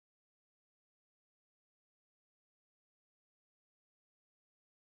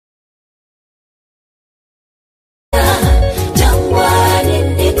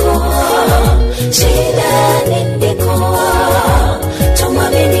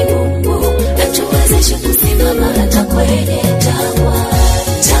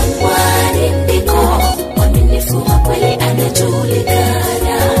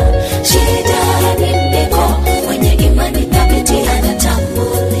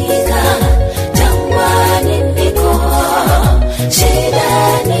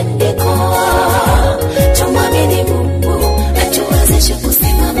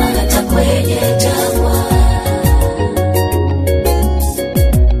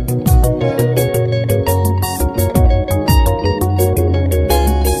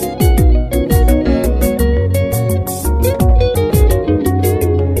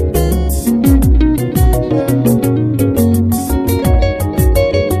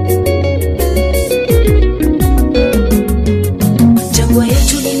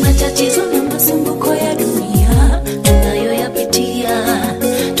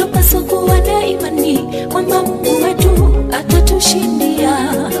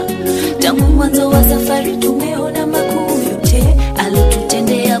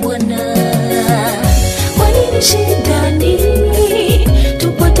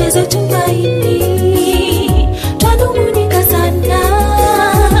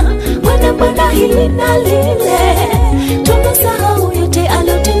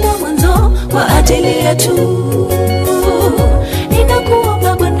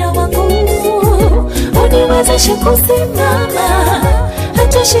uniwezeshe kusimama.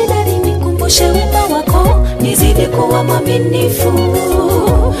 Hata shida nikumbushe wema wako, nizidi kuwa mwaminifu.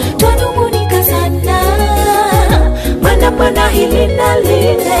 Twanungunika sana, mana hili na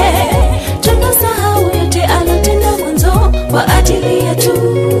lile, tunasahau yote alotenda mwanzo kwa ajili yetu.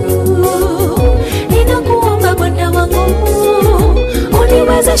 Ninakuomba Bwana wangu,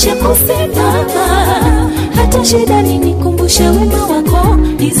 uniwezeshe kusimama. Hata shida nikumbushe wema wako,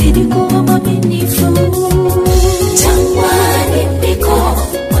 nizidi kuwa mwaminifu. Jangwani ndiko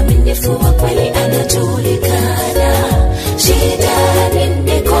mwaminifu wa kweli anajulikana. Shidani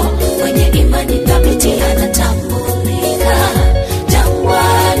ndiko mwenye imani thabiti anatambulika.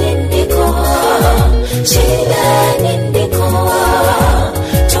 Jangwani ndiko, shidani ndiko,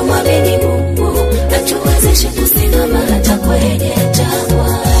 tumwamini Mungu atuwezeshe kusimama hata kwenye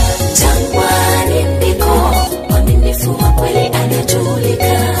jangwa. Jangwani ndiko mwaminifu wa kweli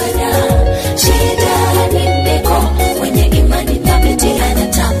anajulikana. Shidani ndiko mwenye imani thabiti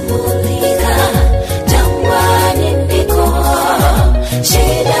anatambulika. Jangwani ndiko,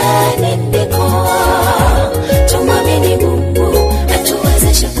 shidani ndiko, tumwamini Mungu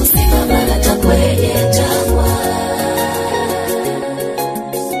atuwezeshe kusimama hata kwenye jangwa.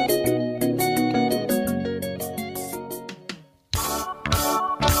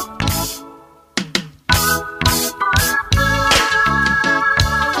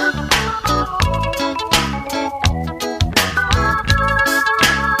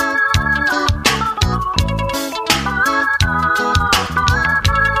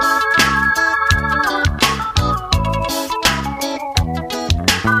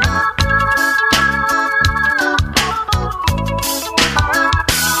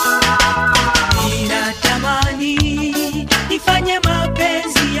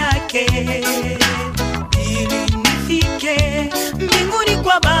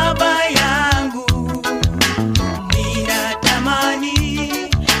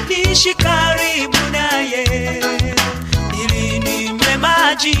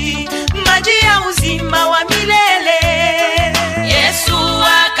 Maji ya uzima wa milele. Yesu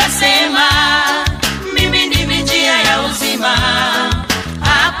akasema, mimi ndimi njia ya uzima.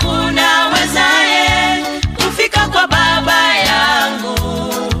 Hakuna wezaye kufika kwa Baba yangu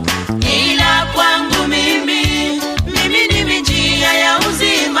ila kwangu mimi. Mimi ndimi njia ya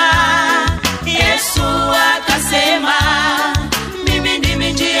uzima. Yesu akasema, mimi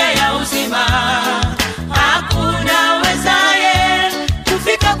ndimi njia ya uzima. Hakuna wezaye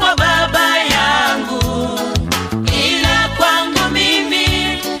kufika kwa Baba yangu ila kwangu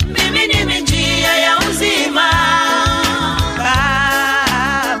mimi.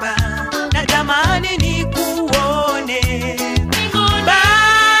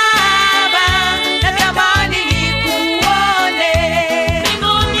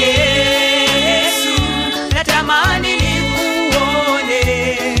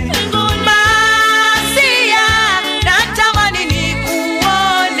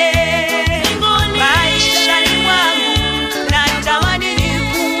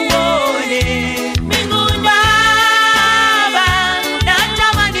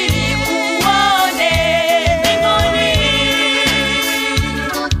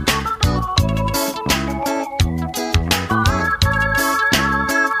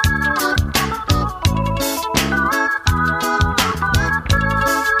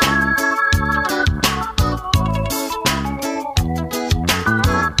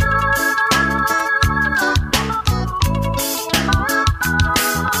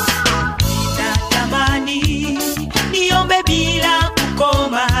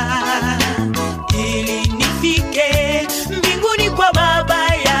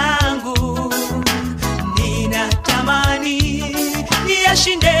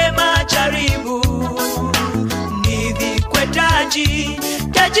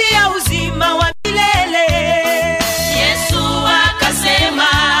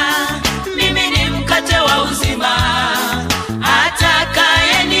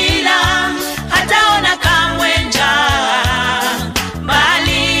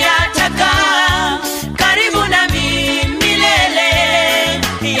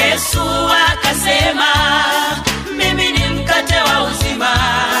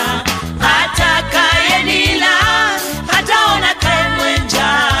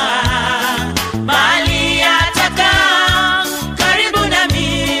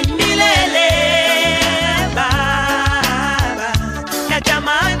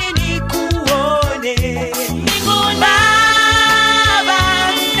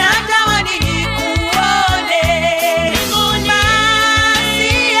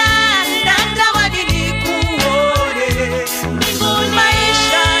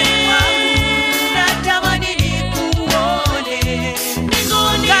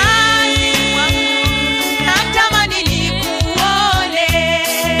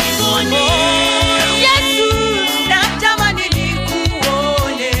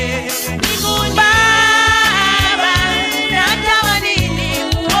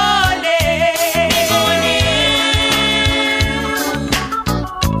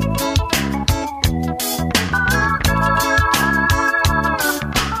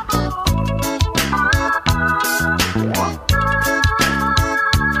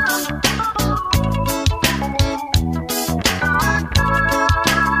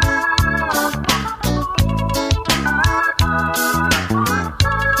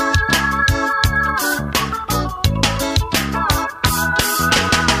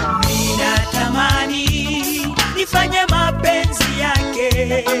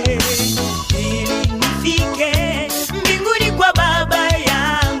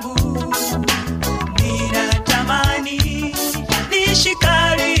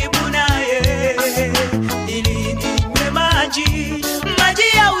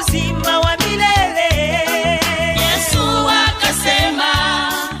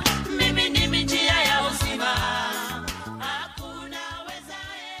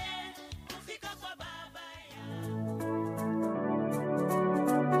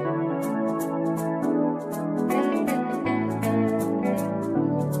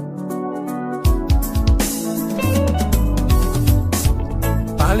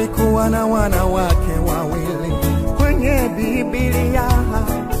 alikuwa na wanawake wawili kwenye Biblia.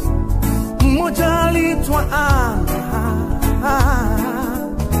 Mmoja aliitwa Ana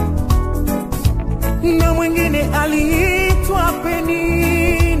na mwingine aliitwa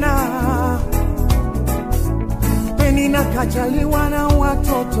Penina. Penina kajaliwa na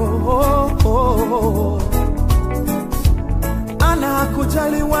watoto, Ana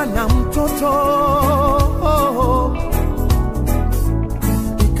kujaliwa na mtoto.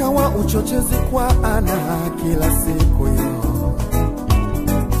 Ikawa uchochezi kwa Ana kila siku yo.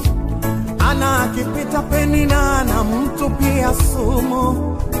 Ana akipita Penina na mtu pia sumu.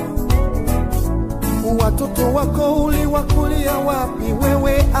 Watoto wako uliwakulia wapi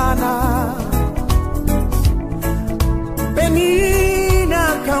wewe Ana? Penina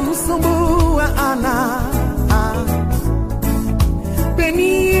kamsumbua Ana.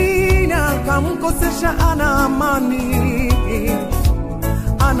 Penina kamkosesha Ana amani.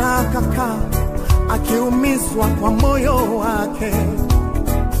 Ana akakaa akiumizwa kwa moyo wake.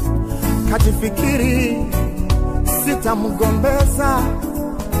 Kajifikiri sitamgombeza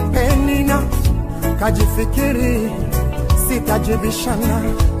Penina. Kajifikiri sitajibishana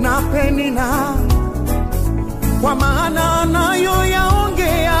na Penina, kwa maana nayo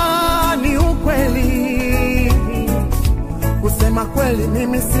yaongea ni ukweli. Kusema kweli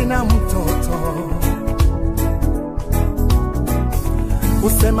mimi sina mtoto.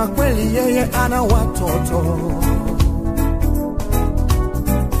 Kusema kweli yeye ana watoto.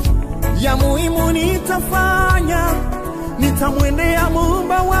 Ya muhimu nitafanya, nitamwendea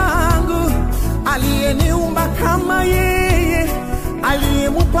Muumba wangu aliyeniumba kama yeye,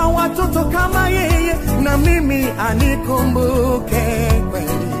 aliyemupa watoto kama yeye, na mimi anikumbuke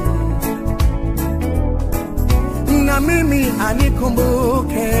kweli, na mimi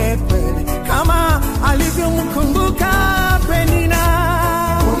anikumbuke kweli kama alivyomkumbuka Penina.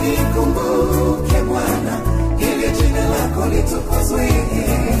 Unikumbuke Bwana, ili jina lako litukuzwe.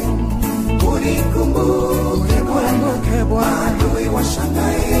 Unikumbuke Bwana, adui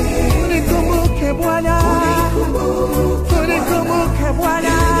washangae. Unikumbuke Bwana, unikumbuke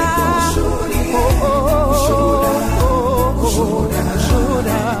Bwana.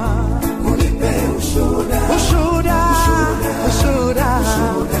 Ushuhuda, unipe ushuhuda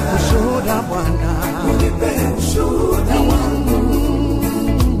Bwana, unipe ushuhuda wangu.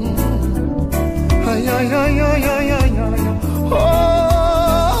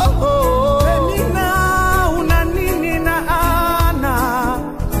 Penina, una nini na Ana?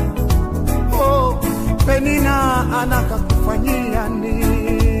 Penina anakakufanyia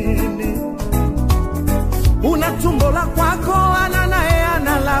nini? Una tumbo la kwako, Ana naye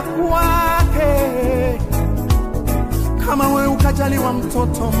ana la kwake. Kama we ukajaliwa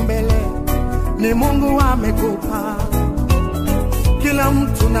mtoto mbele, ni Mungu amekupa. Kila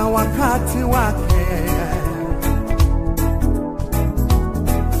mtu na wakati wake.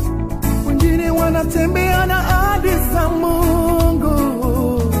 Wengine wanatembea na ahadi za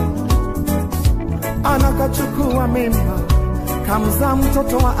Mungu. Anakachukua mimba, kamzaa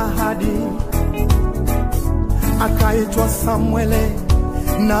mtoto wa ahadi, akaitwa Samuele,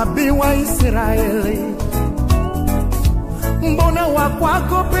 nabii wa Israeli. Mbona wa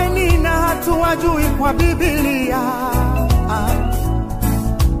kwako Penina hatuwajui kwa Biblia?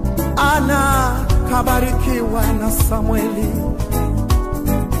 Ana kabarikiwa na Samueli.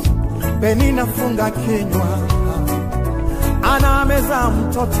 Penina funga kinywa, Ana amezaa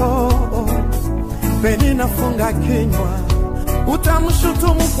mtoto. Penina funga kinywa,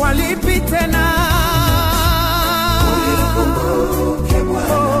 utamshutumu kwa lipi tena? Unikumbuke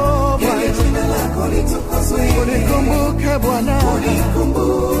Bwana, ili jina lako litukuzwe. Unikumbuke Bwana,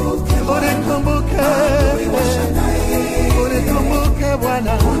 unikumbuke Bwana, unikumbuke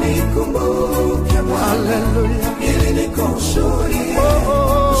Bwana. Haleluya, ili niko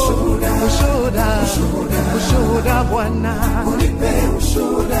ushuhuda Bwana, unipe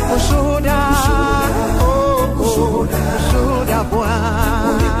ushuhuda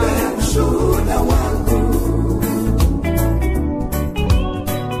Bwana, unipe ushuhuda wangu.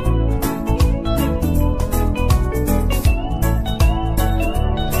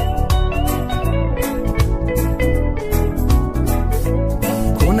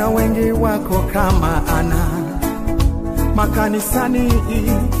 Kuna wengi wako kama Ana makanisani,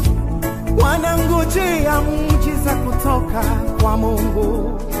 wanangojea muujiza kutoka kwa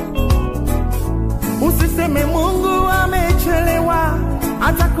Mungu. Usiseme Mungu amechelewa,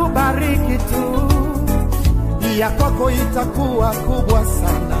 atakubariki tu. Ya kwako itakuwa kubwa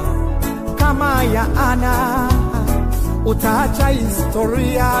sana kama ya Ana. Utaacha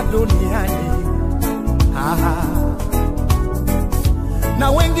historia duniani.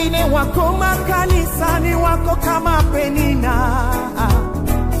 Na wengi wengine wako makanisani, wako kama Penina,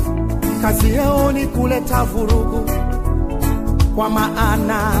 kazi yao ni kuleta vurugu, kwa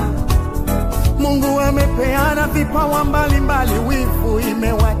maana Mungu amepeana vipawa mbalimbali, wivu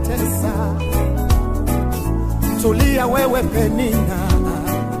imewatesa. Tulia wewe Penina,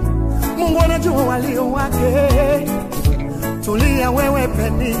 Mungu anajua walio wake. Tulia wewe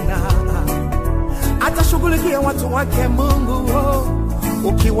Penina, atashughulikia watu wake Mungu.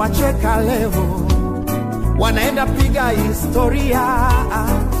 Ukiwacheka leo wanaenda piga historia,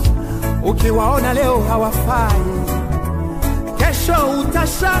 ukiwaona leo hawafai, kesho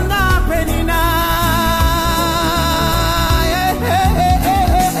utashanga Penina.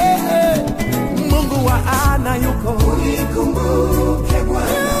 Mungu wa ana yuko. Unikumbuke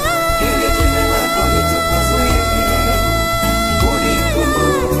Bwana, ili jina lako litukuzwe.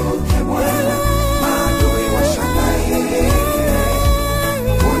 Unikumbuke Bwana, maadui washangae.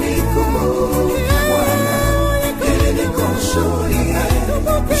 Unikumbuke Bwana, ili nikushuhudie.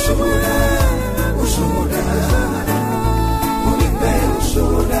 Ushuhuda, ushuhuda, unipe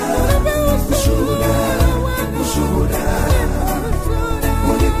ushuhuda, ushuhuda, ushuhuda,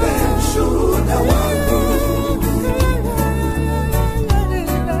 unipe ushuhuda wangu.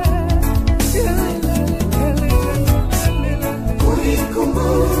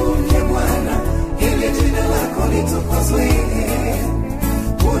 Unikumbuke Bwana, ili jina lako litukuzwe.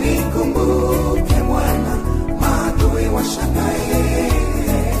 Unikumbuke Bwana, maadui washangae.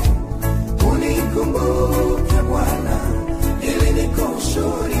 Unikumbuke Bwana, ili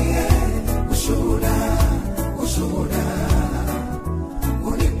nikushuhudie. Ushuhuda, ushuhuda,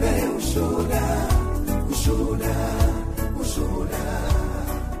 unipe ushuhuda, ushuhuda, ushuhuda,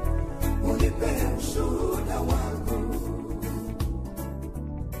 unipe ushuhuda wangu.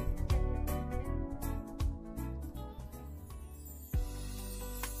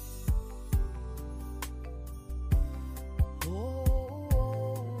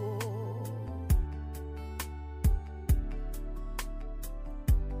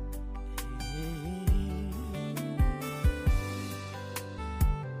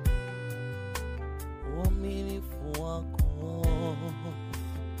 Uaminifu wako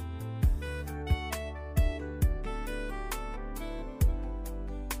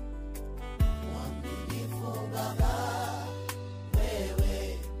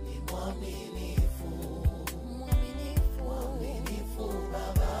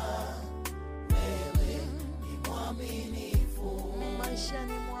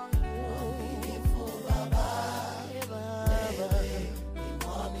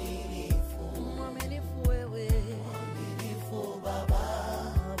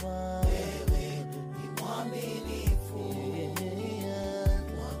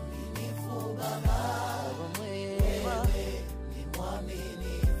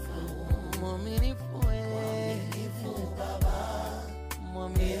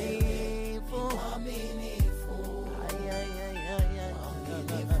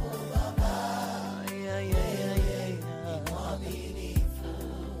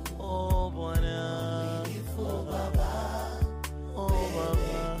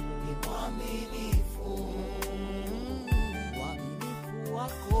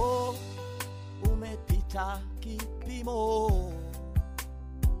kipimo.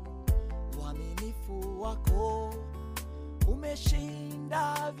 Uaminifu wako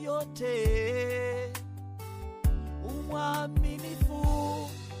umeshinda vyote. Umwaminifu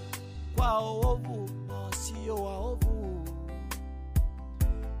kwa waovu na wasio waovu.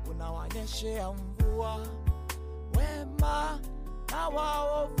 Unawanyeshea mvua wema na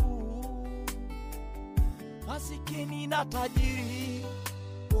waovu. Masikini na tajiri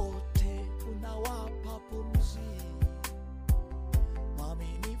wote unawapa pumzi.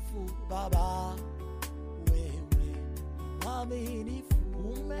 Mwaminifu Baba, wewe mwaminifu.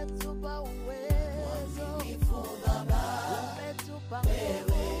 Umetupa uwezo. Mwaminifu Baba, umetupa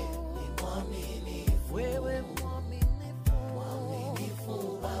wewe ni mwaminifu. Wewe mwaminifu.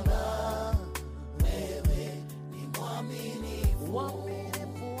 Mwaminifu Baba, wewe ni mwaminifu.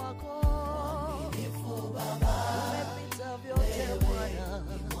 Uaminifu wako mwaminifu Baba, umepita vyote Bwana.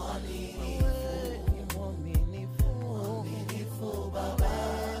 Wewe ni mwaminifu. Mwaminifu Baba,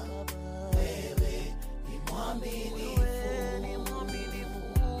 wewe ni mwaminifu. Wewe ni mwaminifu.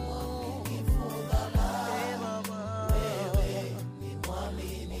 Mwaminifu Baba, wewe ni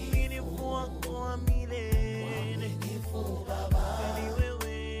mwaminifu. Mwaminifu wako wa milele.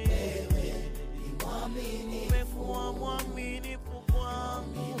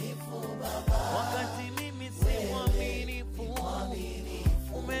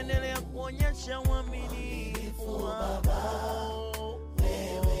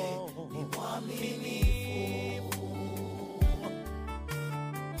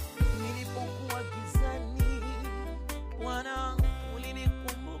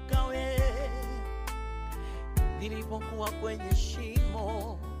 ukanitoa kwenye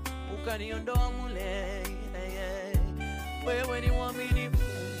shimo, ukaniondoa mule. Wewe ni mwaminifu,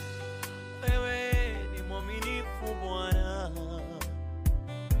 wewe ni mwaminifu Bwana,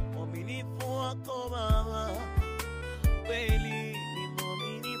 mwaminifu wako Baba, kweli ni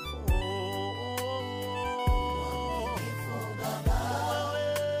mwaminifu.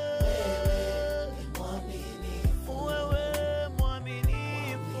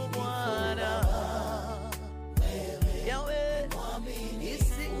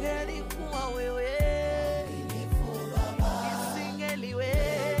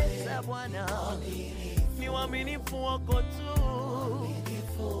 Ni uaminifu wako tu,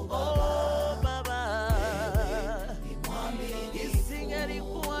 oh Baba,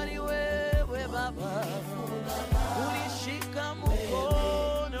 isingelikuwa ni wewe Baba, ulishika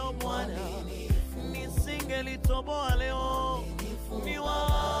mkono Bwana, nisingelitoboa leo. Ni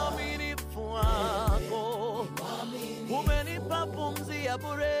uaminifu wako, umenipa pumzi ya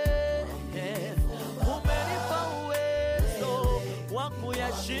bure, umenipa uwezo wa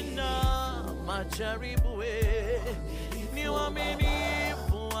kuyashinda majaribu. Ni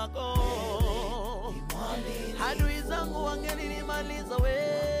uaminifu wako, adui zangu wangelinimaliza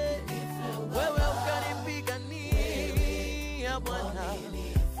wewe ukanipigania Bwana.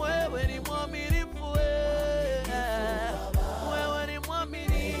 Wewe ni mwaminifu, wewe ni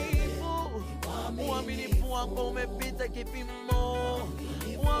mwaminifu. Uaminifu wako umepita kipimo,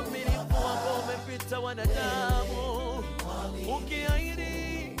 uaminifu wako umepita wanadamu.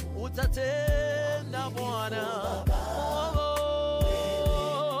 Ukiahidi utatenda Bwana.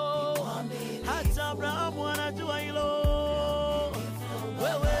 Hata Abrahamu anajua hilo.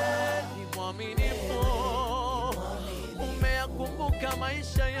 Wewe ni mwaminifu, umeyakumbuka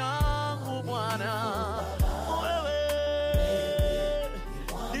maisha yangu Bwana. Wewe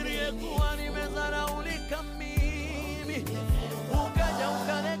niliyekuwa nimezaraulika mimi, ukaja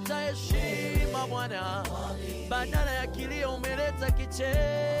ukaleta heshima Bwana. Badala ya kilio umeleta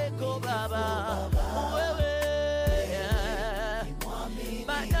kicheko Baba. Wewe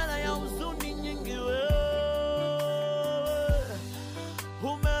badala ya huzuni nyingi wewe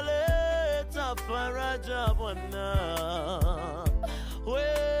umeleta faraja Bwana.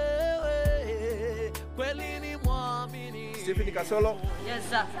 Wewe kweli ni mwaminifu. Stephen Kasolo. Yes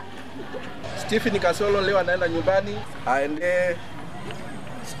sir. Stephen Kasolo leo anaenda nyumbani aende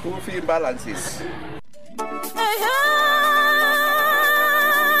school fee balances.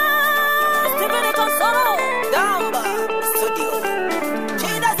 Stephen Kasolo Gamba Studio.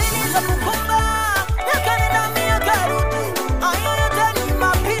 Shida zilizokukumba yakanena miaka rudi, hayo yote ni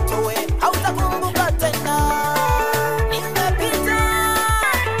mapito, we hautakumbuka tena. Nimepita,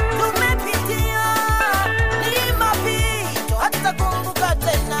 tumepitia, ni mapito, hatutakumbuka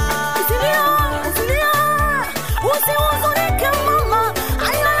tena. Usilia, usihuzunike mama,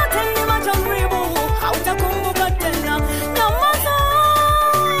 hayo yote ni majaribu, hautakumbuka tena.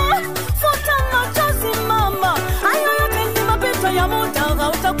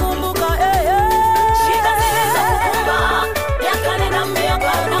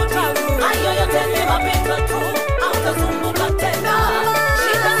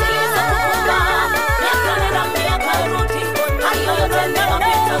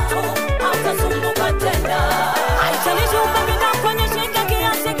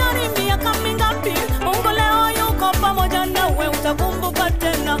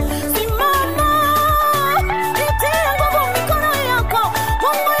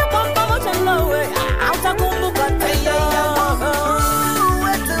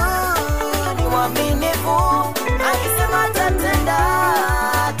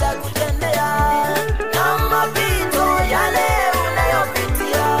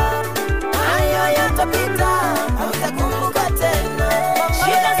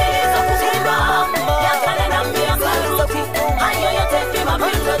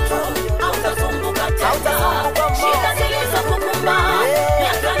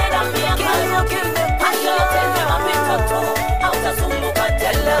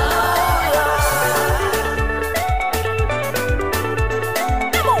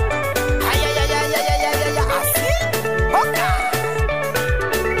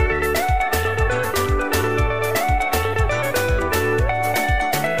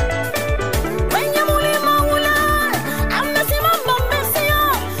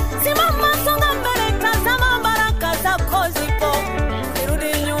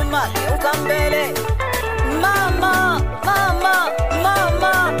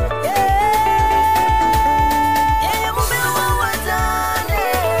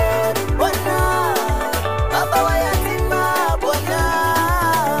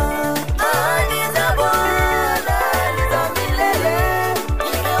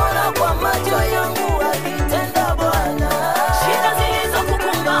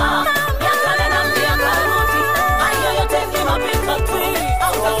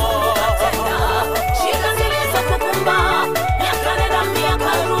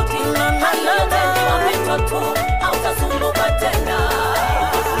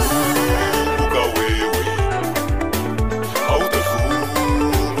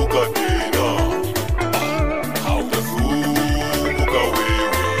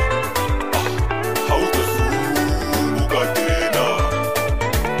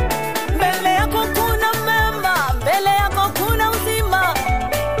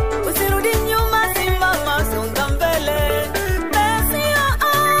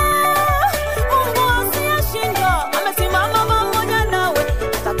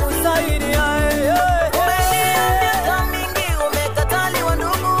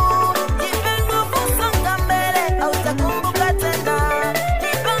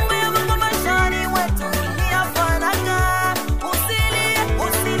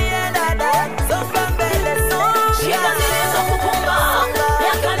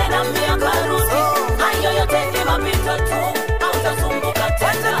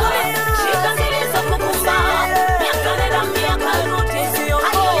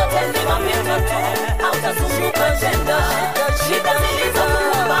 shida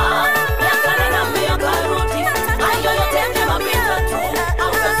zilizokukumba miaka nenda miaka rudi, hayo yote ni mapito tu,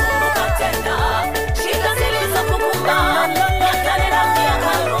 hautasumbuka tena. Shida zilizokukumba miaka nenda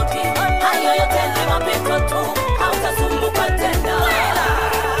miaka rudi, hayo yote ni mapito tu, hautasumbuka tena.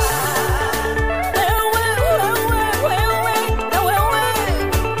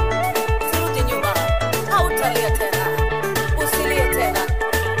 Sirudi nyuma, hautalia tena, usilie tena.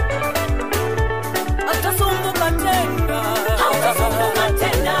 Hautasumbuka tena, hautasumbuka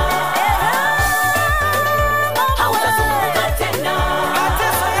tena, hautasumbuka tena.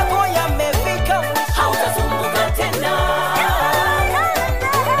 Mateso yako yamefika mwisho, hautasumbuka tena,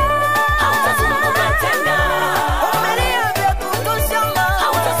 hautasumbuka tena. Umelia vya kutosha,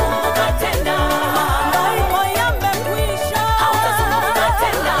 hautasumbuka tena. Mahangaiko yamekwisha, hautasumbuka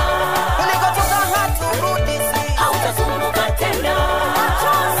tena. Ulikotoka haturudi si, hautasumbuka tena.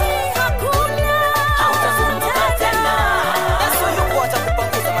 Machozi hakuna, hautasumbuka tena. Yesu yuko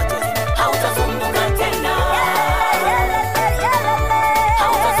atakupanguza machozi, hautasumbuka tena.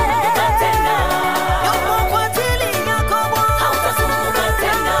 Hautasumbuka tena. Yuko kwa ajili yako Bwana, hautasumbuka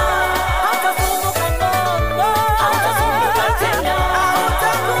tena. Hautasumbuka Baba, hautasumbuka tena.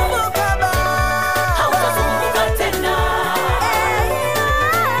 Hautasumbuka Baba, hautasumbuka tena.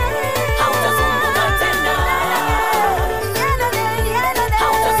 Hautasumbuka tena.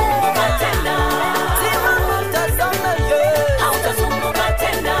 Hautasumbuka tena. Simama mtazame Yesu, hautasumbuka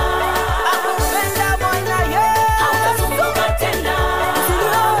tena. Akupenda Bwana Yesu, hautasumbuka tena.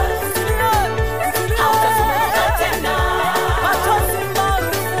 Hautasumbuka tena. Machozi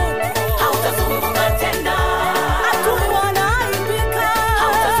marufuku, hautasumbuka tena. Adui wanaaibika,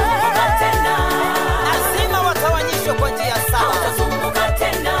 hautasumbuka tena. Lazima watawanyishwe kwa njia sawa, hautasumbuka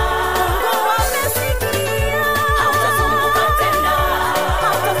tena. Mungu amesikia, hautasumbuka tena.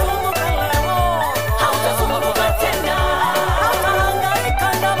 Hautasumbuka leo, hautasumbuka tena. Hautahangaika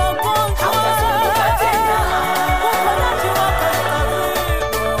na magonjwa, hautasumbuka tena. Uponyaji wako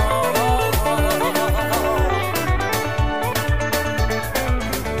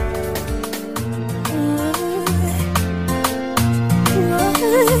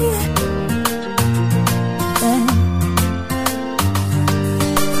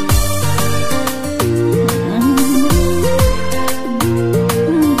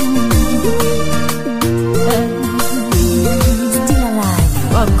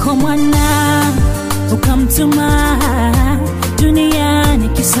wako mwana ukamtuma duniani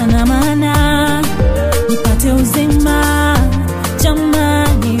kisa na maana nipate uzima.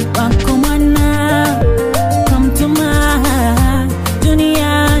 Jamani, wako mwana ukamtuma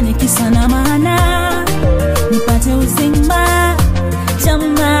duniani kisa na maana nipate uzima.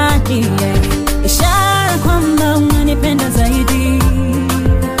 Jamani, ishara kwamba unanipenda zaidi,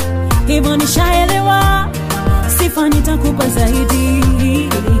 hivyo nishaelewa, sifa nitakupa zaidi.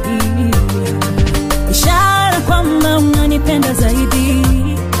 Ishara kwamba unanipenda zaidi,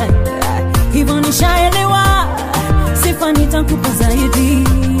 hivyo nishaelewa, sifa nitakupa zaidi.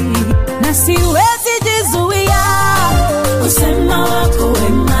 Na siwezi jizuia kusema wako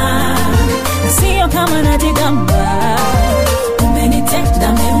wema, na sio kama najigamba,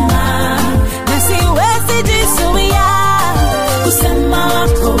 umenitenda mema. Na siwezi jizuia kusema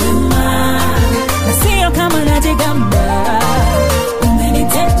wako wema, na sio kama najigamba,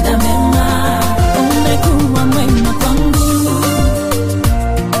 umenitenda mema. Umekuwa mwema kwangu,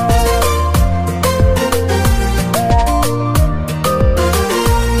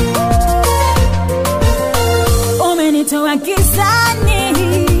 umenitoa gizani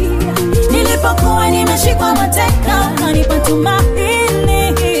nilipokuwa nimeshikwa mateka, ukanipa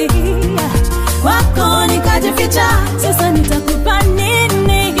tumaini wako nikajificha. Sasa nitakupa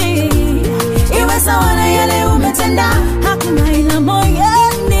nini? Iwe sawa na yale umetenda, hakuna ila moyoni.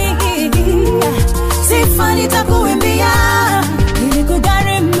 Sifa nitakuimbia,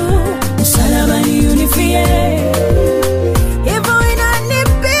 nilikugharimu msalabani unifie, hivyo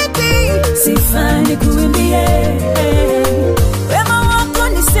inanibidi sifa nikuimbie. Wema wako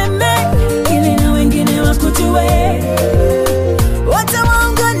niseme, ili na wengine wakujue, wote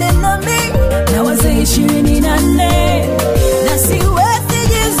waungane nami na wazee 24. Na siwezi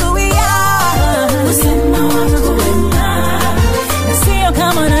jizuia kusema wako wema, na sio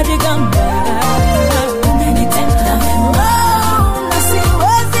kama najigamba, umenitenda mema. Na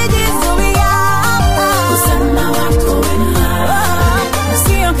siwezi jizuia kusema wako wema, na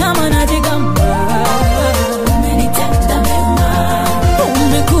sio kama najigamba, umenitenda mema.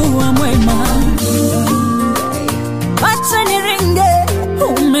 Umekuwa mwema, acha niringe,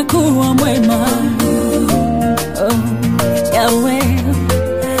 umekuwa mwema. Yahweh,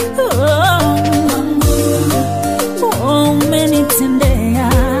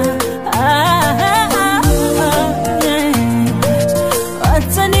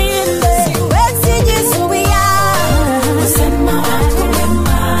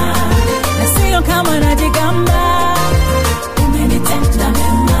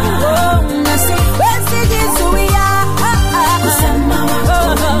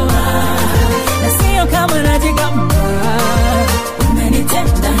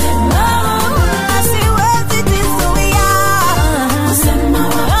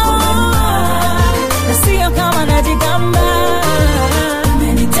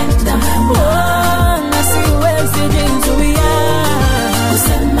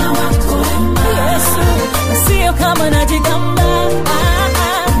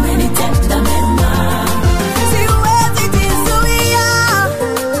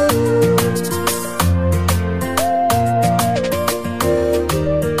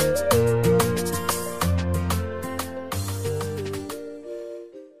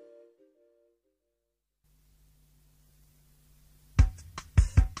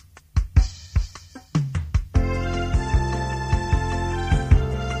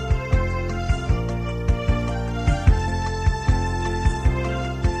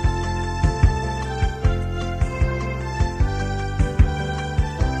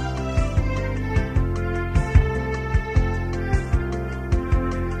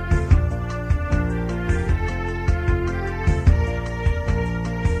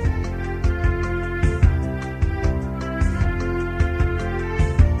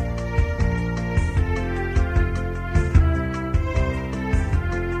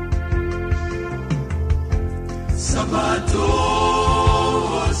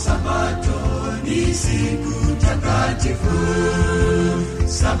 siku takatifu.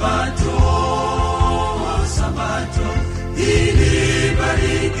 Sabato, Sabato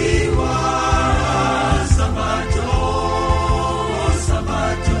ilibarikiwa. Sabato,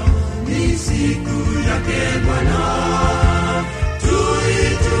 Sabato ni siku yake Bwana.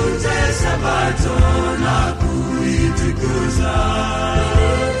 Tuitunze Sabato na kuitukuza.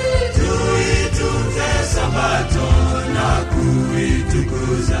 Tuitunze Sabato na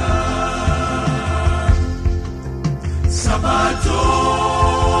kuitukuza. Sabato,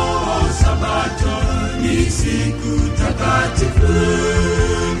 Sabato ni siku takatifu.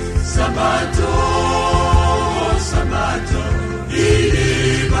 Sabato, Sabato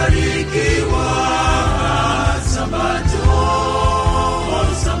ilibarikiwa. Sabato,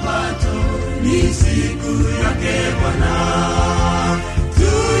 Sabato ni siku yake Bwana.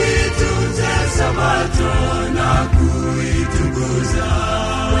 Tuitunze Sabato na kuitukuza.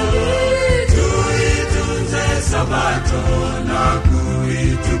 Tuitunze Sabato na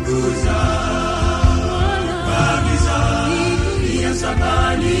kuitukuza. Kabisa ya saba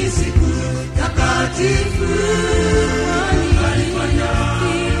ni siku takatifu. Alifanya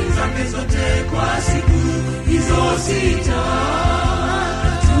zake zote kwa siku hizo sita.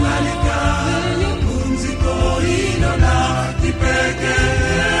 Tualika pumziko hilo la kipekee.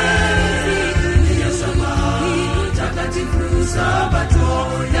 Ya saba takatifu, Sabato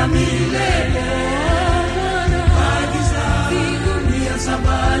ya milele. Kabisa ya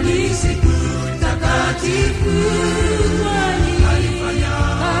saba ni siku takatifu. Alifanya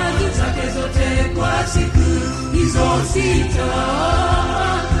zake zote kwa siku hizo sita.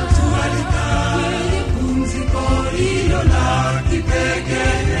 Tualika pumziko hilo la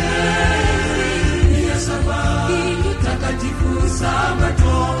kipekee. Ya saba takatifu,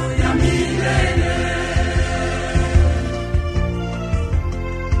 Sabato ya milele.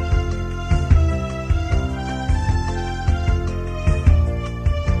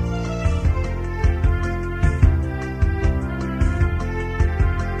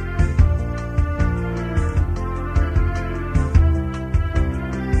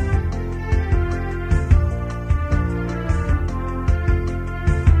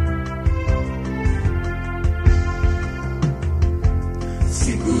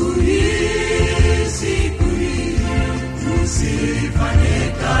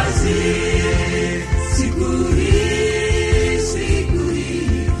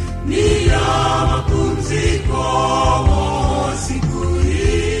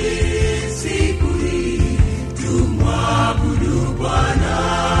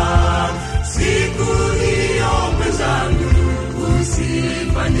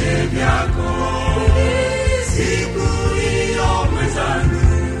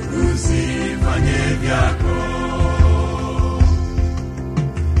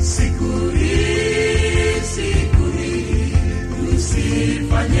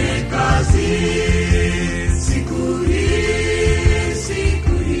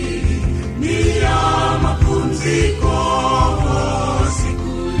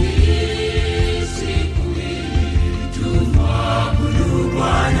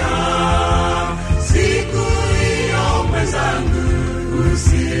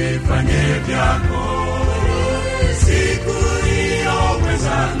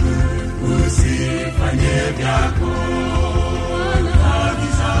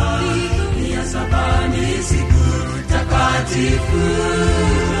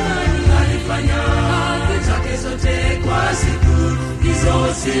 Alifanya zake zote kwa siku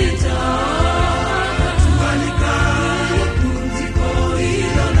hizo sita. Tualika pumziko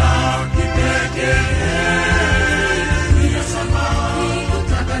hilo la kipekee. Ya saba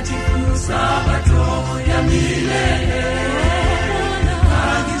takatifu, Sabato ya milele.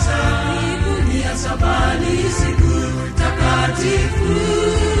 Kabisa ya saba ni siku takatifu.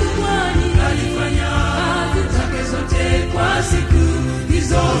 Alifanya zake zote kwa siku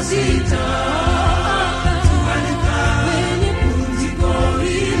hizo sita. Tualika pumziko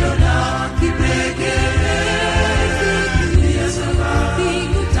hilo la kipekee.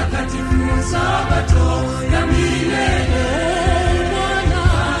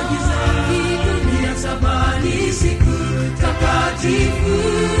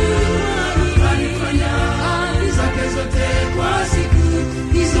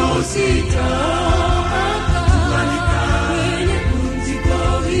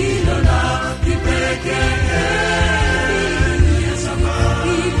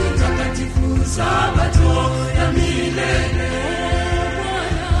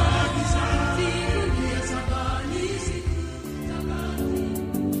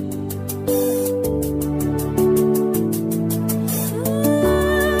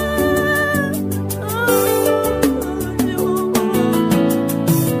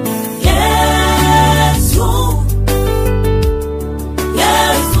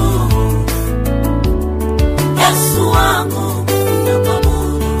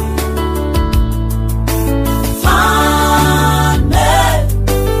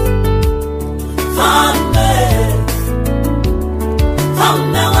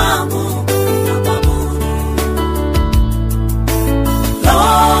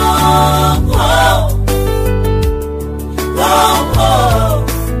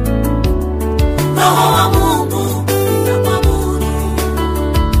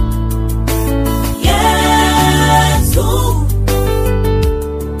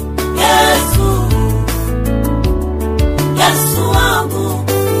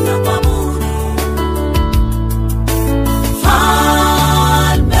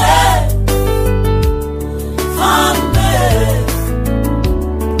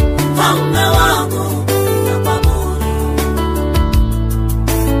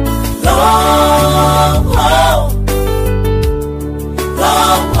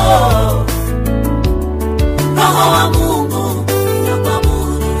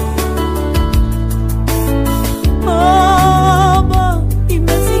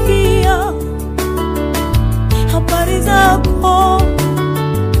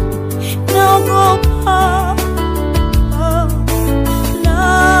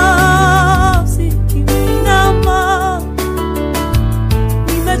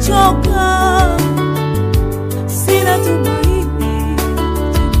 nimechoka, sina tumaini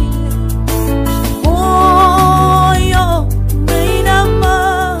jingine. Moyo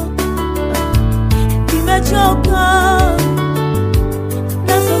umeinama, nimechoka,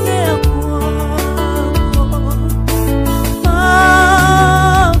 nasogea kwako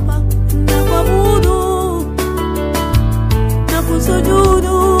Baba, nakuabudu,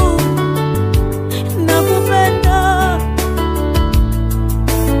 nakusujudu, nakupenda.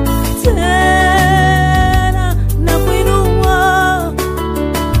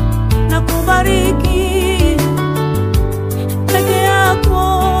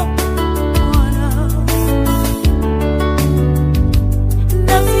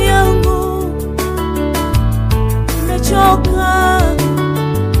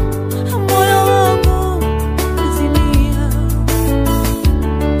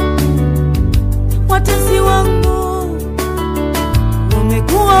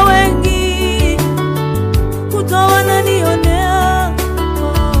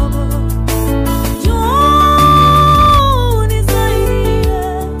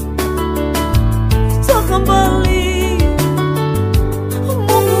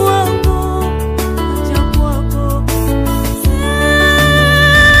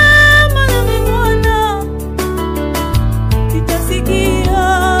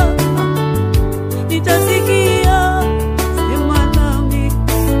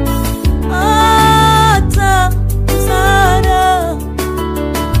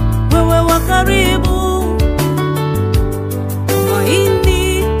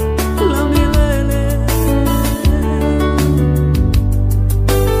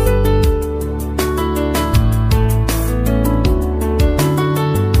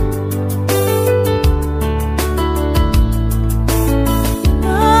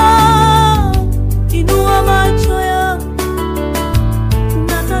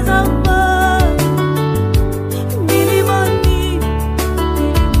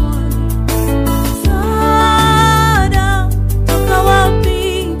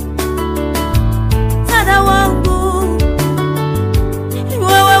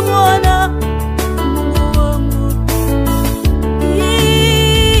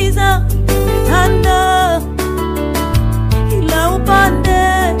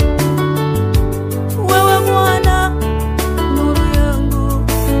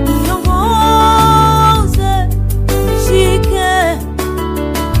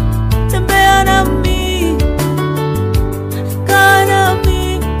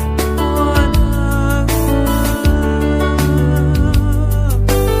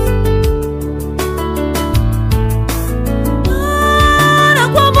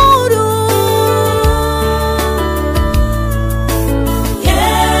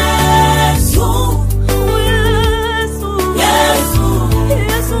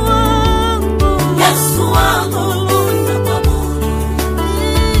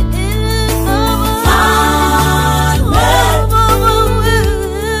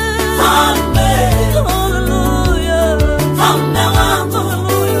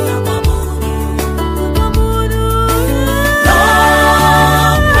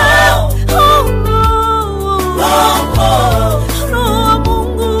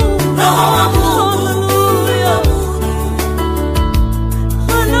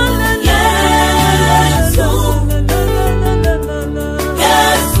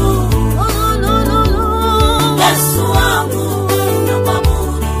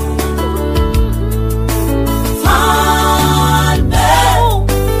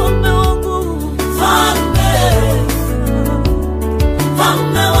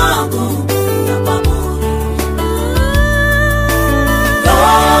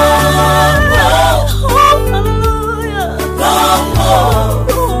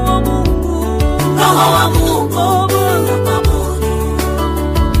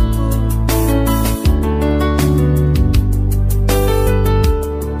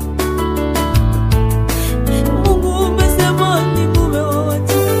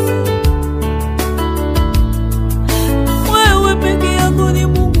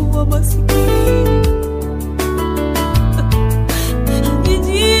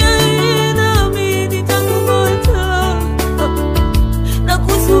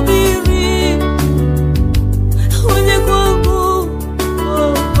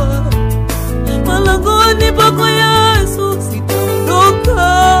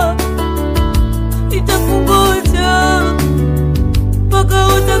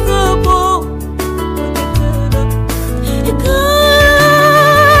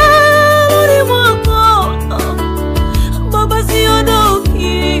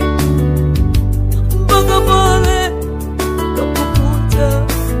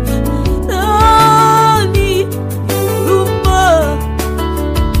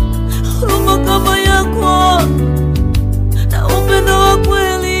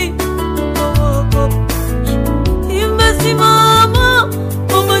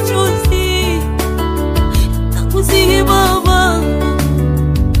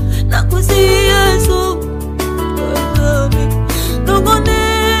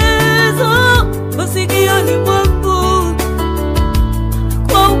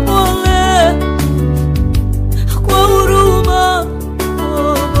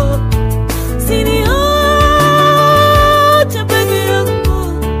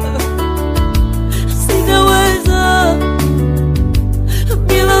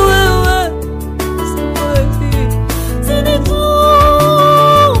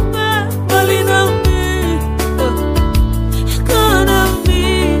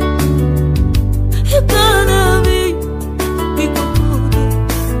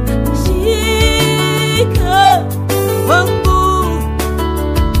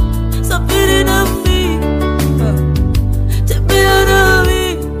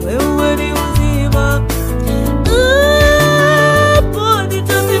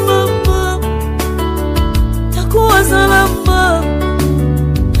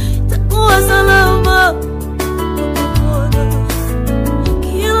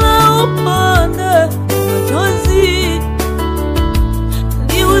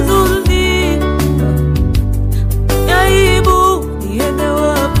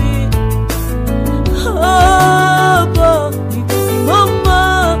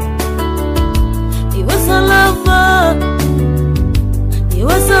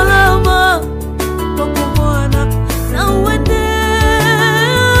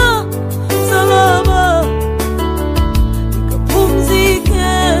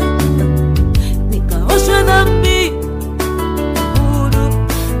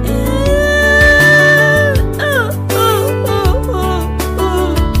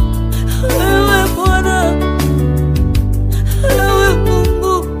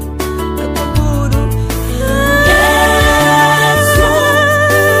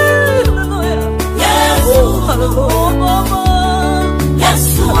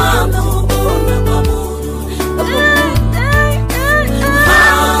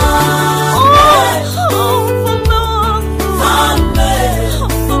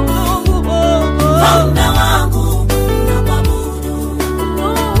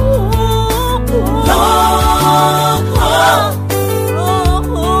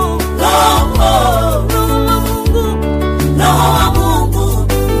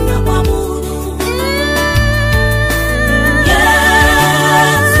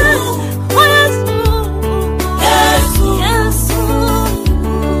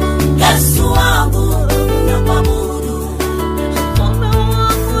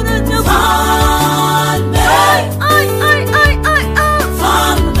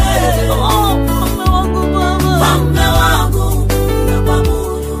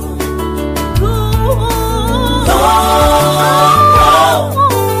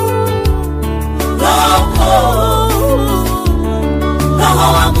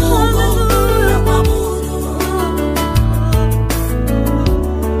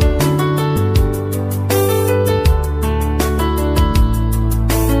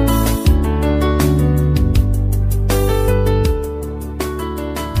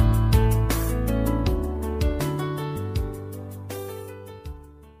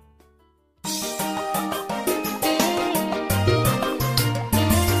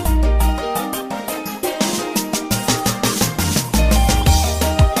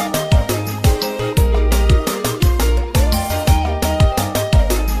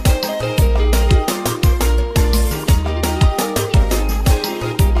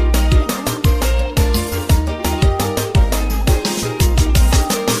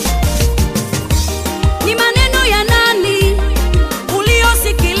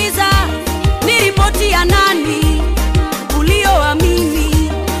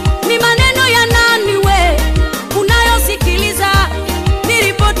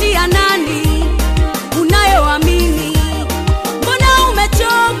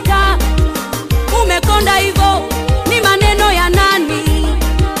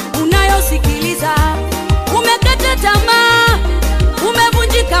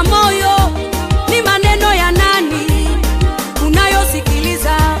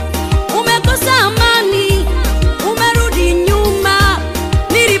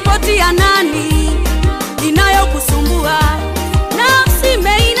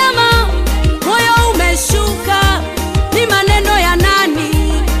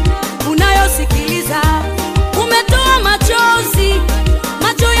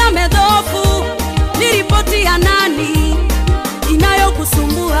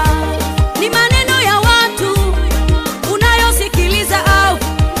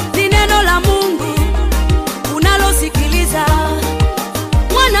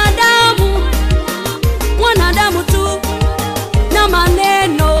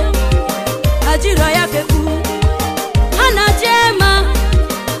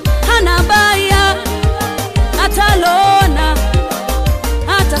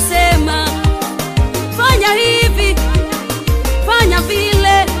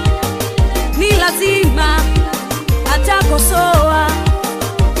 kukosoa,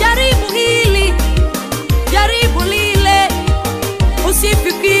 jaribu hili, jaribu lile,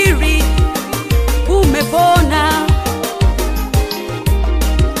 usifikiri umepona.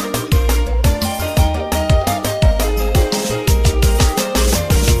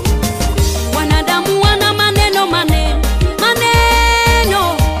 Wanadamu wana maneno maneno,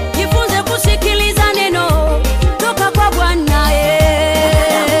 jifunze kusikiliza neno toka kwa Bwana.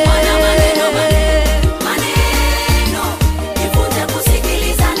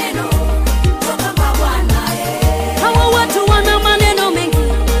 Hawa watu wana maneno mengi,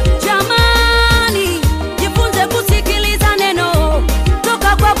 jamani, jifunze kusikiliza neno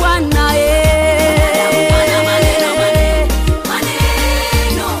toka kwa Bwana.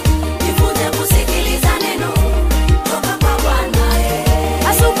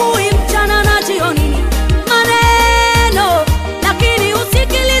 Asubuhi, mchana na jioni, maneno, lakini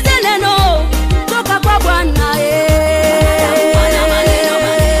usikilize neno toka kwa Bwana.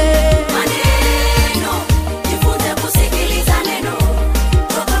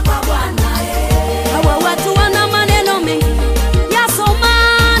 Hawa watu wana maneno mengi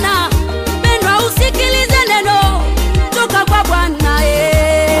yasomana, mpendwa, usikilize neno toka kwa Bwana.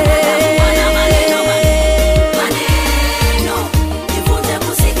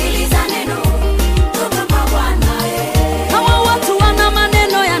 Hawa watu wana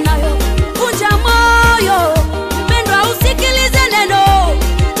maneno yanayovunja moyo, mpendwa, usikilize neno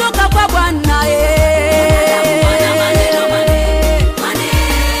toka kwa Bwana.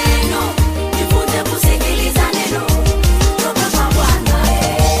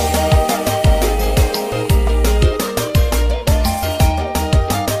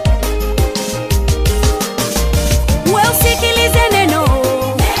 Wewe usikilize neno,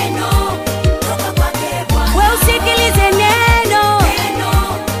 wewe usikilize neno,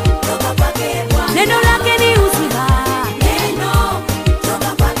 neno lake ni uzima,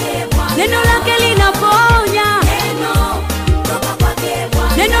 neno lake linaponya,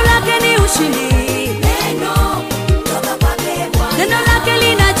 neno lake ni ushindi, neno lake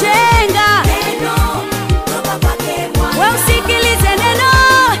linajenga. Wewe usikilize neno.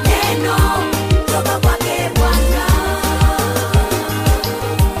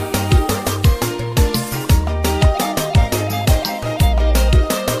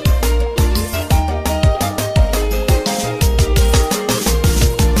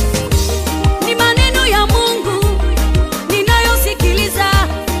 Ni maneno ya Mungu ninayosikiliza,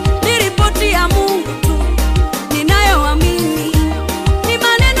 ni ripoti ya Mungu tu ninayoamini. Ni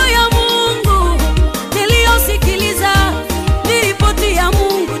maneno ya Mungu niliyosikiliza, ni ripoti ya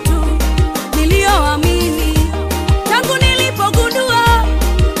Mungu tu niliyoamini. Tangu nilipogundua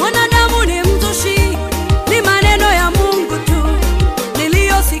mwanadamu ni mzushi, ni maneno ya Mungu tu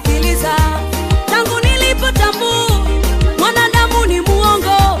niliyosikiliza. Tangu nilipotambua mwanadamu ni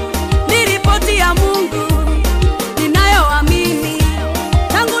muongo, ni ripoti ya Mungu ninayoamini.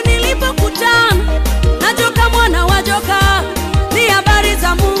 Tangu nilipokutana na joka, mwana wa joka, ni habari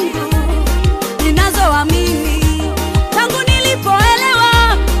za Mungu ninazoamini. Tangu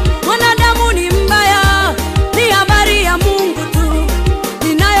nilipoelewa mwanadamu ni mbaya, ni habari ya Mungu tu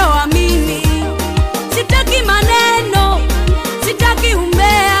ninayoamini. Sitaki maneno, sitaki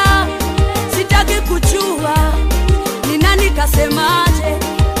umbea, sitaki kujua ni nani kasemaje,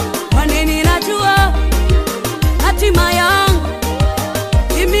 kwani ninajua hatima yangu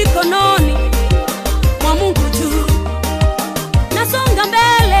i mikononi mwa Mungu tu. Nasonga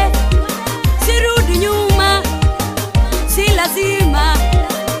mbele, sirudi nyuma, si lazima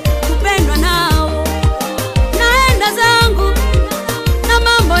kupendwa nao. Naenda zangu na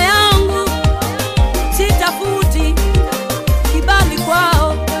mambo yangu, sitafuti kibali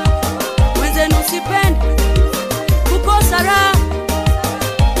kwao. Mwenzenu sipendi kukosa raha,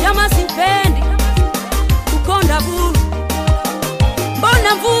 jama sipendi kukonda buru.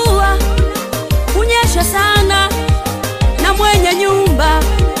 Mbona mvua kunyesha sana na mwenye nyumba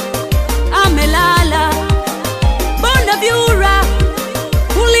amelala? Mbona vyura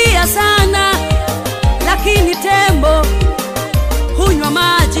kulia sana, lakini tembo hunywa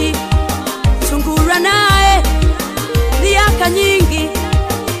maji? Sungura naye miaka nyingi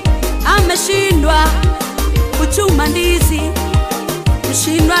ameshindwa kuchuma ndizi.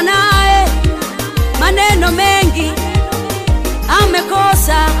 Kushindwa naye maneno mengi,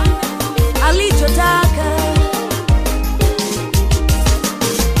 amekosa alichotaka.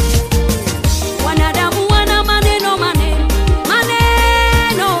 Wanadamu wana maneno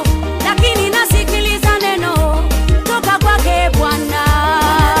lakini nasikiliza neno toka kwake Bwana.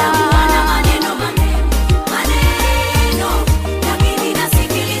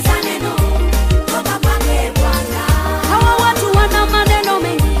 Hawa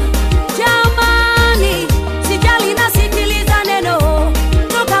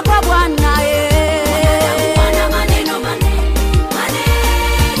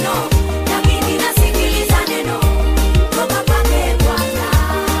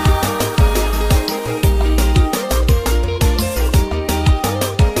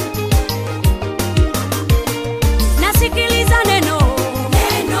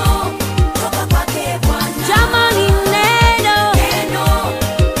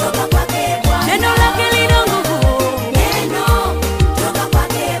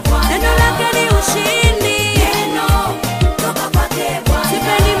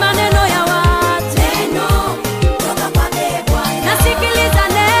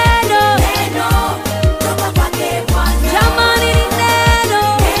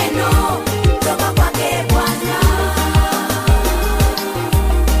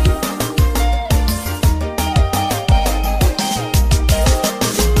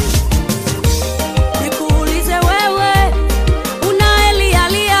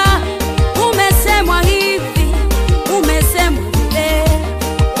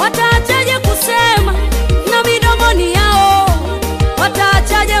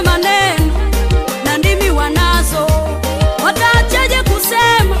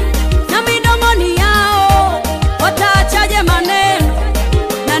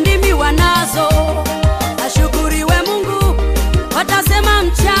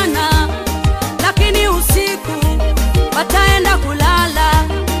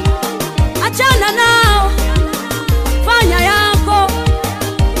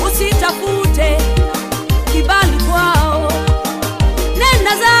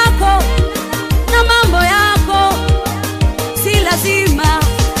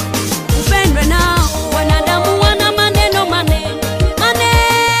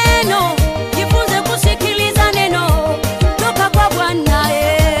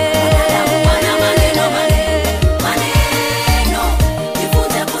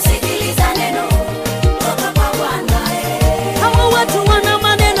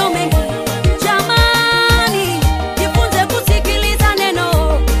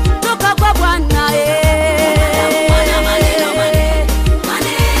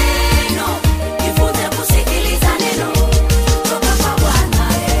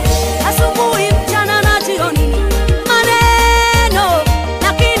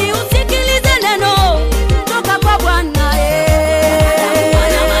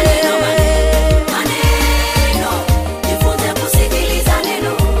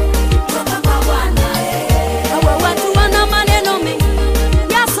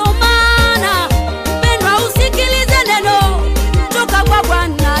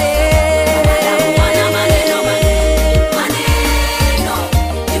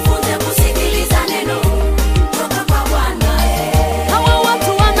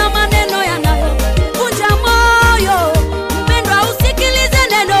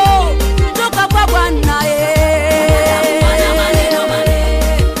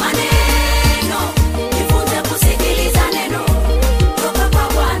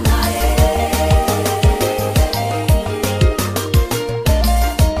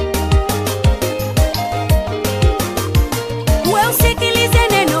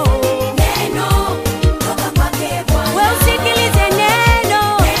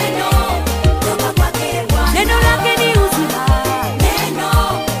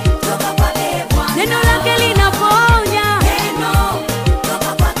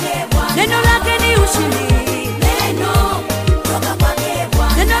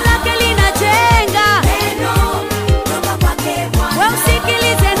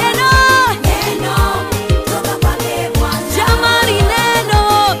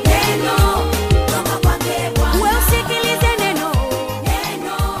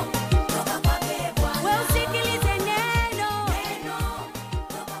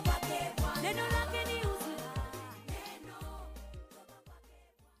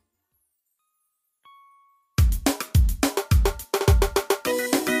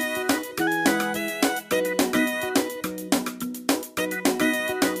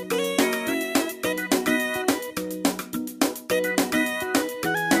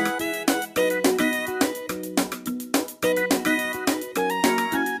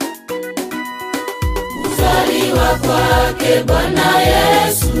kwake Bwana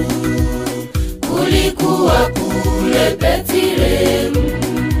Yesu kulikuwa kule Betlehemu.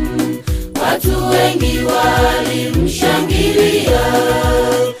 Watu wengi walimshangilia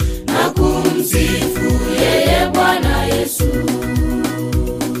na kumsifu yeye Bwana Yesu.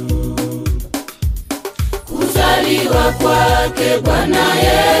 Kuzaliwa kwake Bwana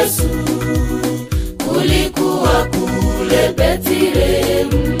Yesu kulikuwa kule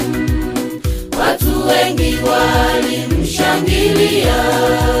Betlehemu. Watu wengi walimshangilia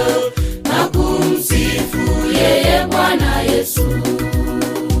na kumsifu yeye Bwana Yesu.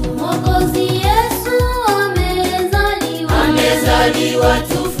 Mwokozi Yesu amezaliwa, amezaliwa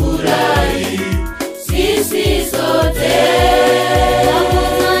tufurahi sisi sote.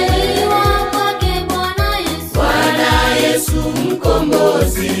 kuzaliwa kwake Bwana Yesu, Bwana Yesu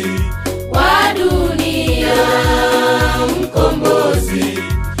mkombozi wa dunia, mkombozi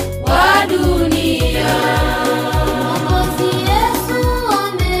wa dunia. Mwokozi Yesu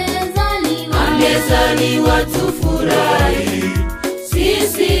amezaliwa, Amezaliwa tufurahi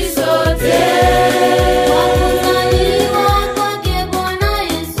sisi sote. kuzaliwa kwake Bwana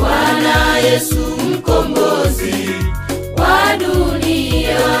Yesu, Bwana Yesu mkombozi wa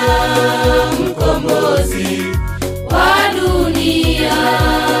dunia, mkombozi wa dunia.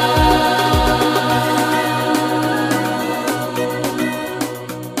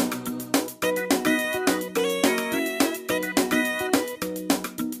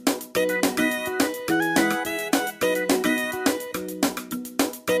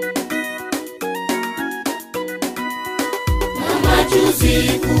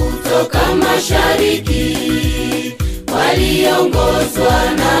 Majusi kutoka mashariki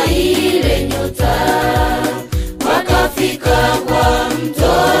waliongozwa na ile nyota, wakafika kwa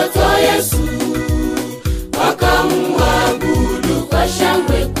mtoto Yesu, wakamuabudu kwa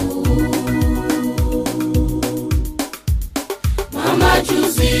shangwe kuu.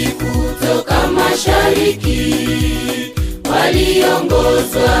 Majusi kutoka mashariki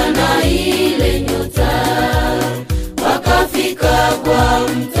waliongozwa na ile nyota, wakafika kwa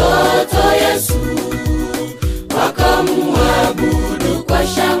mtoto Yesu, wakamuabudu kwa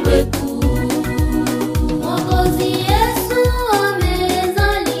shangwe kuu. Mwokozi Yesu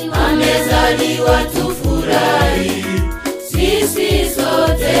amezaliwa, Amezaliwa tufurahi sisi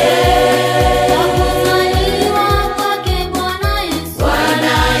sote. kuzaliwa kwake Bwana Yesu,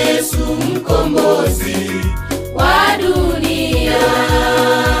 Bwana Yesu mkombozi wa dunia,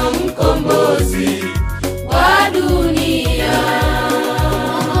 mkombozi wa dunia.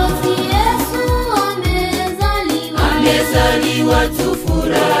 Mwokozi Yesu amezaliwa, Amezaliwa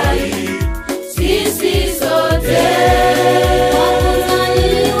tufurahi sisi sote.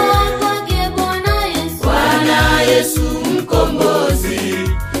 kuzaliwa kwake Bwana Yesu, Bwana Yesu mkombozi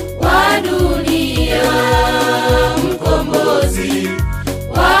wa dunia, mkombozi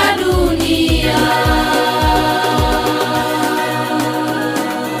wa dunia.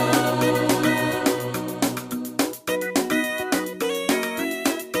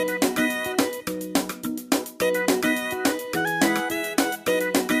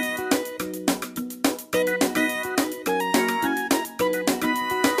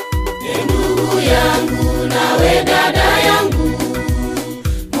 Ndugu yangu nawe dada yangu,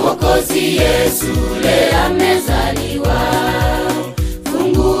 Mwokozi Yesu leo amezaliwa.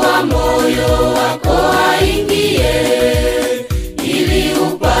 Fungua moyo wako aingie, ili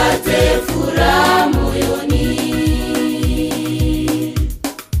upate furaha moyoni.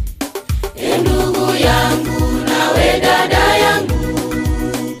 Ndugu yangu nawe dada yangu,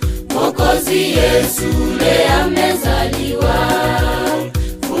 Mwokozi Yesu leo amezaliwa.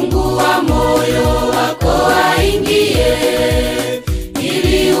 Fungua moyo wako aingie,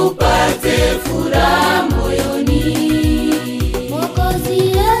 ili upate furaha moyoni. Mwokozi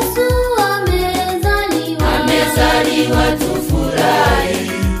Yesu amezaliwa, Amezaliwa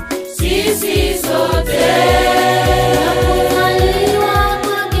tufurahi sisi sote. kuzaliwa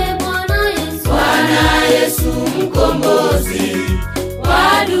kwake Bwana Yesu, Bwana Yesu mkombozi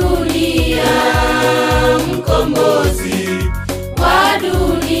wa dunia, mkombozi wa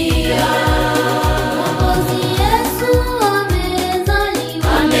dunia. Mwokozi Yesu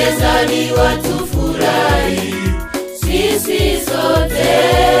amezaliwa, Amezaliwa tufurahi sisi sote.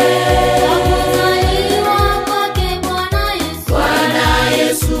 kuzaliwa kwake Bwana Yesu, Bwana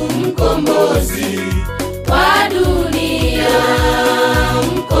Yesu mkombozi wa dunia,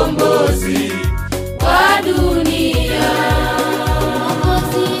 mkombozi wa dunia.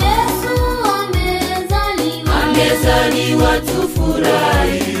 Mwokozi Yesu amezaliwa, Amezaliwa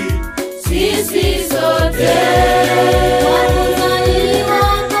tufurahi sisi sote. kuzaliwa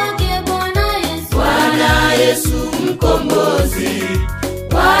kwake Bwana Yesu, Bwana Yesu mkombozi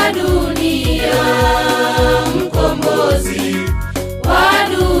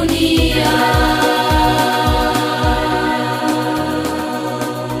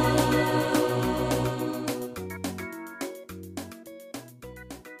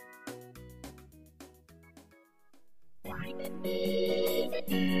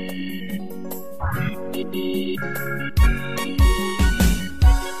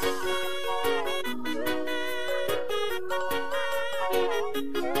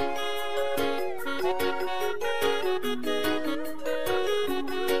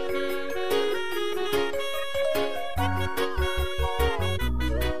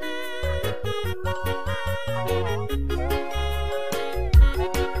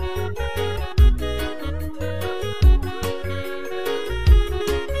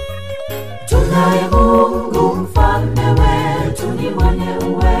Tunaye Mungu mfalme wetu, ni mwenye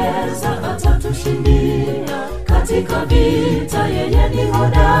uweza atatushindia katika vita. Yeye ni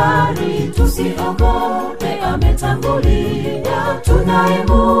hodari, tusiogope, ametangulia. Tunaye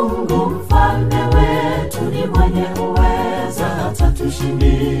Mungu mfalme wetu, ni mwenye uweza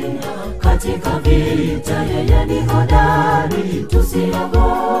atatushindia katika vita. Yeye ni hodari,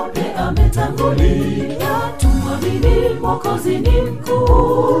 tusiogope, ametangulia. Tumwamini Mwokozi ni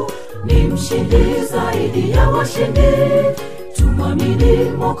mkuu, ni mshindi zaidi ya washindi. Tumwamini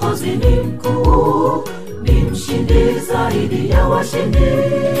Mwokozi ni mkuu, ni mshindi zaidi ya washindi.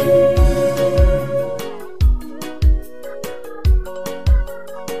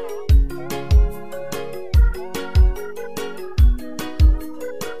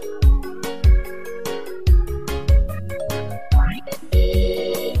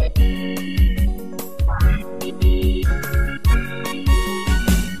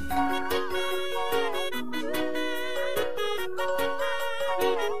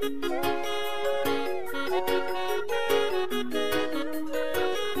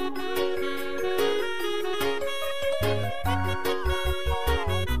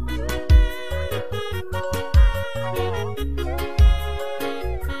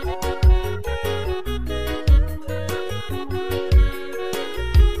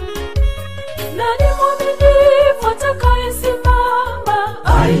 Nani mwaminifu atakayesimama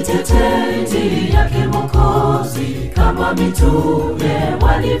aitetee njia yake Mwokozi, kama mitume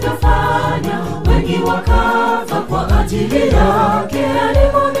walivyofanya, wengi wakafa kwa ajili yake.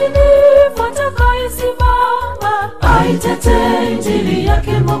 Nani mwaminifu atakayesimama aitetee njia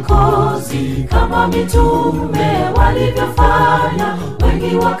yake Mwokozi, kama mitume walivyofanya,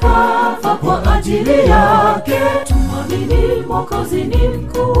 wengi wakafa kwa ajili yake. Tumwamini Mwokozi ni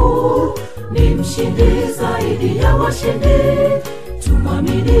mkuu, ni mshindi zaidi ya washindi.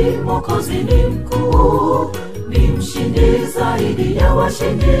 Tumwamini Mwokozi ni mkuu, ni mshindi zaidi ya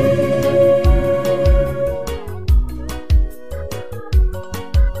washindi.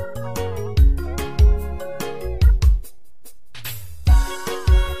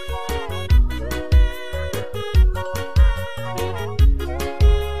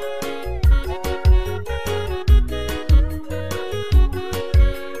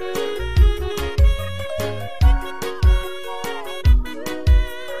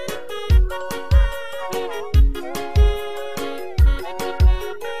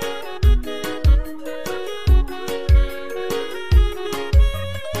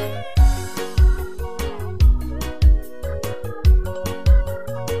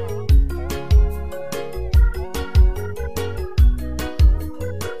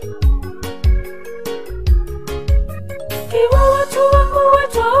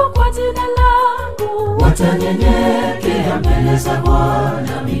 Watanyenyekea mbele za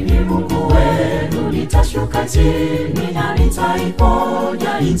Bwana, mimi Mungu wenu nitashuka chini na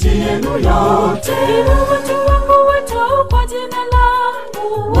nitaiponya nchi yenu yote. Watu wangu wetu kwa jina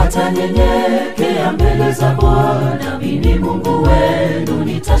langu watanyenyekea mbele za Bwana, mimi Mungu wenu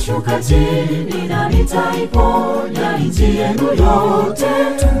nitashuka chini na nitaiponya nchi yenu yote.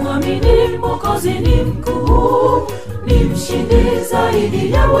 Tumwamini Mwokozi ni mkuu, ni mshindi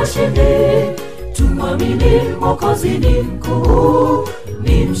zaidi ya washindi. Tumwamini Mwokozi ni mkuu,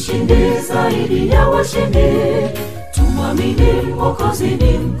 ni mshindi zaidi ya washindi. Tumwamini Mwokozi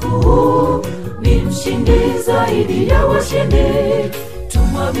ni mkuu, ni mshindi zaidi ya washindi.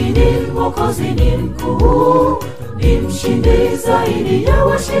 Tumwamini Mwokozi ni mkuu, ni mshindi zaidi ya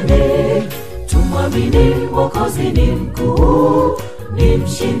washindi. Tumwamini Mwokozi ni mkuu, ni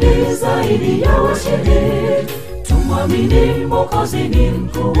mshindi zaidi ya washindi. Tumwamini Mwokozi ni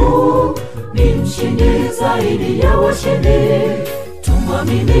mkuu, ni mshindi zaidi ya washindi.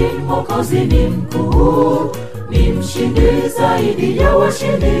 Tumwamini Mwokozi ni mkuu, ni mshindi zaidi ya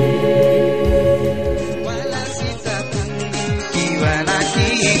washindi. Wala sitapungukiwa na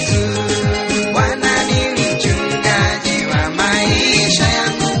kitu. Bwana ni mchungaji wa maisha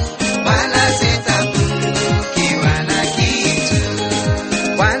yangu, wala sitapungukiwa na kitu.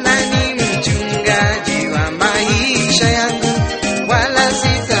 Bwana ni mchungaji wa maisha yangu, wala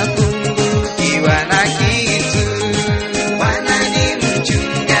sitapungukiwa na kitu.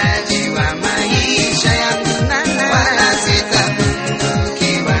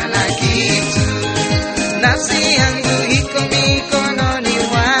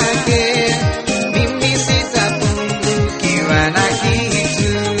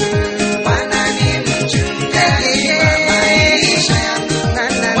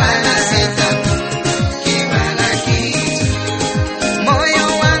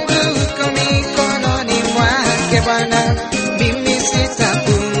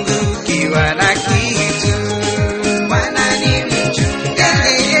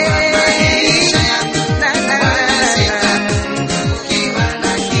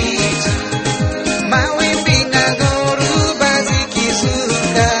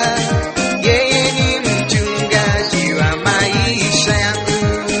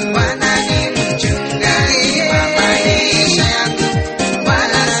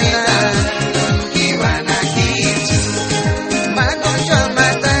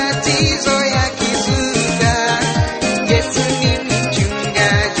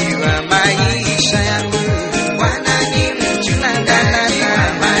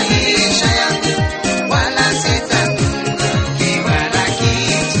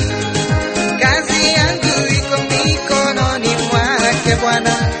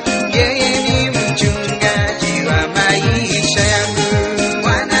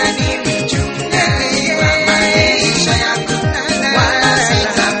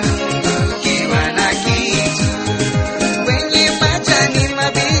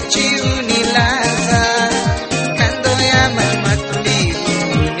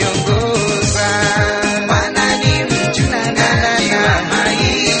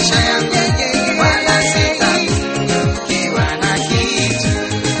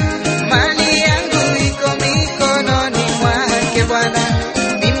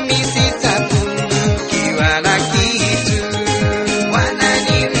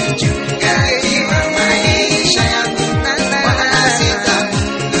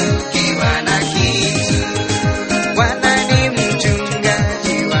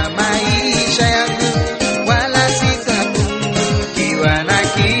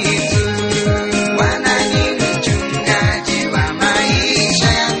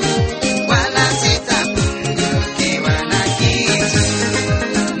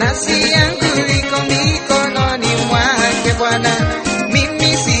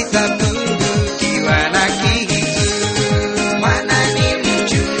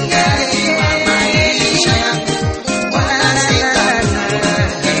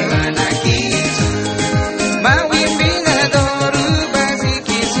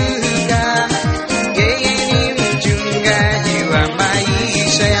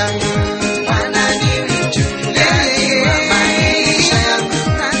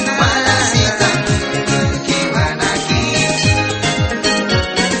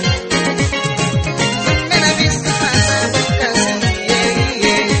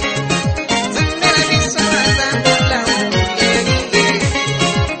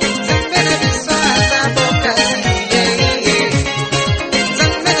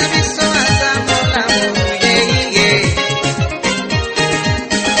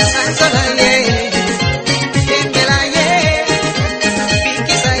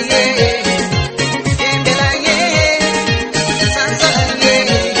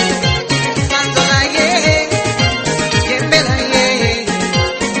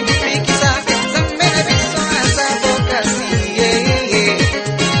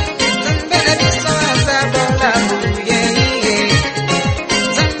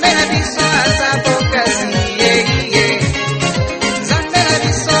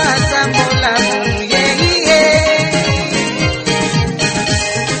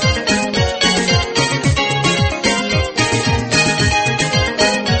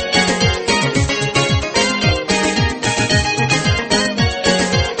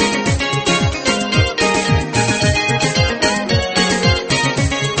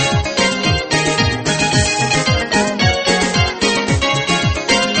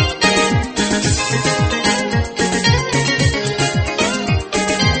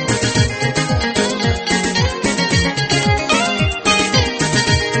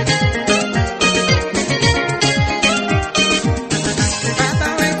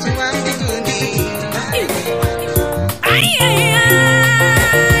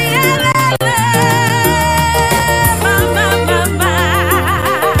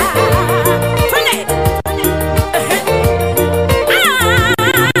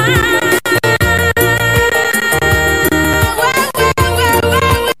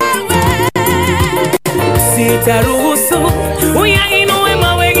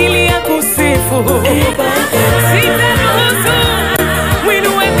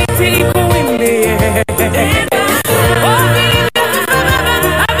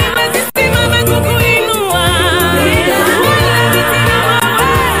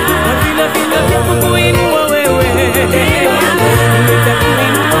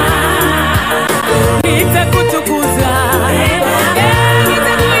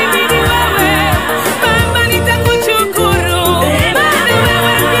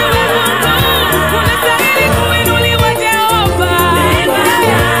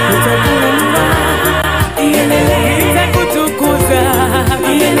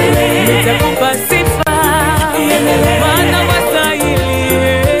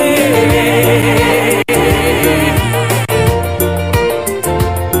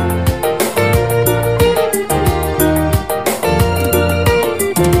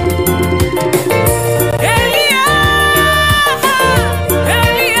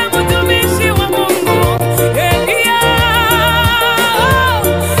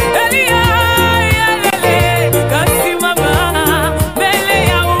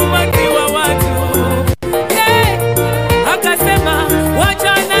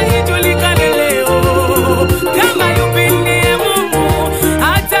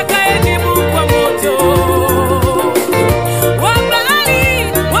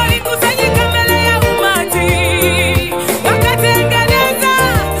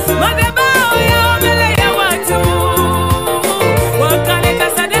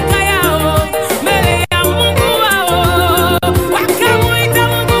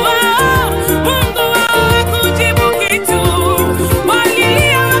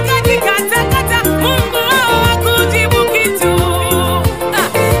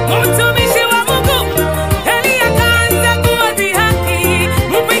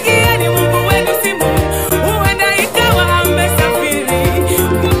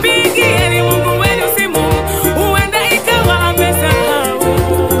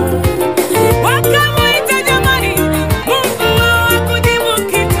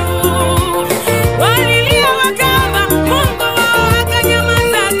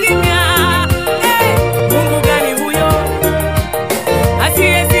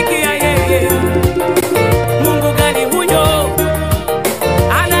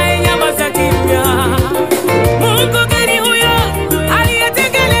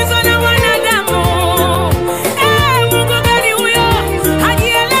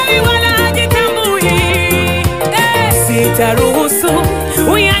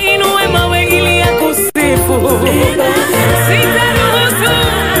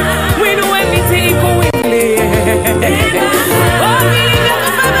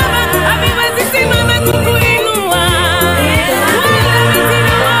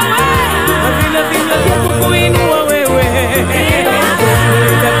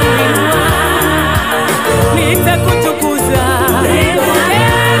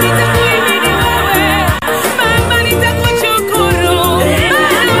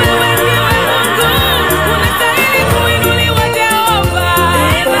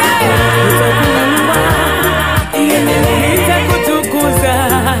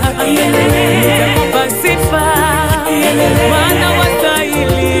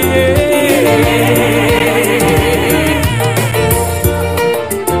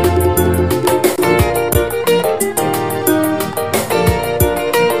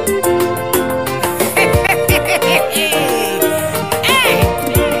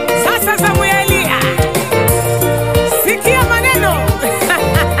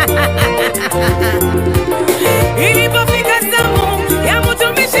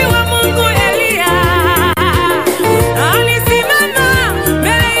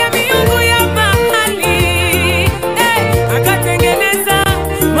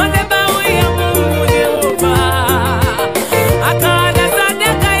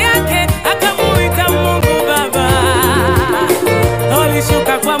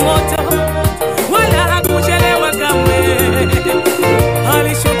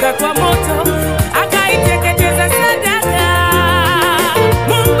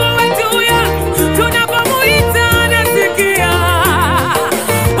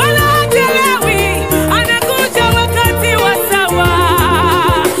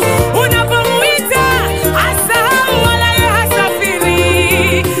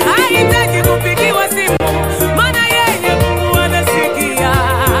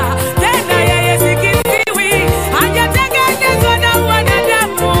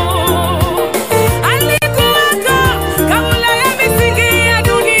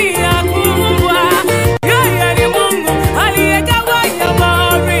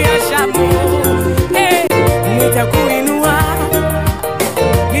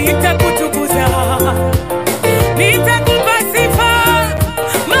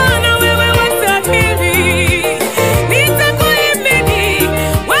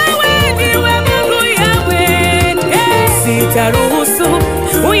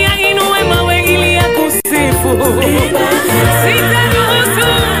 Sitaruhusu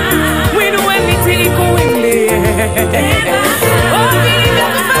winue miti ikuimbie. Oh,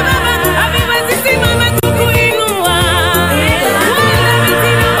 vilivyokufa Baba haviwezi simama kukuinua. Wala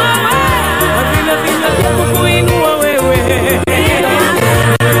miti na mawe havina vinywa vya kukuinua wewe.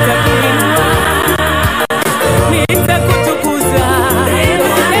 Nitakuinua, nitakutukuza,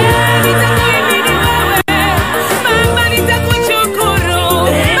 nitakuhimidi wewe Baba, nitakushukuru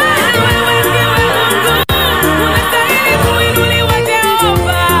maana wewe ndiwe Mungu, unastahili kuinuliwa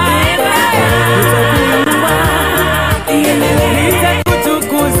Jehova. Nitakuinua,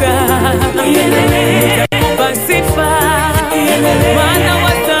 nitakutukuza, nitakupa sifa maana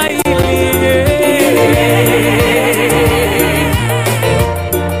wastahili.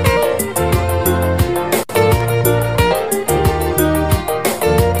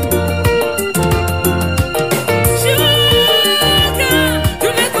 Shuka,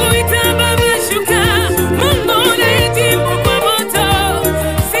 tunakuita Baba, shuka. Mungu unayejibu kwa moto,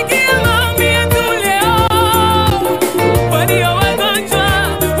 sikia maombi yetu leo. Walio wagonjwa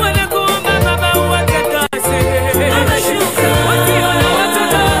wanakuomba Baba uwatakase. Wasio na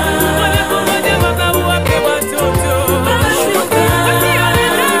watoto wanakungoja Baba uwape watoto. Wasio na kazi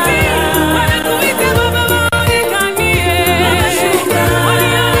wanakuita Baba waonekanie.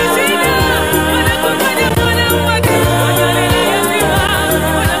 Walio na shida wanakungoja Bwana uwaponye.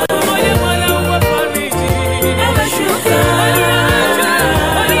 Wanakungoja Bwana uwafariji. Walioachwa,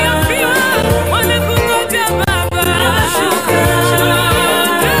 waliofiwa wanakungoja Baba. Shuka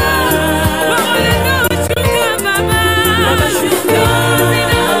kwa wanaoshuka Baba.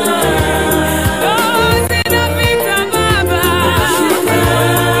 Zinapita Baba.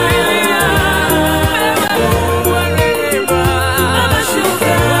 Haleluya. Wewe Mungu wa rehema.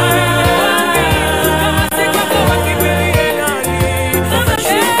 Kama si kwako wakimbilie nani?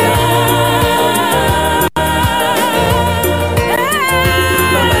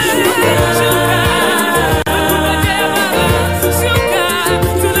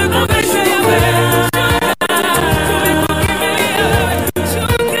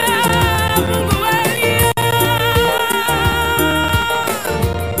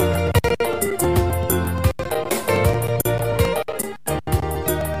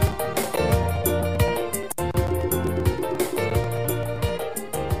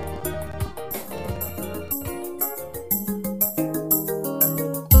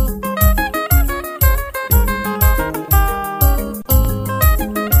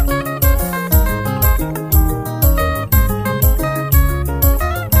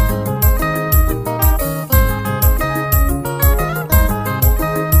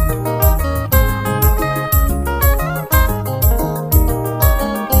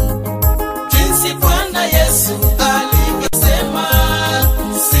 Jinsi Bwana Yesu alivyosema,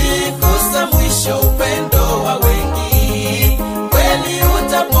 siku za mwisho upendo wa wengi kweli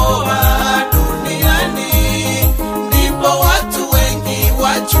utapoa duniani, ndipo watu wengi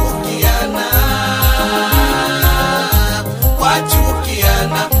wachukiana.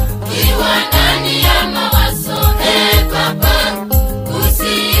 Kiwa ndani ya mawazo, Baba,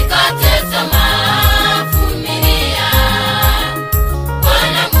 usikate tamaa, vumilia.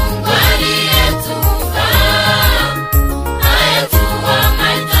 Bwana Mungu aliyetuumba, ayajua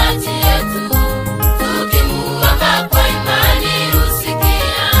mahitaji yetu. Tukimuomba kwa imani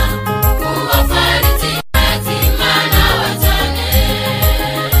husikia, huwafariji yatima na wajane.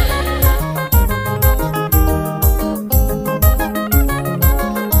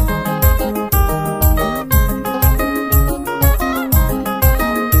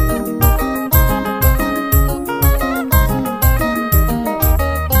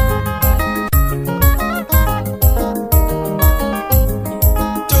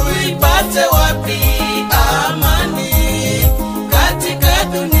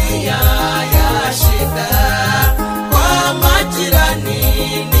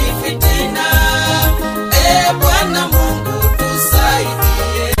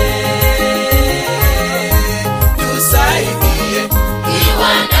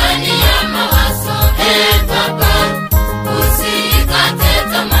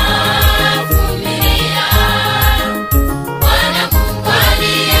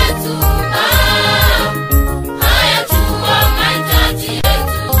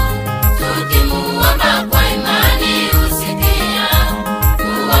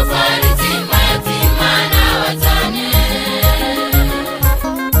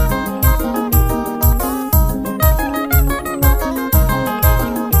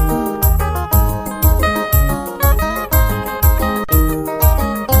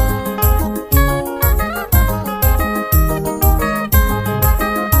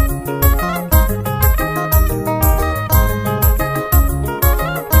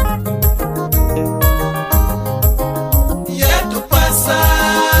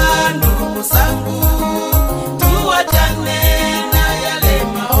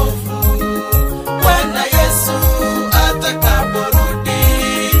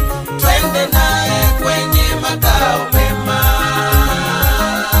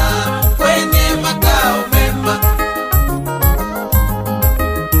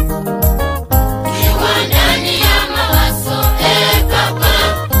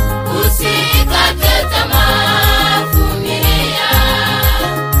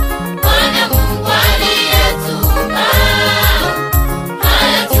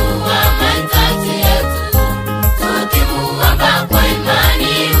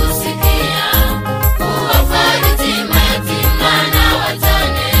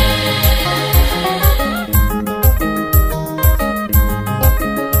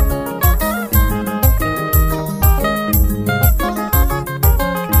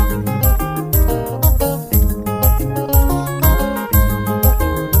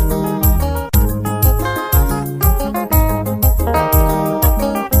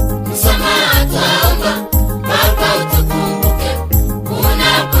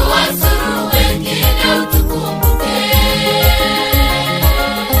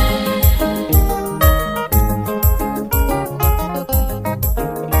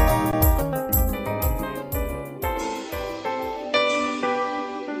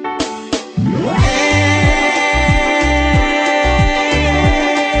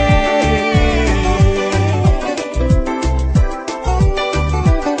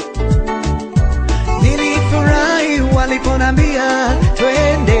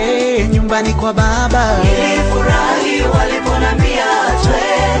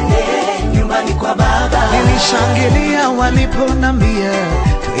 Nilishangilia waliponambia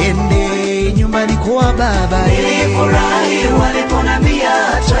twende nyumbani kwa baba. Nilifurahi waliponambia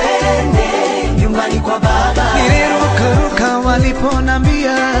twende nyumbani kwa baba. Nilirukaruka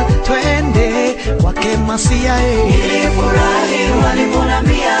waliponambia twende kwake Masia. Nilifurahi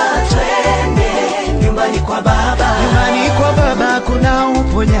waliponambia twende nyumbani kwa baba. Nyumbani kwa baba kuna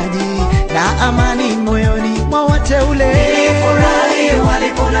uponyaji na amani moyoni mwa wateule. Nilifurahi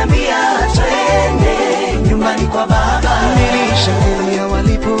waliponambia twende nyumbani kwa baba. Nilishangilia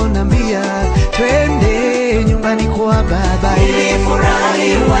waliponambia twende nyumbani kwa baba.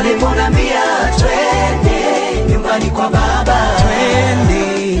 Nilifurahi waliponambia twende nyumbani kwa baba.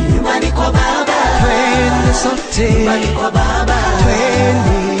 Twende nyumbani kwa baba. twende sote nyumbani kwa baba.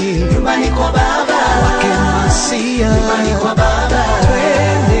 twende nyumbani kwa baba. kwake Masia. nyumbani kwa baba.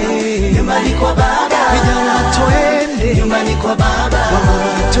 Twende nyumbani kwa baba. vijana twende nyumbani kwa baba.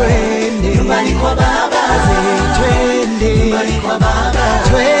 wamama twende nyumbani kwa baba. wazee twende nyumbani kwa baba.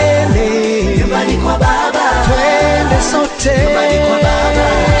 twende nyumbani kwa baba. twende sote nyumbani kwa baba.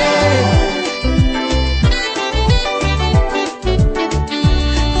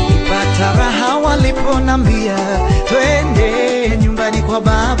 Nilipata raha waliponambia twende nyumbani kwa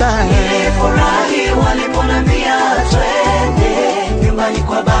baba. Nilifurahi waliponambia twende nyumbani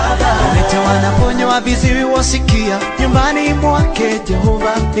kwa baba. Wote wanaponywa viziwi wasikia nyumbani mwake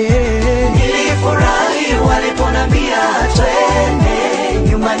Jehova. Nilifurahi waliponambia twende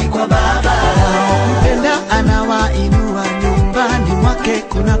nyumbani kwa baba. Mpenda anawainua nyumbani mwake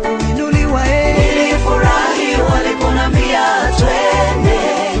kuna kuinuliwa. Nilifurahi waliponambia twende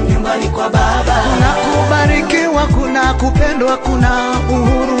nyumbani kwa baba. Kuna kubarikiwa, kuna kupendwa, kuna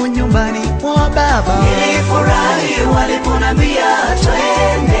uhuru nyumbani mwa baba. Nilifurahi waliponambia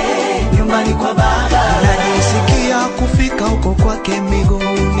twende nyumbani kwa baba. Najisikia kufika huko kwake,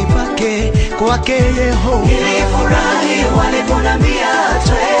 miguuni pake, kwake Yehova. Nilifurahi waliponambia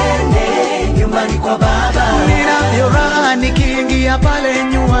twende nyumbani kwa baba. Ninayo raha nikiingia pale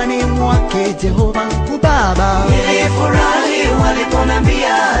nyumbani mwake Jehova Baba. Nilifurahi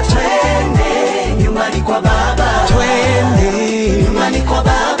waliponambia twende nyumbani kwa baba. Twende nyumbani kwa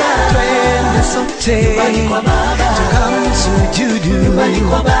baba. twende sote nyumbani kwa baba. tukamsujudu, nyumbani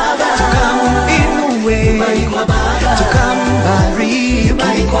kwa baba. tukamuinue, nyumbani kwa baba. tukambariki.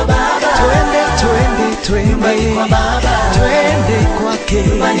 nyumbani kwa baba. Twende twende nyumbani kwa twende baba. twende kwake,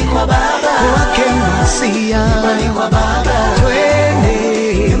 nyumbani kwa baba. kwake Masia. nyumbani kwa baba. Twende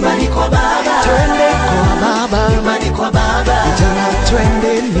nyumbani kwa baba. twende kwa baba. nyumbani kwa baba. Vijana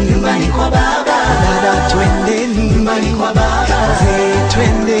twendeni, nyumbani kwa baba. dada twendeni, nyumbani kwa baba. wazee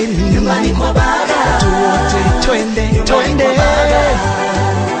twendeni, nyumbani kwa baba. watu wote twende twende. kwa baba.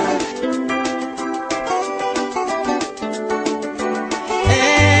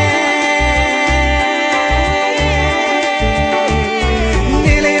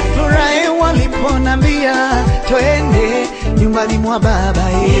 Nilifurahi waliponambia twende nyumbani mwa baba.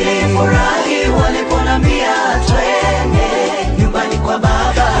 Nilifurahi waliponambia twende nyumbani kwa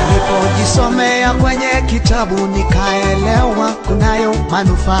baba. Nilipojisomea kwenye kitabu nikaelewa kunayo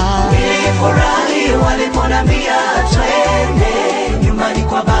manufaa. Nilifurahi waliponambia twende nyumbani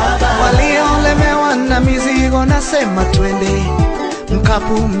kwa baba. Waliolemewa na mizigo nasema twende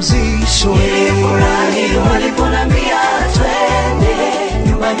mkapumzishwe. Nilifurahi waliponambia twende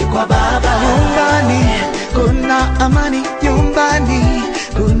nyumbani kwa baba. Nyumbani kuna amani, nyumbani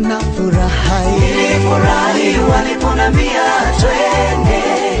kuna furaha. Nilifurahi waliponambia twende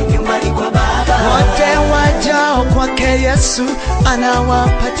nyumbani kwa baba. Wote wajao kwake Yesu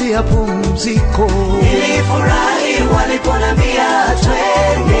anawapatia pumziko. Nilifurahi waliponambia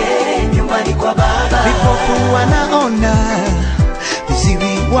twende nyumbani kwa baba. Vipofu wanaona,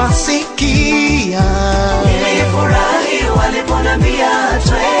 viziwi wasikia. Nilifurahi waliponambia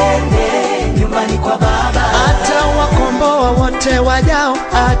twende nyumbani kwa baba. Hata wakomboa wote wajao,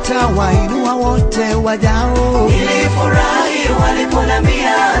 hata wainua wote wajao. Nilifurahi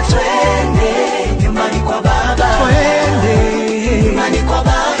waliponambia twende nyumbani kwa baba. Twende nyumbani kwa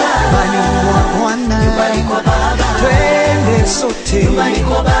baba. nyumbani mwa Bwana. nyumbani kwa baba. Twende sote nyumbani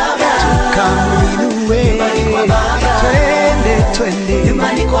kwa baba. tukamuinue. nyumbani kwa baba. Twende twende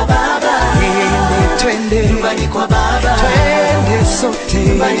nyumbani kwa baba. twende nyumbani kwa baba. twende sote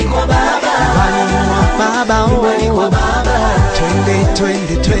nyumbani kwa baba. nyumbani mwa baba. nyumbani kwa baba. Twende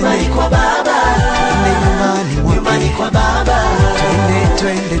nyumbani kwa baba. twende nyumbani nyumbani mwake. kwa baba.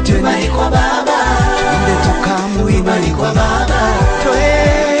 Twende nyumbani kwa baba. twende tukamuinue. nyumbani kwa baba.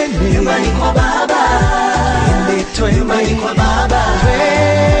 Twende nyumbani kwa baba. twende nyumbani kwa baba.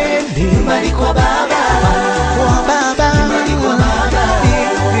 twende nyumbani kwa baba. kwa baba. nyumbani kwa baba.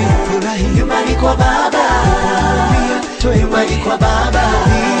 Ili furahi nyumbani kwa baba.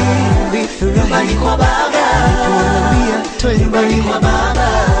 nyumbani kwa baba, nyumbani kwa baba,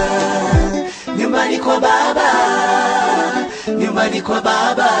 nyumbani kwa baba, nyumbani kwa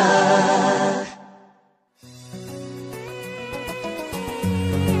baba.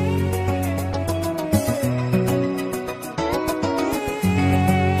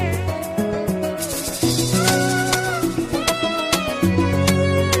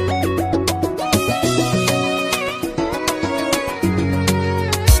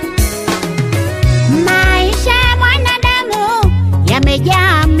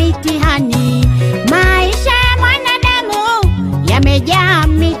 Yamejaa mitihani, maisha ya mwanadamu yamejaa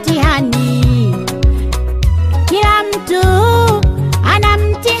mitihani. Kila mtu ana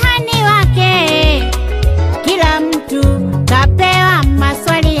mtihani wake, kila mtu kapewa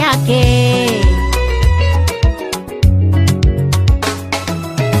maswali yake.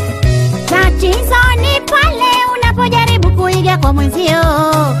 Tatizo ni pale unapojaribu kuiga kwa mwenzio.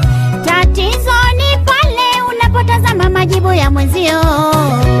 Tatizo ni pale unapotazama majibu ya mwenzio.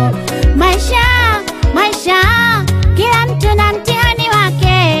 Maisha, kila mtu na mtihani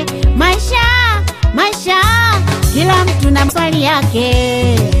wake. Maisha, kila mtu na maswali yake.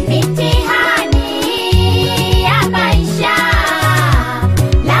 Mitihani ya maisha,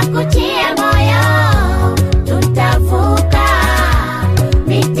 la kutia moyo, tutavuka.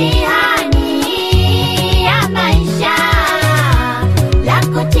 Mitihani ya maisha, la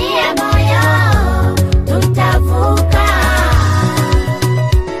kutia moyo, tutavuka.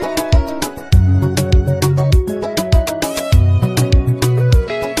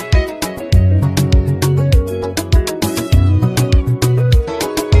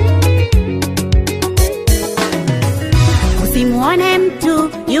 Usimuone mtu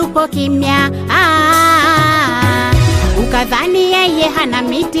yupo kimya, ukadhani yeye hana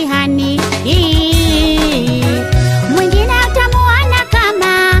mitihani. Mwingine utamuona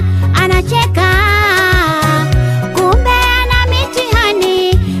kama anacheka, kumbe ana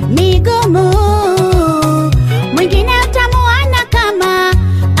mitihani migumu. Mwingine utamuona kama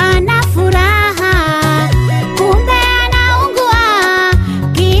ana furaha, kumbe anaungua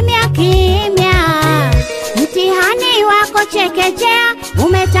kimya kimya. Mtihani wako chekechea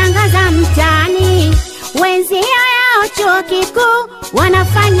umetangaza mtaani, wenzio yao chuo kikuu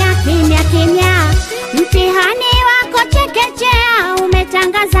wanafanya kimya kimya. Mtihani wako chekechea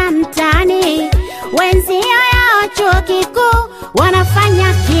umetangaza mtaani, wenzio yao chuo kikuu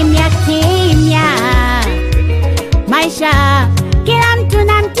wanafanya kimya kimya. Maisha, kila mtu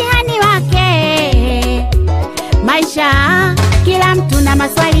na mtihani wake. Maisha, kila mtu na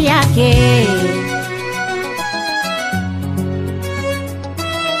maswali yake.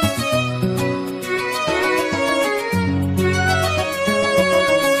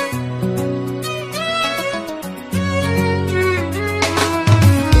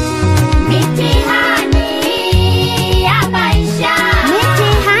 Mitihani ya maisha,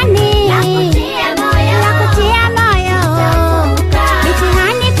 mitihani la kutia moyo,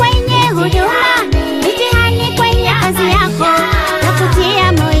 mitihani kwenye huduma, mitihani kwenye kazi yako, la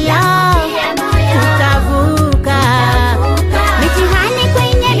kutia moyo, tutavuka. Mitihani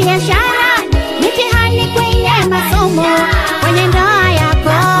kwenye biashara, mitihani kwenye masomo, kwenye ndoa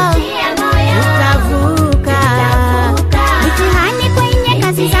yako, tutavuka. Mitihani kwenye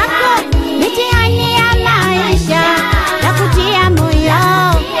kazi zako, mitihani ya maisha, la kutia moyo,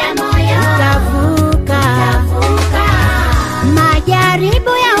 tutavuka. Majaribu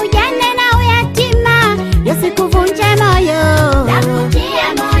ya ujane na uyatima yasikuvunje moyo, la kutia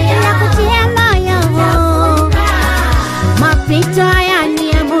moyo. Mapito haya ni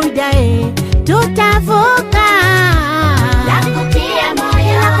ya muda, tutavuka. La kutia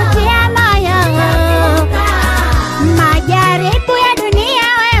moyo. Majaribu ya dunia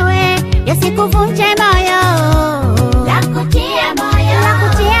wewe yasikuvunje moyo, la kutia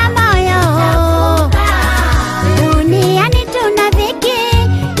moyo. Duniani tuna dhiki,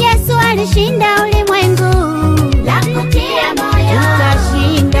 Yesu alishinda ulimwengu, la kutia moyo,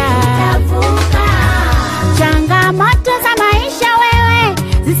 tutashinda. Changamoto za maisha wewe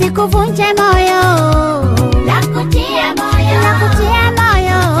zisikuvunje moyo, la kutia moyo.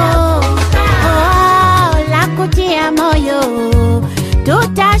 Oh, la kutia moyo,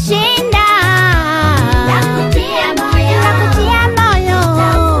 tutashinda. La kutia moyo.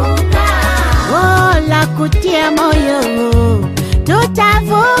 Oh, la kutia moyo,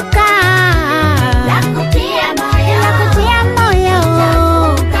 tutavuka. La kutia moyo.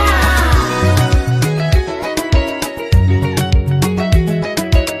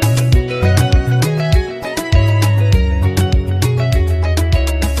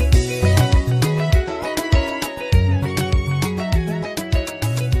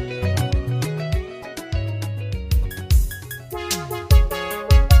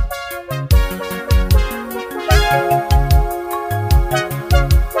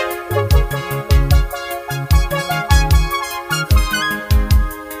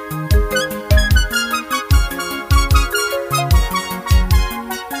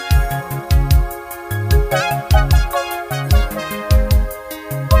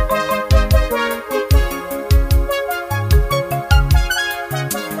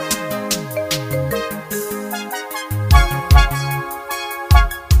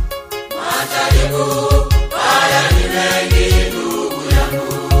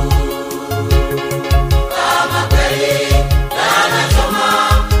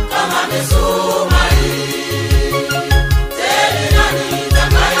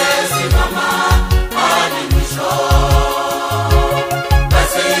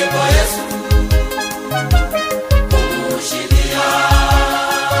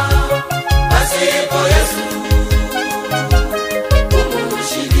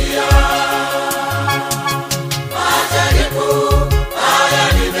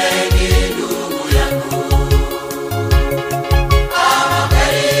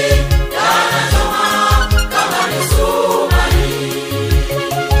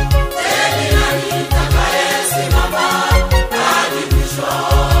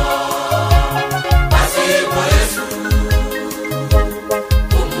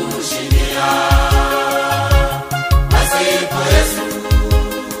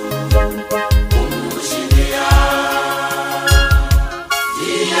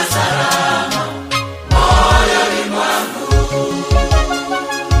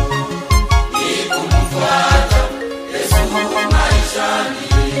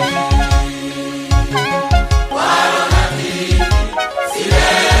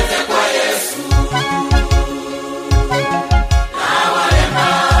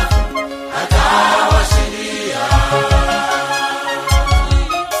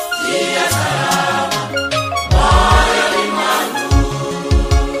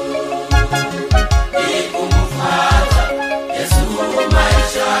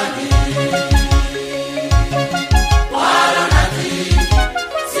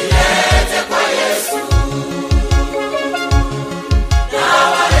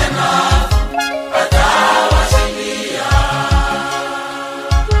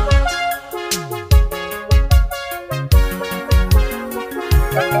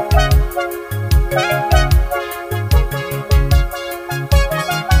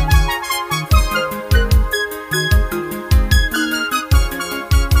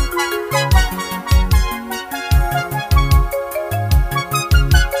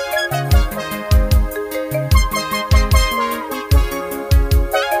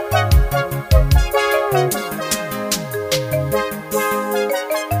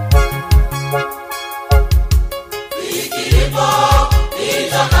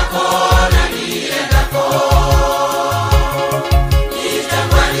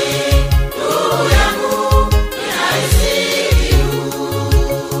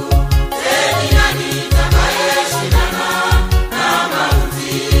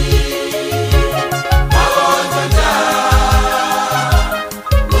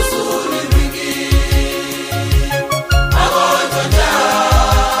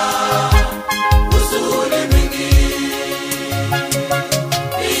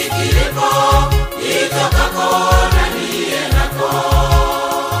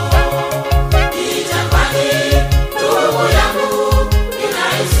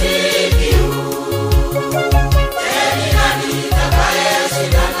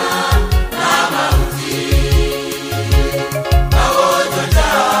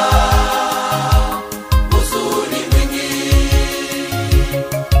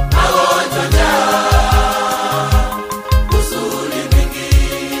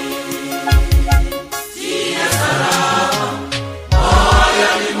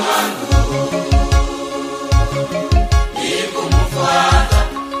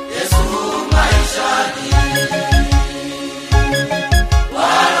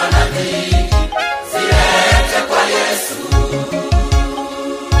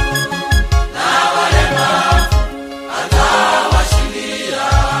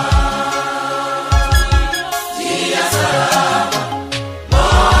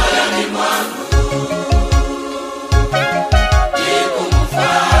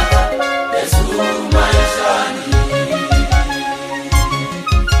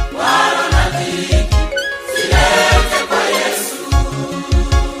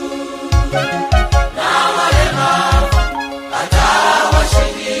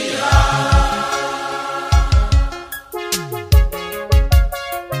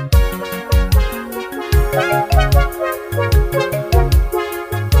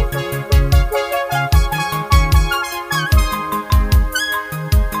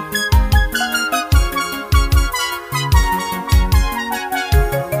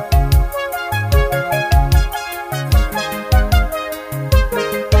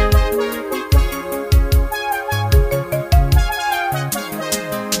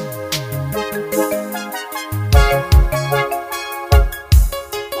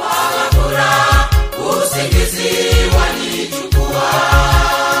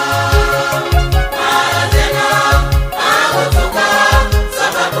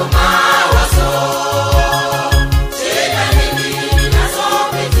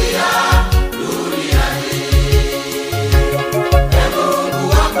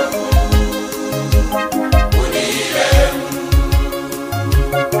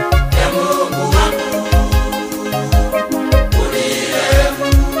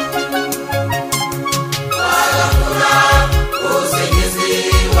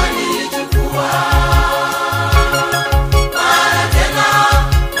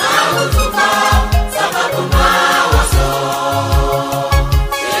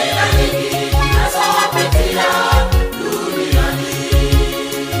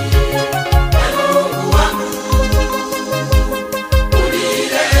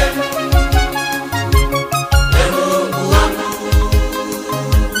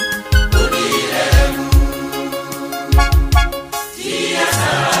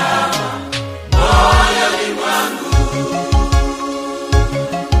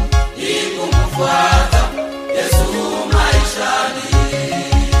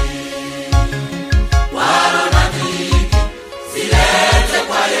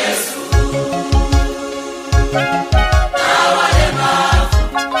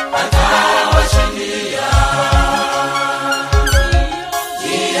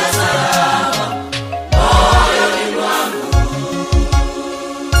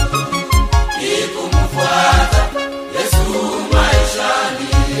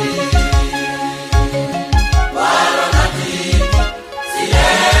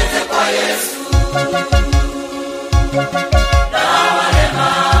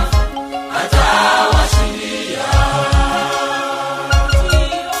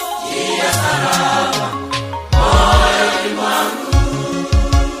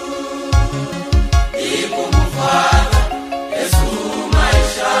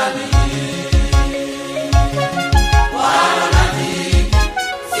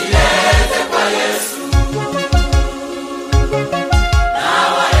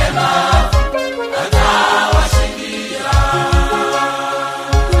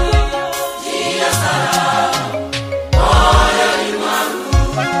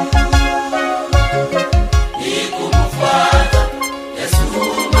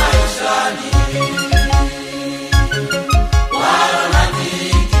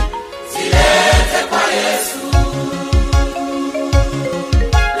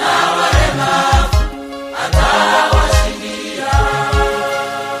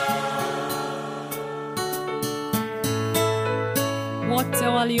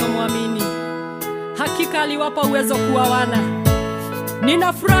 waliomwamini. Hakika aliwapa uwezo kuwa wana.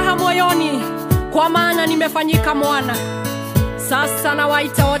 Nina furaha moyoni kwa maana nimefanyika mwana. Sasa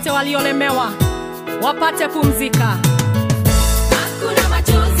nawaita wote waliolemewa wapate pumzika. Hakuna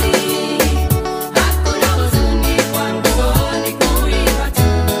machozi, hakuna huzuni kwangu, ni kuimba tu,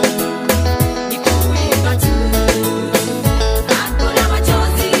 ni kuimba tu. Hakuna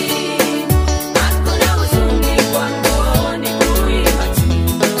machozi, hakuna huzuni kwangu, ni kuimba tu,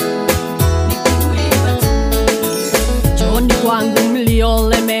 ni kuimba tu. Njooni kwangu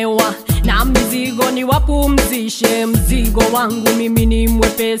mliolemewa na mizigo niwapumzishe. Mzigo wangu mimi ni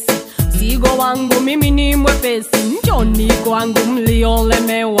mwepesi, mzigo wangu mimi ni mwepesi. Njooni kwangu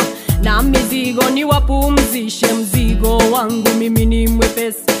mliolemewa na mizigo niwapumzishe. Mzigo wangu mimi ni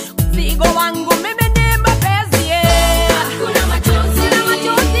mwepesi, mzigo wangu mimi ni mwepesi. Hakuna machozi, hakuna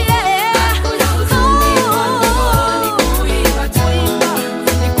machozi, hakuna huzuni kwangu, ni kuimba tu,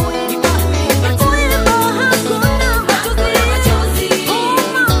 ni kuimba, ni kuimba. Hakuna machozi,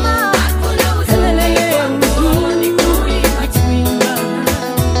 hakuna huzuni kwangu, ni kuimba tu,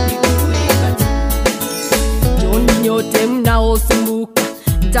 ni kuimba tu. Njooni nyote mnaosumbuka,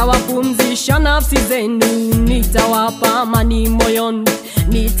 nitawapumzisha nafsi zenu. Nitawapa amani moyoni,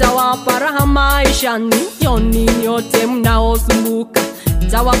 nitawapa raha maishani. Njooni nyote mnaosumbuka,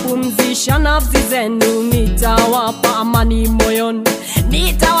 nitawapumzisha nafsi zenu. Nitawapa amani moyoni,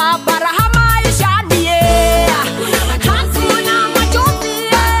 nitawapa raha maishani. Hakuna machozi,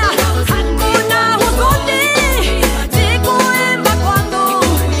 hakuna huzuni, ni kuimba kwangu.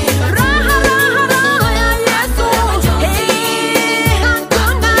 Raha, raha, raha ya Yesu.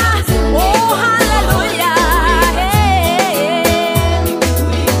 Hakuna, oh haleluya.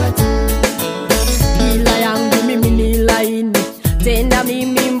 Nila yangu mimi ni laini, tena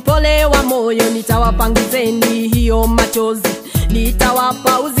mimi mpole wa moyo. Nitawapanguzeni hiyo machozi,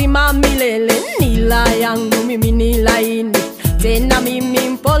 nitawapa uzima milele. Nila yangu mimi ni laini, tena mimi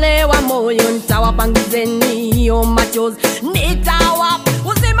mpole wa moyo. Nitawapanguzeni hiyo machozi, nitawapa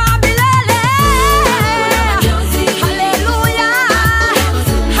uzima milele. Haleluya.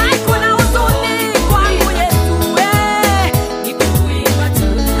 Hakuna huzuni kwangu Yesu, Ni kuimba tu,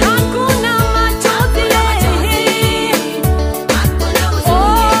 hakuna machozi. hakuna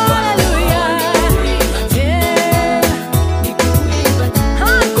huzuni kwangu, ni kuimba tu.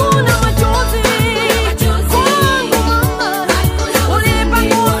 Hakuna machozi kwangu mama,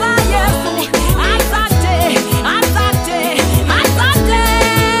 ulipanguza Yesu. Asante, asante, asante.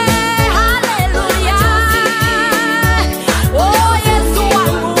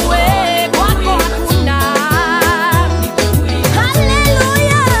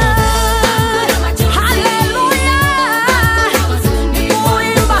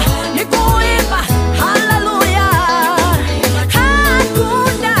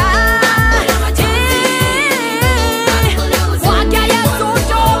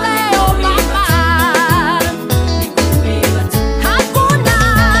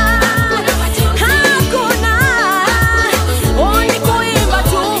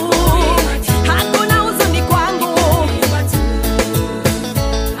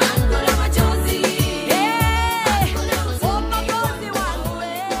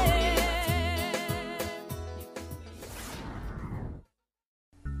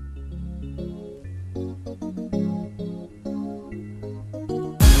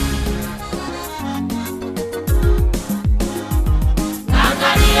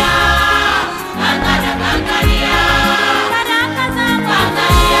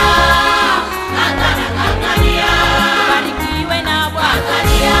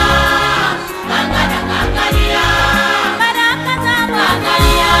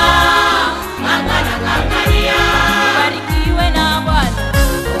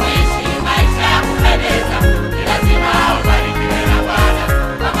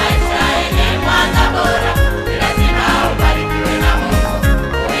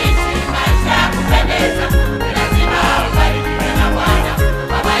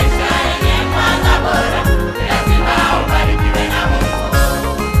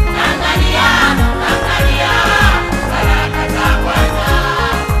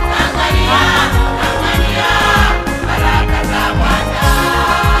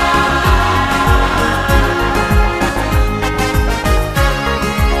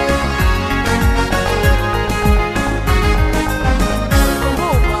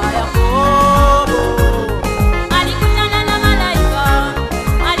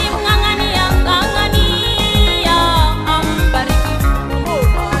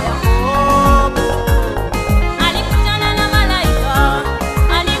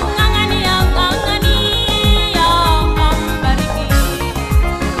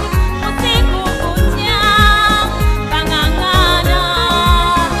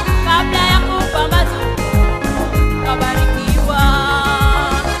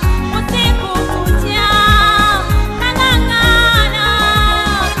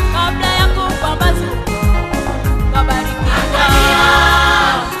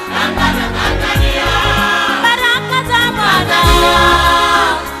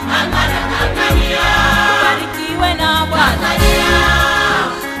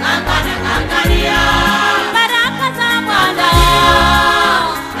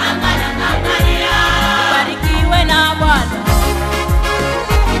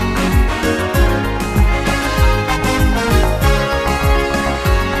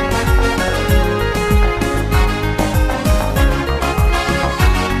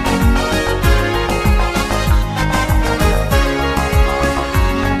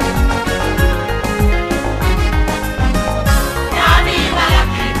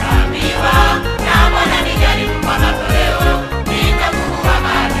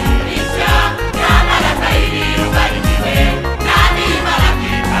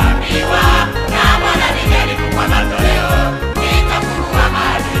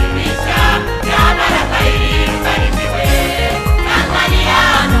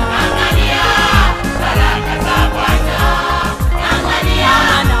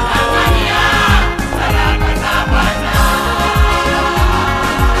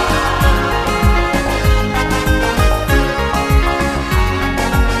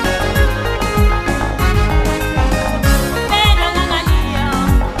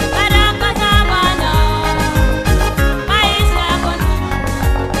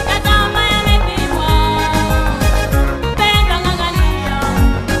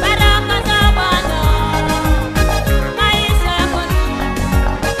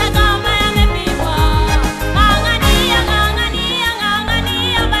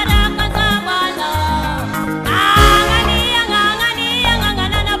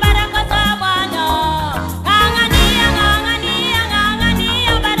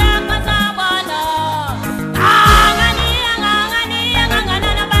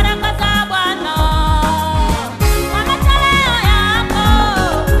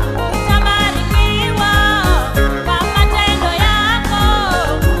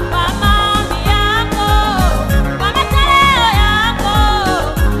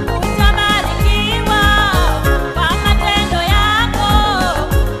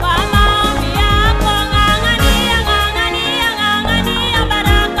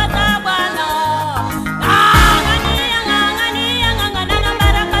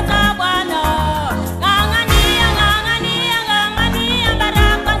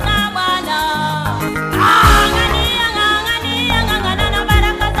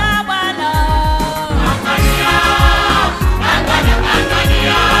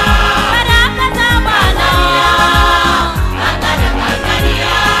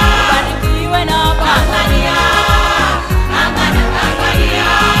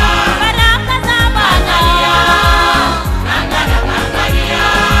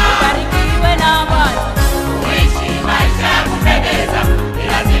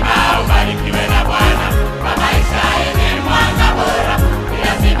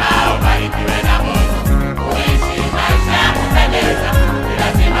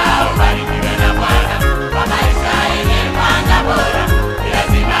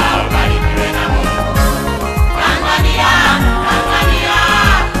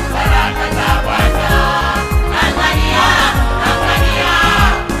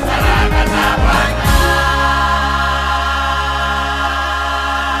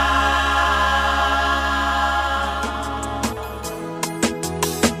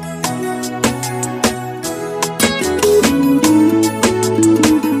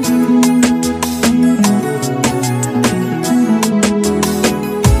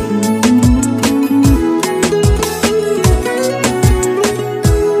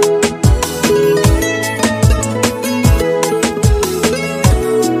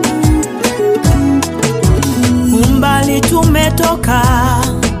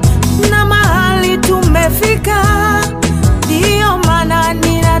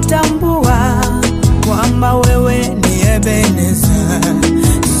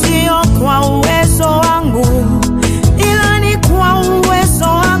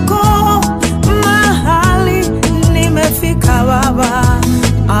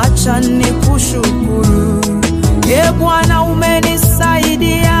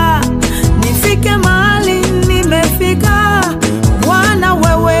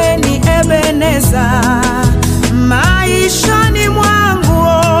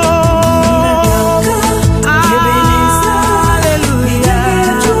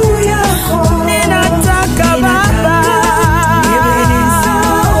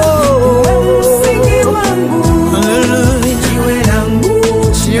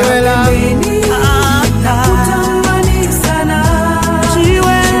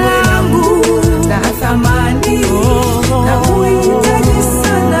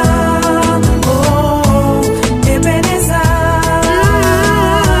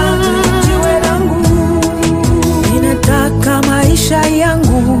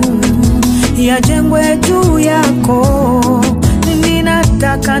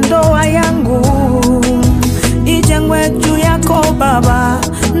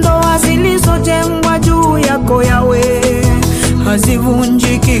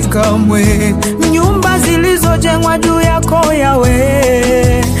 kamwe. Nyumba zilizojengwa juu yako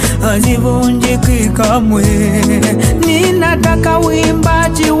Yawe hazivunjiki kamwe. Ninataka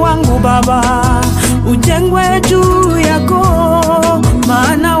uimbaji wangu Baba ujengwe juu yako,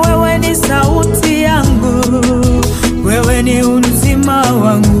 maana wewe ni sauti yangu, wewe ni uzima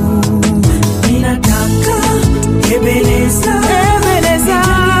wangu. Ninataka Ebeneza, Ebeneza,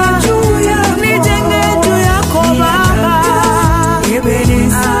 nijenge juu yako Baba.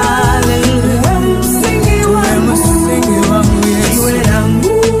 Ebeneza, wewe msingi wangu, jiwe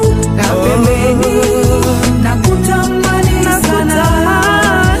langu la pembeni, nakutamani sana,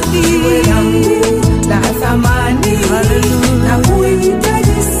 jiwe langu la thamani,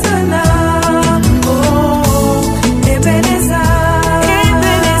 nakuhitaji sana. Oh, Ebeneza,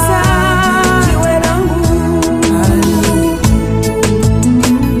 Ebeneza, jiwe langu.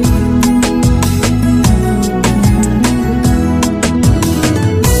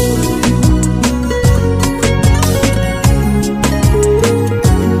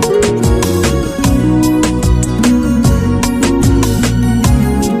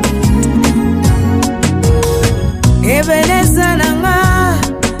 Ebeneza nanga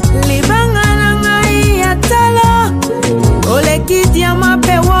libanga nanga yatala olekidia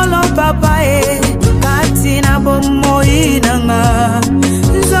mapewolo papae katina bomoi nanga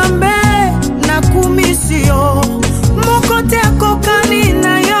Nzambe na kumisio mokote kokani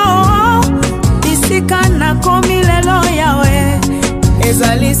na yo isika na komilelo Yawe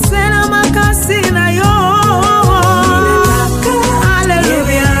ezali sena makasi na yo.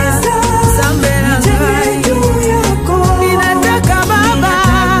 Hallelujah, Nzambe nanga ninataka Baba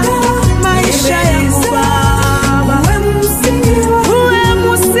maisha yangu Baba, uwe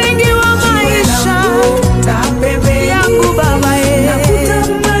msingi wa maisha yangu Baba,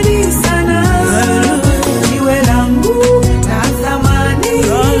 nakutamani sana, jiwe langu la thamani,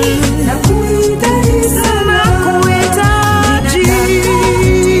 nakuhitaji sana, nakuhitaji.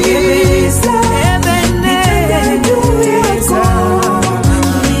 Ebeneza,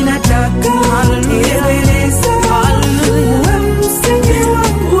 ninataka Ebeneza,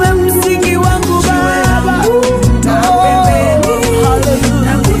 uwe msingi wangu Baba, na pembeni,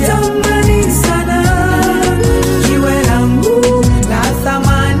 nakutamani sana, jiwe langu la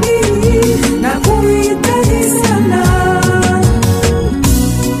thamani, nakuhitaji sana.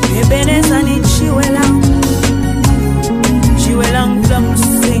 Ebeneza ni jiwe langu la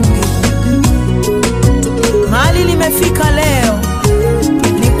msingi. Mahali nimefika leo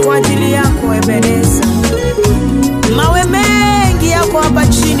ni kwa ajili yako Ebeneza. Mawe mengi yako hapa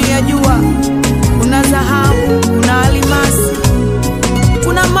chini ya jua, kuna dhahabu, kuna alimasi,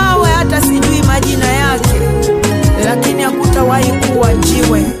 kuna mawe hata sijui majina yake, lakini hakutawahi kuwa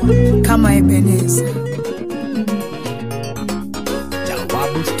jiwe kama Ebeneza.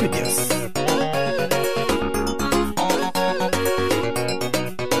 Jawabu Studios.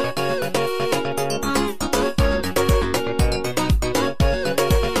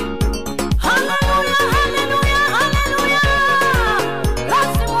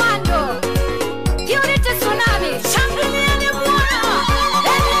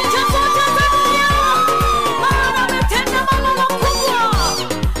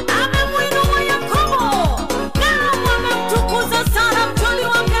 Amemwinua Yakobo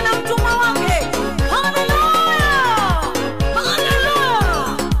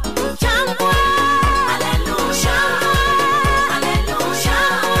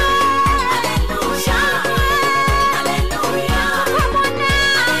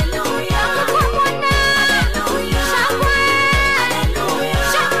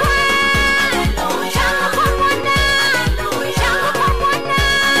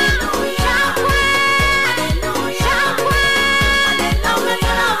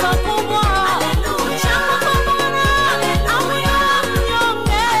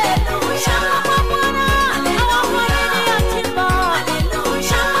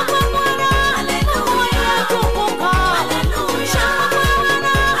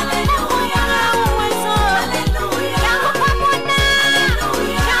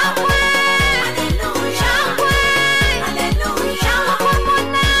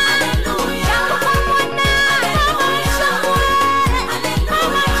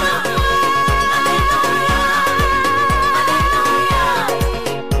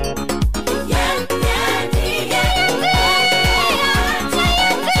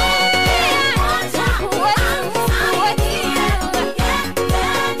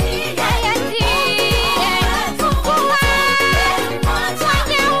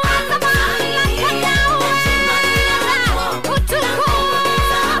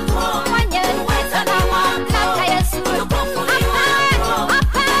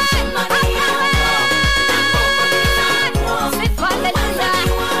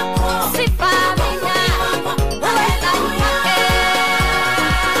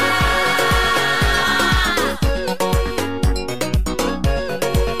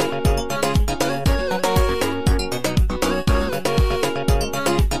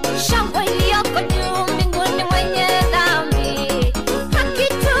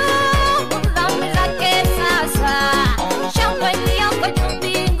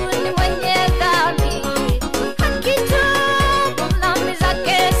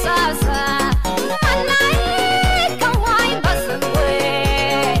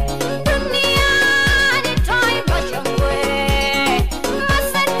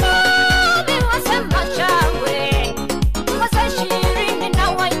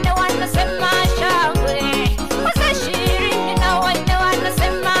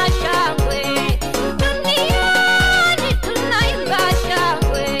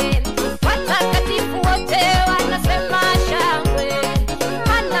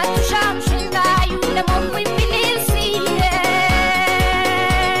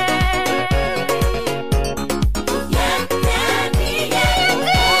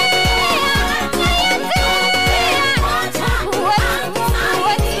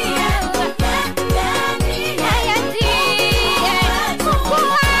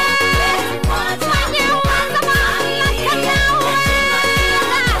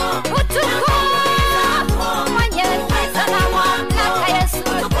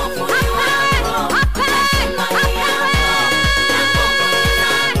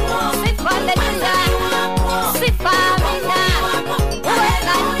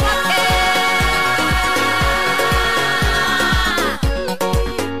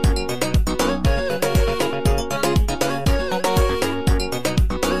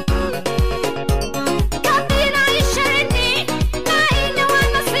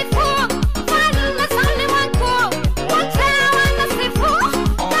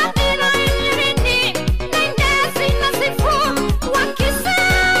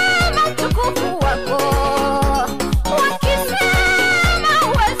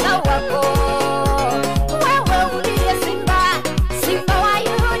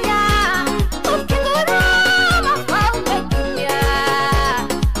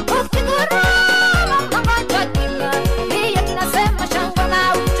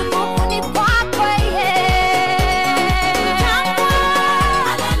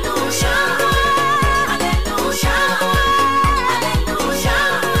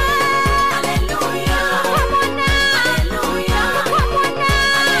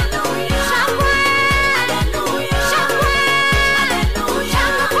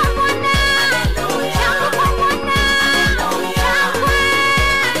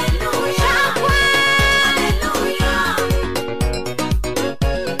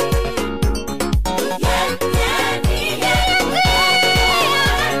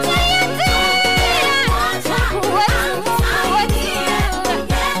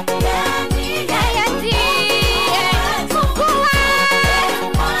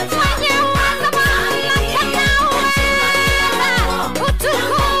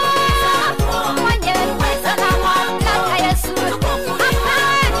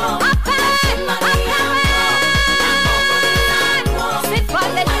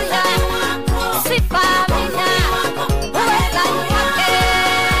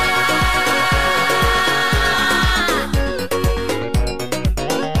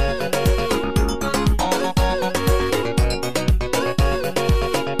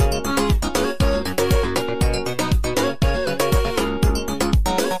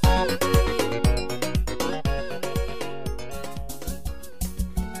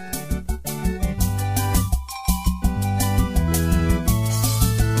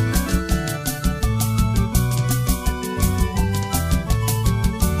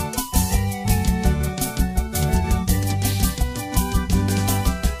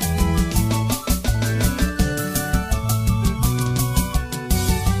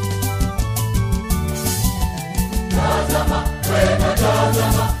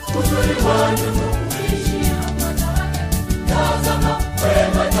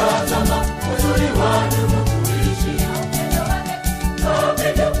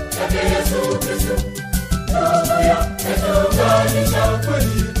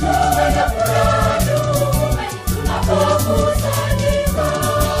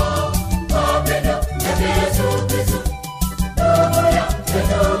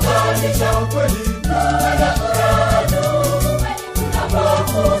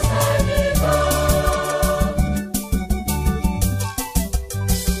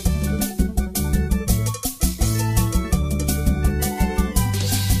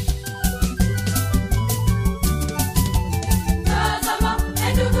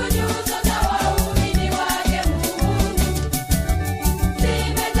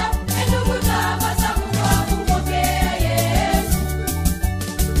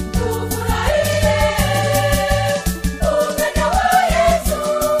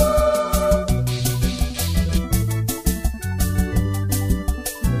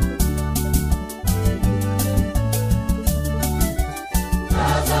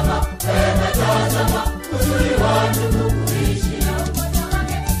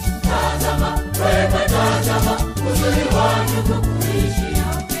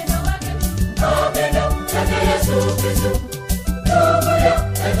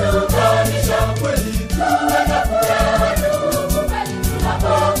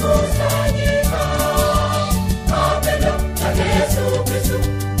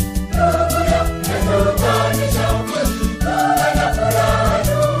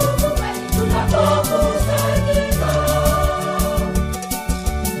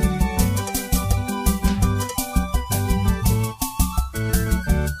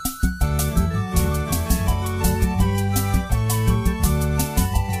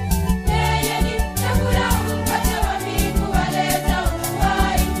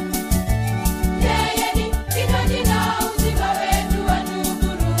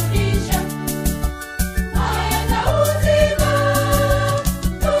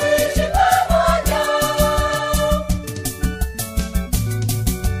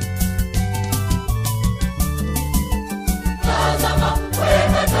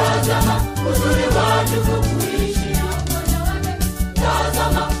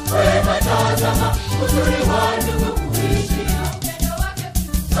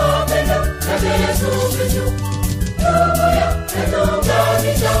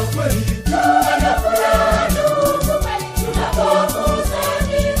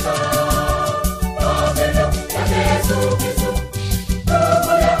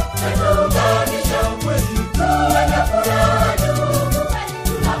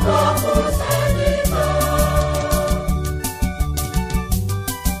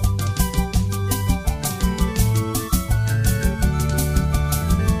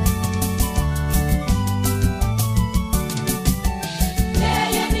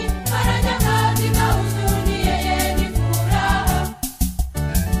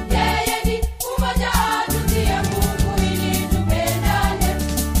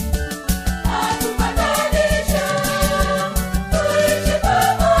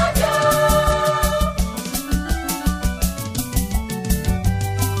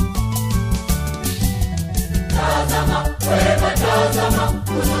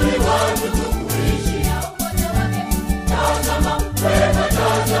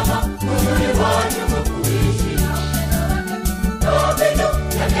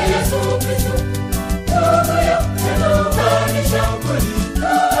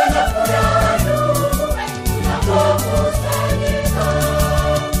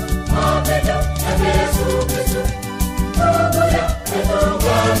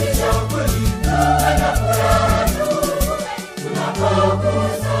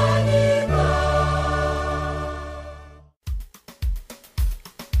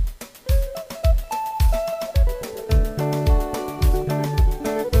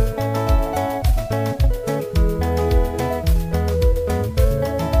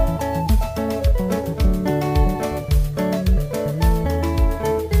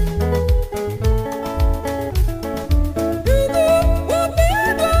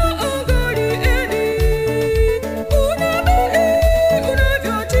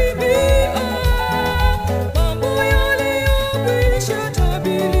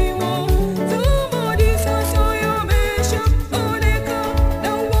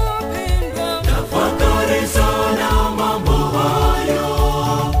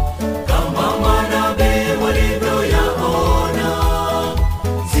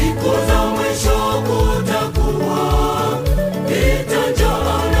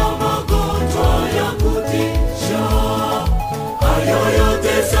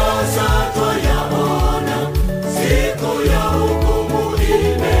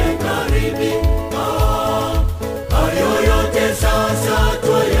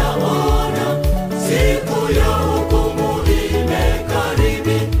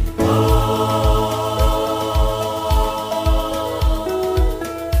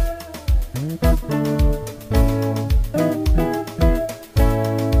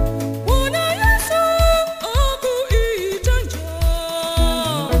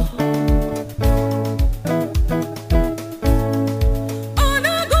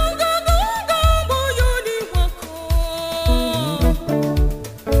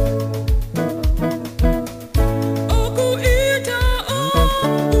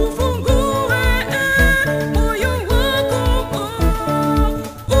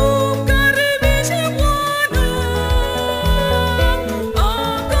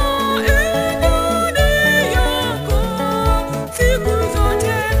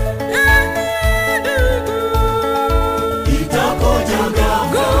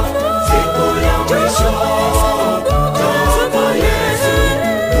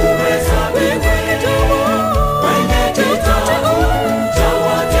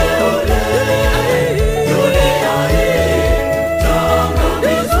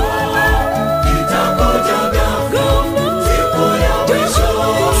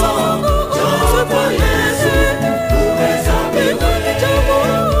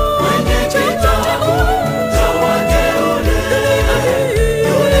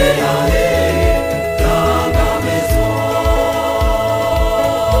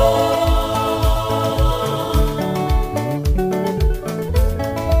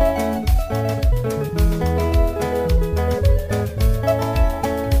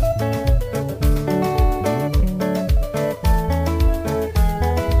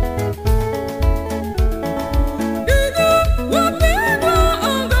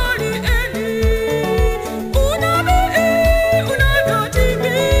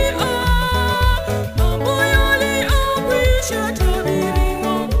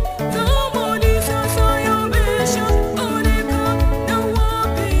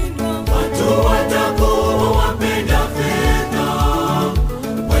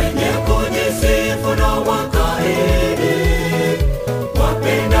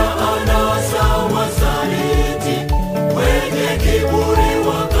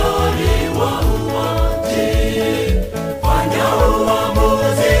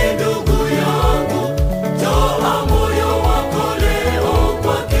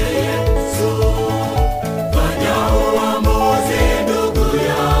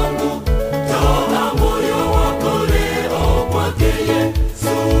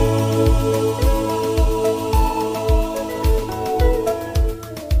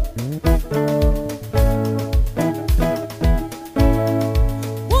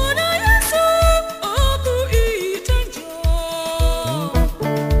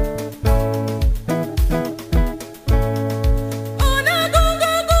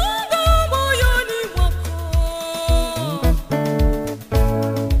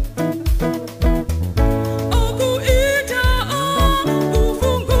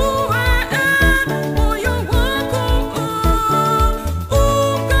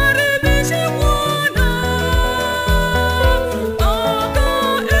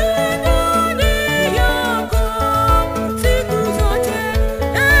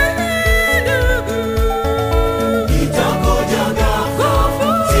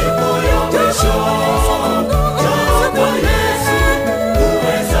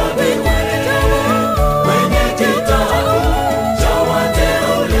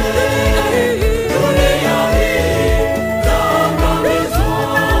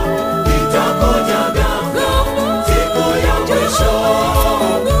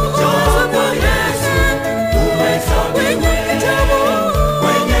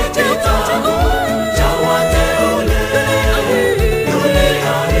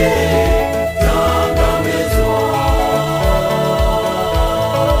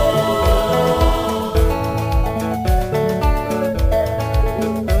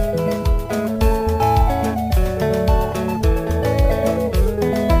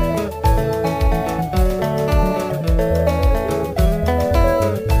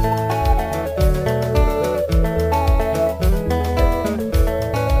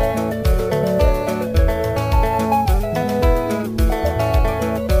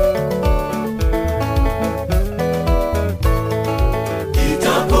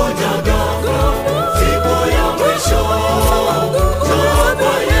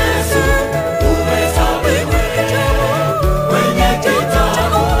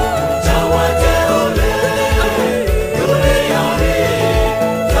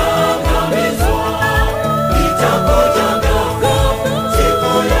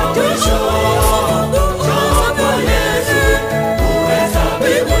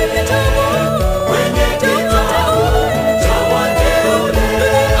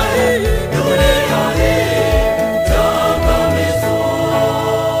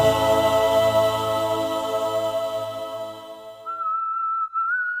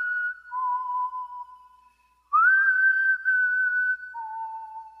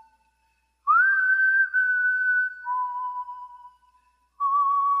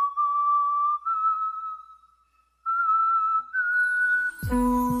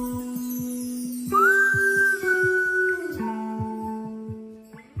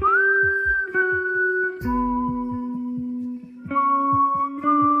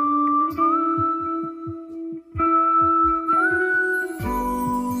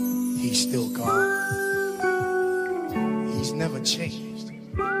changed.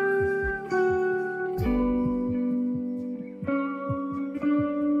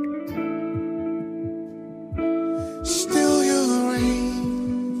 Still you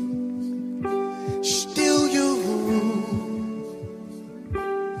reign, still you rule,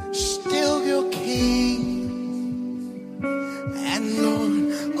 still you're King and Lord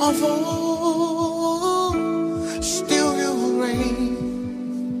of all. Still you reign,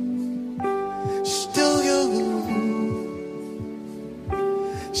 still you rule,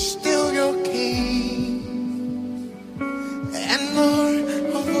 still you're King and Lord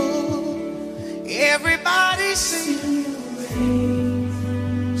of all. Everybody sing.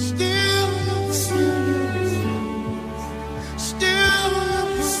 Still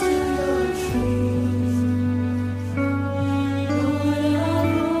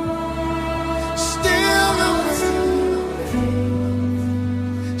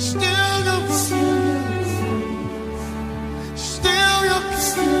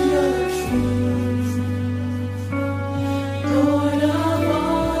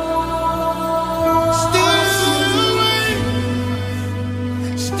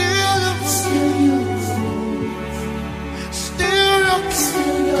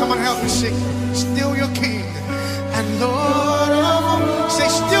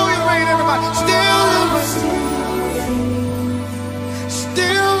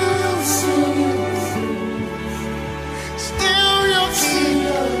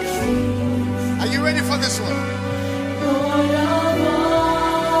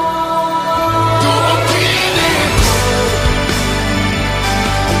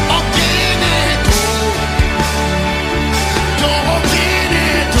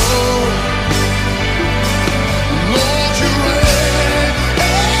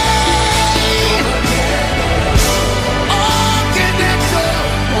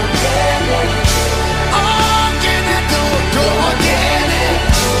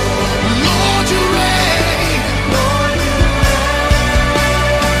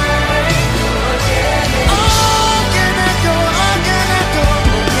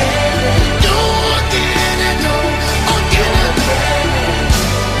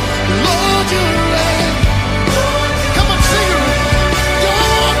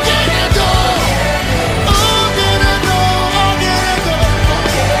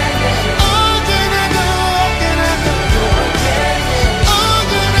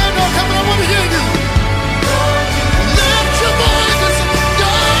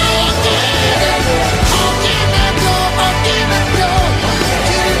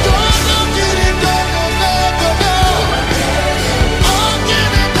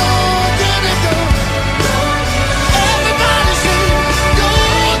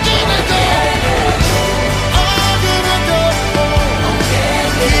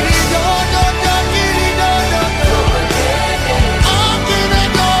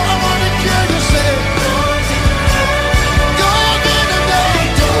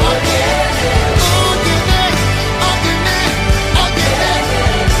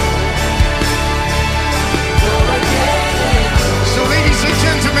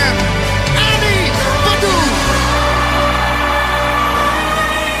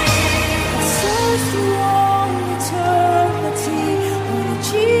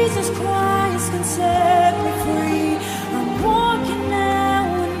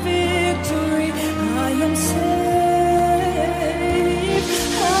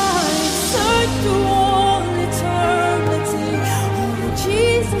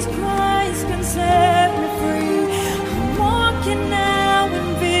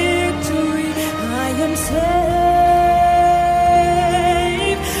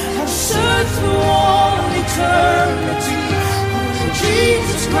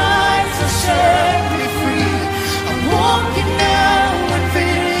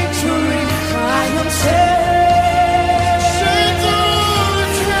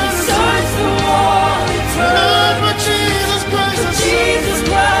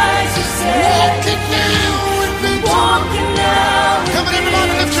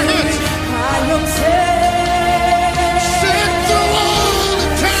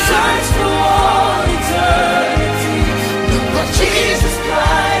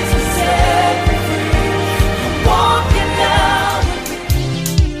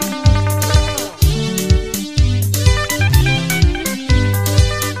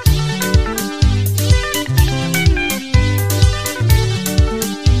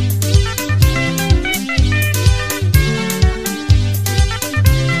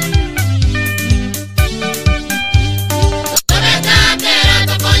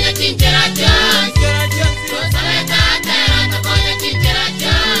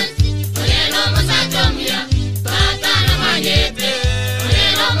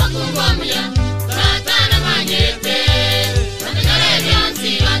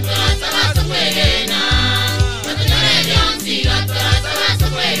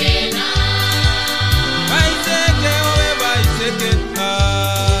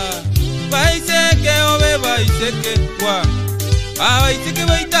abaitike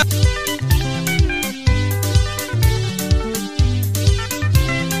baita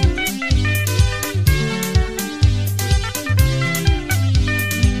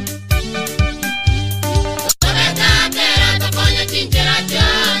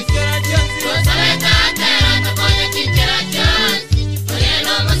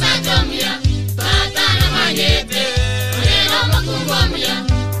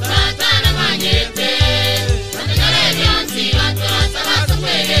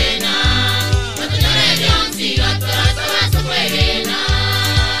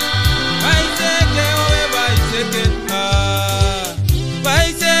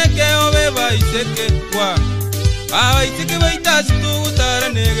abaitike baita situgutara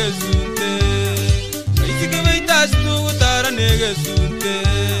negesunte abaitike baita situgutara negesunte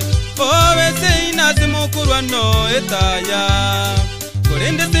obe seina semokurwa no etaya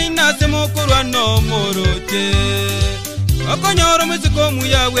korende seina semokurwa no moroche okonyoro musiko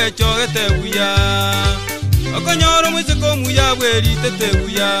muyawe chogete buya okonyoro musiko muyawe ritete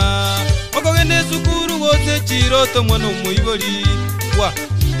buya okogende sukuru wose chiroto mwana muibori wa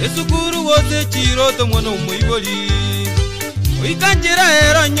esukuru wose chiroto mwana muibori Ikanjira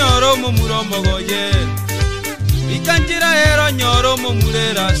ero nyoro mo muromogoye Ikanjira ero nyoro mo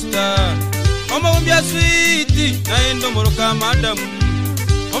mure rasta Oma umbia sweeti na endo moroka madam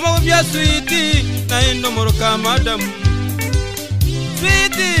Oma umbia sweeti na endo moroka madam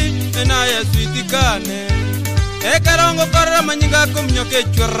Sweeti na ya sweeti kane Ekarongo korra manyinga kumnyoke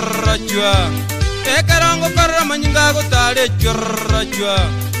churra chua Ekarongo korra manyinga gotare churra chua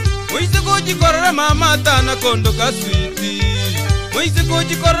Oise koji korra mama tana kondo ka sweeti Moise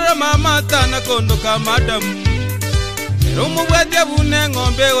koji korra mama tana kondo ka madam Romu bwatia bune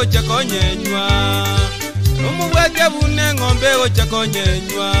ngombe ocha konyenywa Romu bwatia bune ngombe ocha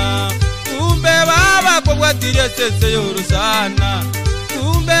konyenywa Kumbe baba kwa bwatiria sese yoro sana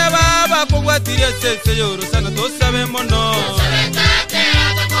Kumbe baba kwa bwatiria sese yoro sana Tosabe mono Tosabe tate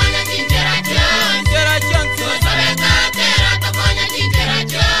atakonya tinjera chans Tinjera chans Tosabe tate atakonya tinjera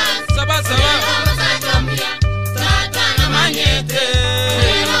chans Saba saba Romu satomia Tata na manyete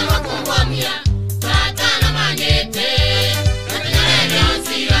Romu kumbomia Tata na manyete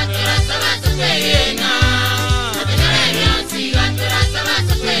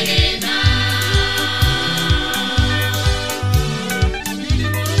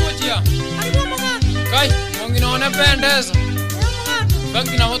Kai, mongino pendeza.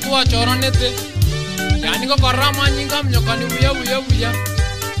 Baki na watu wa choronete. Yani ko karama nyinga mnyokani buya.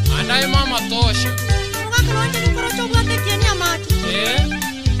 Andai mama tosha. Mungaka wanje ni korocho bwate kieni amaki.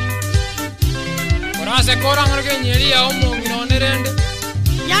 Korase korangro ke nyeri ya mongino nerende.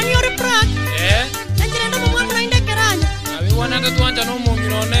 Yani ore prak. Nchirenda mumwa na inde keranya. Abi wana tatuanja no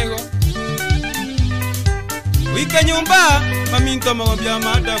mongino nego. Wika nyumba maminto magobya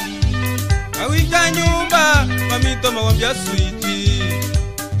madam. Awika nyumba maminto magobya sweeti.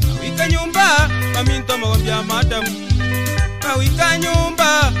 Awika nyumba maminto magobya madam. Awika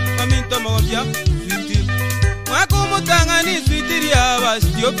nyumba maminto magobya sweeti. Mwakumutanga ni sweeti ria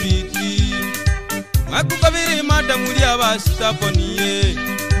bastio piti. Mwakukabiri madam ria basta poniye.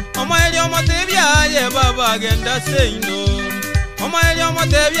 Omaeli omotebya ye baba genda seino. Omaeli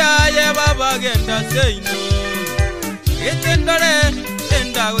omotebya ye baba genda seino. Etendore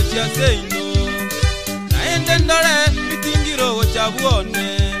enda gocha seino. Na endendore bitingiro gocha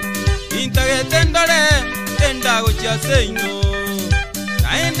buone. Intagetendore enda gocha seino.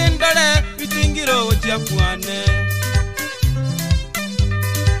 Na endendore bitingiro gocha buone.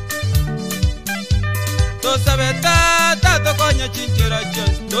 To sabe tata to konya chinchera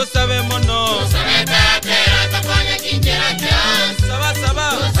chans. To sabe mono. To sabe tata to konya chinchera chans. Saba saba.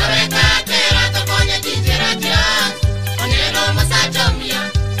 To sabe tata to konya chinchera chans. Onero masachomia.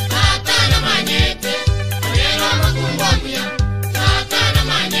 Tata na manyete. Onero makumbomia. Tata na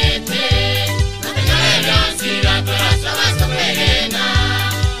manyete. Natanyore leonsi atora saba soperena.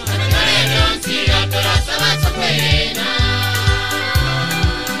 Natanyore leonsi atora saba soperena.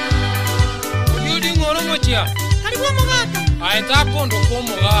 Karibu mugaka. Aita pondo ko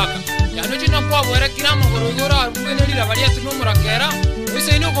mugaka. Yano china kwa bwera kira magoro igora bugene lira bali atu no murakera.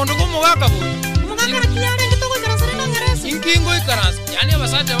 Wise ino kondo ko mugaka bo. Mugaka rakiyare ngitoko karasare na ngeresa. Inkingo ikaras. Yani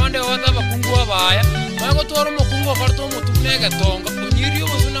abasaja wande wata bakungu abaya. Mago toro mukungu akarto mutumnega tonga. Onyirio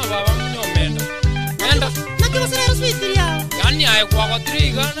bosuna baba munyomenda. Enda. Nakiwa sare sweet ya. Yani aye kwa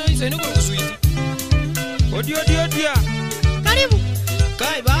triga na ise ino ko sweet. Odio. Karibu.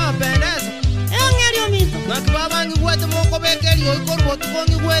 Kai ba pendeza. Ngerio mito. Nakibaba ngigwete moko bekeri oikorwo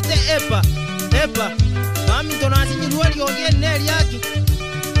tukongi gwete epa. Mami tonasi nyirwali ogene neri yaki.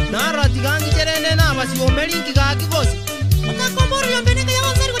 Na rati gangi terene na basi omeringi gaki gosi. Ukakombori yombene kaya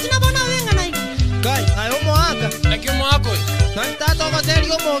wanseri kuchina bona wenga na Kai, ayo moaka. Nakyo mwako. Nantata okaseri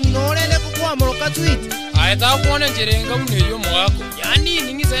yomongi norele kukwamoro katwiti. Aeta kuona njerenga muneyo mwako. Yani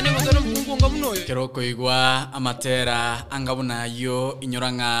ningisane ngotono mkungu nga munoyo. Keroko igwa amatera angabuna yo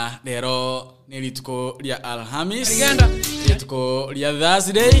inyoranga lero nelituko lya Alhamis. Rigenda. Nelituko lya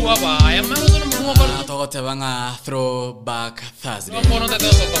Thursday. Waba ya mangotono mkungu kwa. Togote banga throwback Thursday. Wapono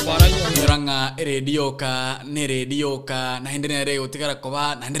tatoso kapara yo. Inyoranga radioka na hendene utikara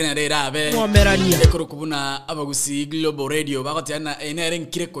koba na hendene rabe. Mwomerania. Ekoro kubuna abagusi Global Radio bagotiana enere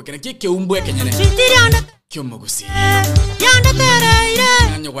nkireko kena kike umbwe kenyene. Chitirianda. Kyomugusi. Yanda tereire.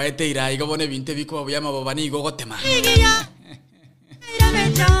 Nanyo kwaete ira igabone binte biko buyama babani igogotema. Igiya. Ira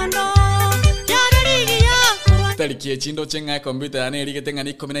mechando. Yararigiya. Talikie chindo chenga computer ane erigete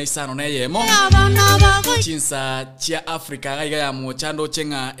ngani 15 na yemo. Abana bago. Chinsa chia Africa gaiga ya mu chando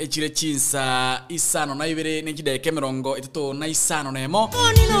chenga echire chinsa isano na ibere nekideke 35 na yemo.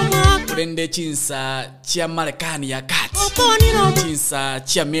 Kurende chinsa chia Marekani ya kati. Chinsa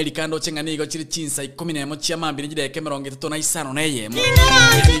chia America ndo chenga nigo chire chinsa 11 chia mambiri nekideke 35 na yemo.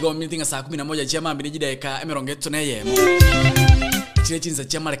 Nigo mitinga saa 11 chia mambiri nekideke 30 na yemo. Chire chinsa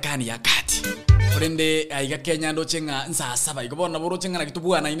chia Marekani ya kati. Kurende aiga Kenya ndo chenga nsa saba igobona boro chenga na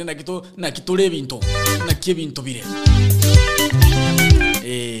kitubwana ine na kitule binto na kiebinto bire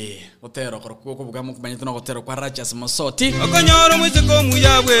otero koroko kubugamu kumanyito no otero kwa Rachas Mosoti akanyoro mwiseko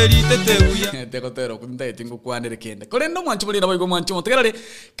muyabwe ritetebuya tekotero kunta tingu kwandere kende kolendo mwanchu mulira boygo mwanchu motegerere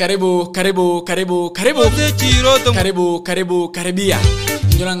karibu karibia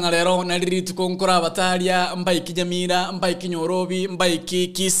nyoranga lero naliri tukonkora batalia mbaiki Nyamira mbaiki Nyorobi mbaiki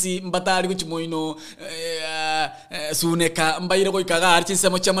Kisi mbatali kuchimoino suneka mbaire goikaga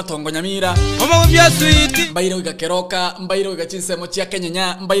archinsemo cha matongo Nyamira omo bya sweet mbaire goikeroka mbaire goichinsemo cha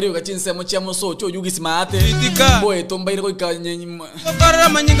Kenyanya mbaire goichinsemo cha Mosocho yugisimate mboeto mbaire goikanyenya korra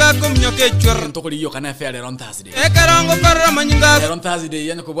manyinga komnyoke chwer ntokoli yo kana fere on Thursday ekarango korra manyinga on Thursday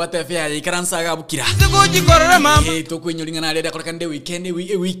yani kubwata fere ikaransa ga bukira sikuji korra mama to kwenyolinga na leda kolekande weekend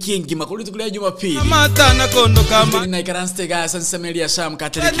weekend makoli tukulia Jumapili mata na kondo kama na ikaranste ga sansemelia sham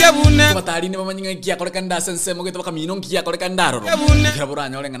kateli batali ne bamanyinga kia kolekanda sansemo geto bakamino kia kolekanda ro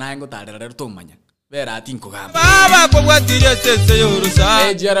kiraburanya olenga na ngo talera rutumanya vera tinko gamba baba ko bwatire sese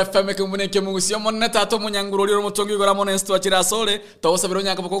yorusa JRFM kumuneke mugusio monna tato munyanguro ryo mutongi gora monesto akira sole to sabiro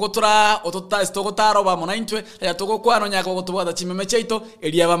nyaka boko tura otota stoko taro ba monaintwe ya toko kwano nyaka boko tubada chimeme cheito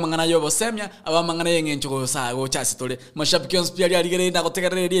elia bamangana yo bosemya abamangana yengencho go sa go chasitole mashabiki ons pia ali gere na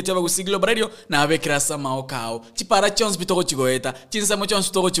gotegerere rie bagusi Global Radio na abekira sama okao chipara chons bitoko chigoeta chinsa mo chons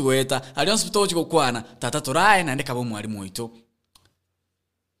bitoko chigoeta alions bitoko chigokwana tata torae na ndeka bo mwalimu oito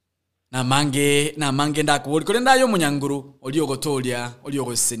na mange ndakuburi kore ndayo munyanguru oliogotolia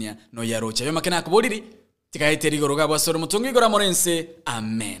oliogosenia no yarocha yo makena kuburiri tikaiteri goroga bwasoro mutungi gora morense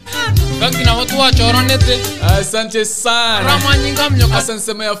amen Gakina watu wachoronete asante sana ramanyinga mnyoka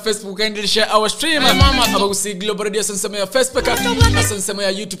asante ya Facebook and share our stream abagusi Global Radio asante ya Facebook asante ya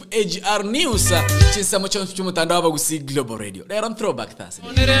YouTube AGR News chinsa mocho mutandao abagusi Global Radio they on throwback Thursday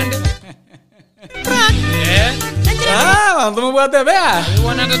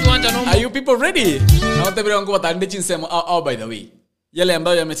are you people ready? Now te brongo batande chinsemo by the way. Yale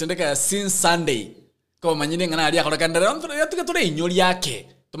ambayo yametendeka since Sunday. Kwa manyine ngana ali akora kandara yatuka tore inyori yake.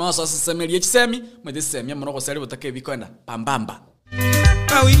 Tuma so semelia chisemi, mwede semya monoko sali botake bikwenda pambamba.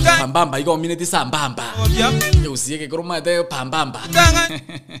 Pambamba igo minute sambamba. Usiye kuruma de pambamba.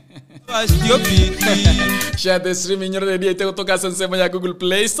 Share the stream in your radio te kutoka sensema ya Google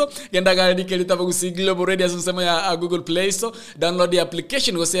Play Store. Genda gari kelita bagusi Global Radio sensema ya Google Play Store. Download the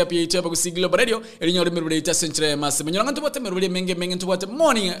application go say pia ite bagusi Global Radio. Erinyo remember ita centre mas. Menyo ngantu bote merubele menge ntu bote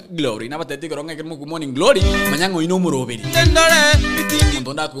morning glory. Na batete goronga kirimo ku morning glory. Manyango ino muroberi.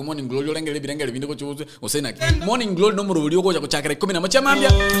 Ndonda ku morning glory olengele birengele bindiko chuzo. Osena morning glory no muroberi ko chakare 10 na machamambia.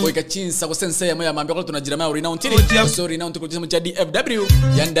 Oika chinsa ko sense ya moya mambia ko tunajirama uri na untiri. Sorry na untu ko DFW.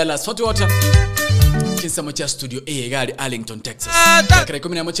 Yandala Water chinsa mocha studio A gari Arlington Texas kare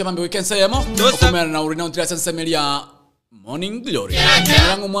komina mocha mambe weekend sayamo okumana na urina untira sansa melia morning glory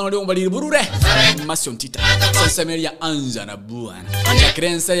yangu mwana leo mbali burure masion tita sansa melia anza na buana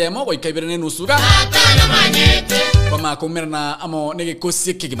krensa yamo ko ikabirene nusuga kwa makomera na amo nege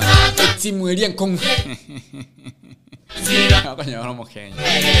kosi kigima timu elia nkong akanyoro mo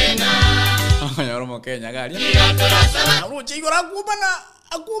Kenya gari uruchi igora kubana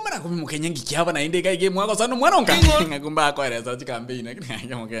akumana kumu Kenya ngikyaba na inde gaige mwako sanu mwanonka ngumba akoreza chikambe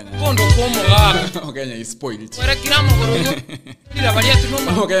nganya mu Kenya kondo komo ga Kenya is spoiled wera kiramo gorojo ila balia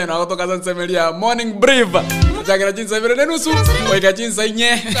tunoma Kenya na kutoka sansemelia morning brief chakira jinsa vile nusu oika jinsa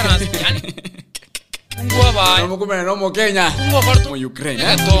nye Ngwa ba. Mukumena no mu Kenya. Ngwa farto. Mu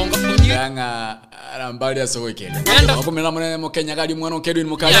Ukraine. Tonga kunyi. Yanga arambali asowekele. Mukumena mu Kenya kali mwana okedu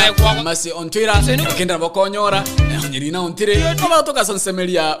mukali. Masi on Twitter. Kenda bakonyora. Nyirina on Twitter. Baba toka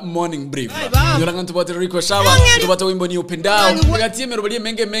Seria morning brief. Nyuranga tubate Rico Shawa. Tubate wimbo ni upendao. Ngati merobali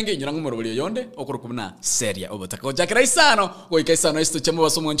menge nyuranga merobali yonde okurukubuna Seria Obotaka. Ojakira isano. Goika isano isto chamo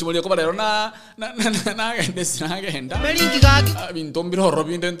basomo nchimo lyo kobalero na genda. Melingi gaki. Bintombiro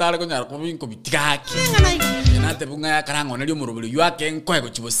robinde ntare konyara kubinko bitigaki. Nate bunga ya karango nalyo murobali yake nkoye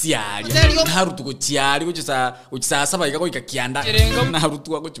kuchibosiali. Harutu kuchiali kuchisa saba ikako ikakianda. Na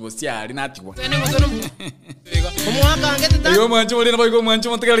harutu wako chibosiali natiwa. Yo mwancho mulina boy mwancho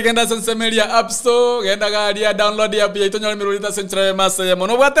montekali genda Seria App Store genda gari ya download ya pia itonyo mirulita central masa ya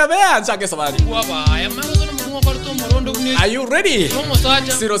mono bwata be anchake sabari. Are you ready?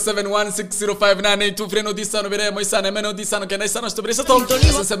 0716059823 no disano bere mo isana meno disano kenda isano stobrisa to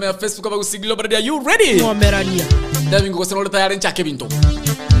Seria Facebook aba usigilo bere. Are you ready? Momerania. Davingo ko seno tayari nchake binto.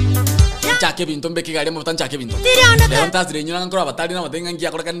 Chake binto mbeki gari mo tanchake binto. Leontas de nyanga nkora batali na matenga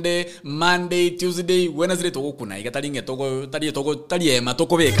ngia kora kande Monday, Tuesday, Wednesday to kuna igatali ngetoko tali ema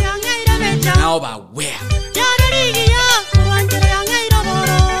toko beka. Now ba where?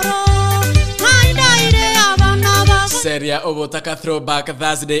 Seria Obotaka Throwback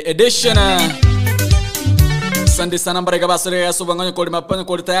Thursday edition. Asante sana mbaraka basere ya subanganyo koli mapanya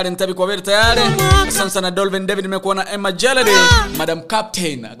koli tayari ntabi kwa veri tayari. Asante sana Dolvin David nimekuona Emma Jelady, Madam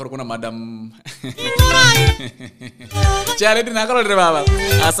Captain, akona Madam Jelady na kolo baba.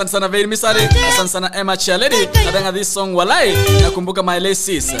 Asante sana Veil Misari, asante sana Emma Jelady. Nadanga this song walai nakumbuka my late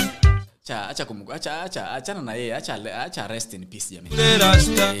sis. Acha kumbuka achana na yeye acha rest in peace jamani.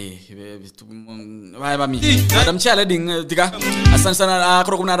 Baba mimi Madam Jelady diga. Asante sana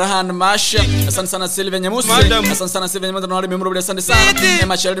akoro kuna Rahan Mash, asante sana Silvia Nyamusi, asante sana Silvia Nyamusi na wale member asante sana.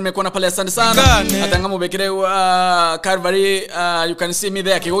 Emma Jelady nimekuona pale asante sana. Atanga mubekere Calvary, you can see me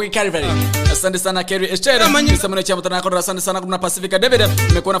there Kigogi Calvary. Asante sana Kerry Esther. Nisamone chama tana akoro asante sana kuna Pacifica David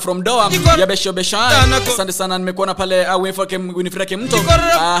nimekuona from Doha ya Besho Beshan. Asante sana nimekuona pale Winifred Kemto.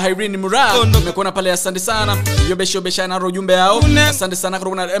 Irene Mura nimekuona pale asante sana. Yo Besho Beshan aro jumbe yao. Asante sana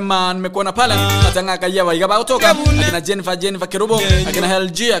kuna Emma nimekuona pale. Atanga kayawa igaba kutoka akina Jennifer Kerubo akina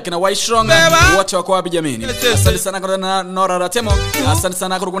LG akina White Strong wote wako wapi jamani. Asante sana kuna Nora Ratemo. Asante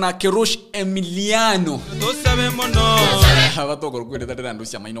sana kuna Kirush Emiliano. Tosabe mono. Abatoko kweli tatera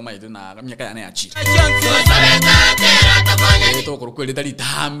ndusia maino maito na myaka yana yachi. Toko kweli tali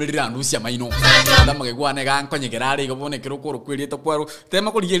tamira ndusia maino. Ndama ke gwane ga nkonyegerari gobone kiroko kweli to kwaro.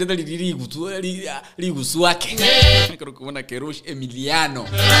 Tema ko ligele tali ligusu wake. Kero kuna Kirush Emiliano.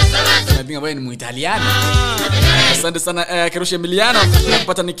 Nadinga bwana ni Muitaliano. Asante sana Kirush Emiliano.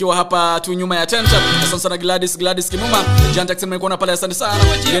 Napata nikiwa hapa tu nyuma ya tent. Asante sana Gladys Kimuma. Jantax nimekuona pale asante sana.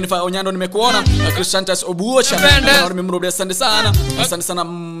 Jennifer Onyando nimekuona. Christiantas Obuocha. Nimemrudi asante sana. Asante sana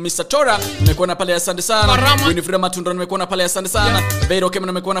Mr. Tora nimekuona pale asante sana. Winifred Matunda nimekuona pale asante sana. Veiro Kema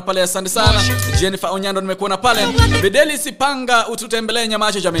nimekuona pale asante sana. Jennifer Onyando nimekuona pale. Bedeli Sipanga ututembelee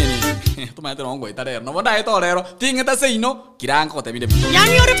nyamacho jameni. Tumaete rongo itarero. No bonda itorero. Tingeta seino kirango kotemide.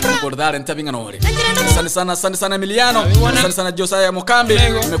 Yani ore pro. Kordare ntabinga nore. Asante sana Emiliano. Asante sana Josiah Mokambi.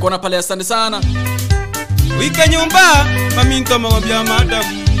 Nimekuona pale asante sana. Wika nyumba maminto mabya madam.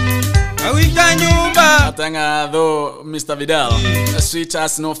 Wika nyumba. Atanga though Mr. Vidal, sweet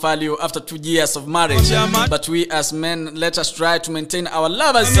as no value after 2 years of marriage. But we as men, let us try to maintain our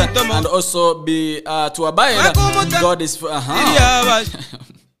lovers and also be to abide. God is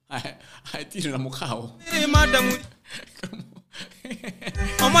I tiri na mukao. Madam.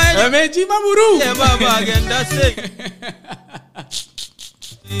 Ameji maburu. Baba agenda say.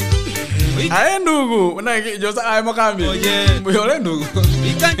 Aye ndugu, na Josa aye Mokambi. Mbuyole ndugu.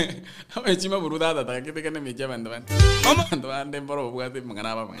 Ameji maburu dada takite kene meje bandaban. Bandaban demboro bugati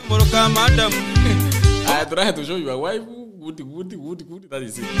mangana ba. Moroka madam. I try to show you a wife. Good. That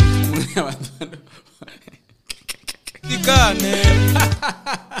is it. Tikane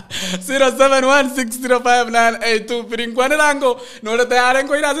 0716059823 Piringwane lango no tayari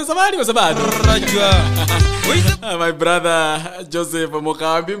ngo ina sabari kwa sababu rajwa my brother Joseph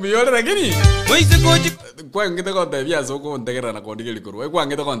Mokambi miyole ragini moise koji kwa ngita konta bia soko ndegera na kondike likuru kwa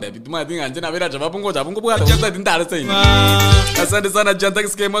ngita konta bituma tinga nje na bira chabapungo bwata uta tindale saini asante sana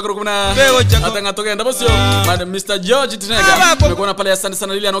Jantax kema kuna atanga toka enda bosio Mr. George Tinega nimekuona pale asante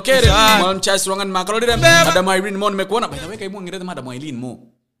sana Lilian Okere Mwalimu Charles Rongan Makalodire Madam Irene Mon nimekuona by the way kai mwangire Madam Irene Mo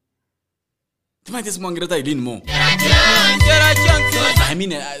Timati simongira ta Irene Mo. Chera chance. I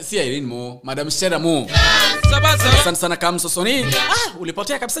mean si Irene Mo, Madam Seria Mo. Sana Kamso Soni.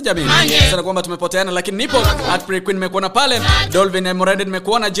 Ulipotea kabisa jamii. Sana kwamba tumepoteana lakini nipo. Heartbreak Queen nimekuona pale. Dolvin Emorende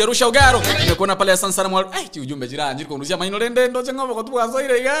nimekuona, Jerusha Ugaro nimekuona pale. Sana mwa. Ujumbe jirani kunusia maino rende ndo chengo kwa tuwa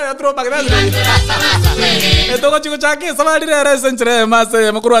soire igara atro bagdad. Etoko chiko chake sabali rere senchre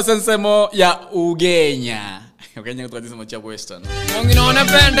mase mukuru sensemo ya Ugenya. Ugenya kutwa mo cha Western. Mongina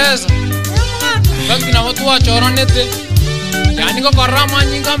pendeza. Bangina watu wa choronete. Yani ko korama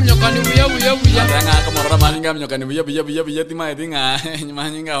nyinga mnyokani buya. Tanga ko morama nyinga mnyokani buya tima edinga nyima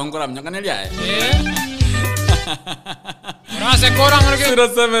nyinga ongora mnyokani lia. Rase korang rake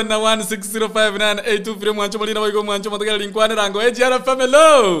 0716059823 mwancho molina boygo mwancho motagala linkwane rango ejara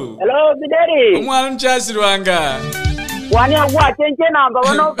famelo. Hello Bideri. Mwana mchashi rwanga. Wani agwa chenche namba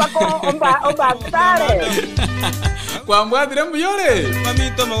wono pako omba tare. Kwa mbwadire mbuyore.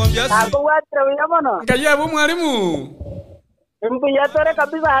 Mamito mawambia si. Ako watre wiyamono. Ngayabu mwalimu. Mbuya tore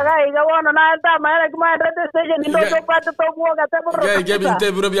kabisa aga iga wono na enta maera kuma rete stage ndo to pato to buoga tabro. Ge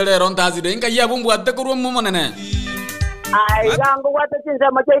binte buro biale rontazi de ngayabu mbwadde kurwa mumonene. Ai gango wate chinse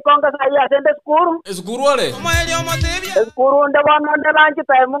machai konga saya sende skuru. Skuru ole. Maeli omatebia. Skuru ndo wono ndo lunch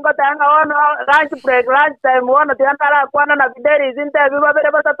time munga tanga wono lunch break lunch time wono tiantara kwana na Bideri zinte biba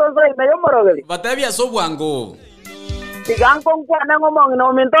bere basa tonzo imeyo morogeli. Batebia so bwango. Tigango kwana ngomong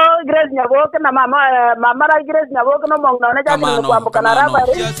no minto Grace Nyaboke na mama ra Grace Nyaboke no mong no ne jadi no kwambuka na raba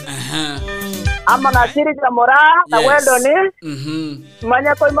ri. Ama na siri ya mora na wendo ni.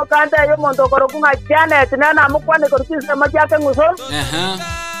 Manya ko imokanta yo monto koro kunga chane tinana mukwane ko kisa majake nguso.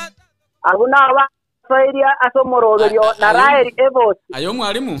 Aguna wa Seria asomorogelyo na raeri evos. Ayo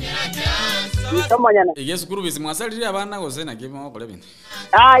mwalimu. Tomanyana. Yesu kuru bisimwasalira abana gose na kimo kole bintu.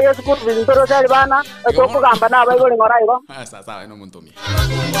 Yesu kuru bizintoro sali bana okugamba na bayigole ngora igo. Sawa ino muntu mi.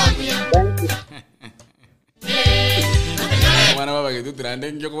 Thank you. Mwana baba ke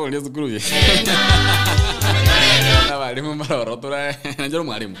tutrande ngyo ko Yesu kuru bi. Na bali mu maroro tura njoro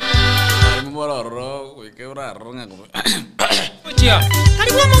mwalimu. Mwalimu maroro ke ura ronga ko.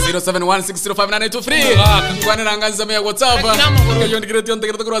 0716059823 kwane ranganza me WhatsApp yo ndikireti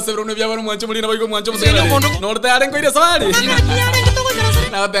ontekireti kwa 7 no byabana mwancho mulina bayiko mwancho musegala no rutare ngo ire sawali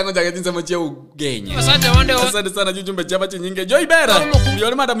na wapengo jage tinse mochia Ugenya. Asante sana jujumbe chapa chinyinge Joy Bera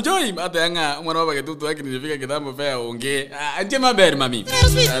yole madam Joy atanga mwana baba ketutu yake nilifika kitambo fea onge anje maberi mami.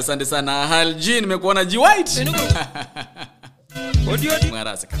 Asante sana Haljin nimekuona G White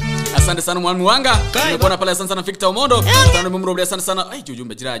Mwarasika. Asante sana mwalimu wanga. Nimekuona pale asante sana Victor Omondo. Tano mumrobia asante sana.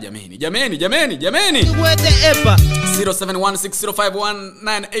 Ujumbe jira jameni. Kuwete epa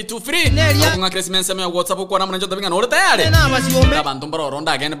 0716051983. Akunga Christmas ya WhatsApp kwa namna njota binga no tayari. Abantu mbaro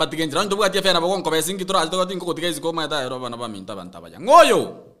ronda gene batigenjira ndo bwati afena bakon ko besingi tura alto tinko kutigezi ko mata roba na baminta banta baja.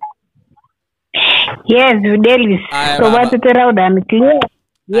 Ngoyo. Yes, Delis. So what it around and clear.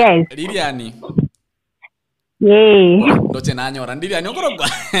 Yes. Liliani. Yay. Doche na nyora ndili anyokorogwa.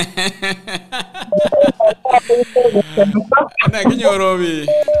 Na kinyorobi.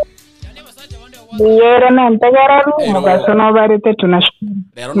 Yera na ntagararu mugasono barete tunashukuru.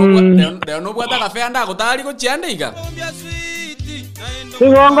 Lero no bwata kafe anda kutali ko chiandika.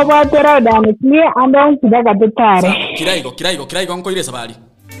 Igongo bwatera dani clear anda unkidaga tutare. Kiraiko nko ile sabali.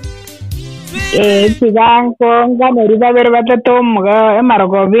 Tigango ngane riba bere batato muga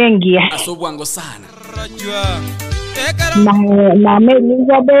emarogo bengia. Asobwango sana. Na me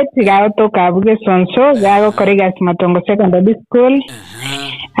Elizabeth gato toka buge sonso gago korega Matongo Secondary School.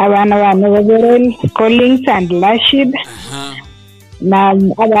 Abana bana bagere Collins and Rashid. Na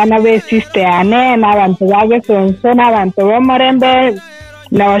abana be sister ane na abantu bage sonso na abantu bomorembe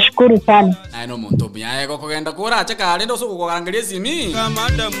na washukuru sana. Aino muntu bya yego kugenda kura cheka alendo so kugangalia simi.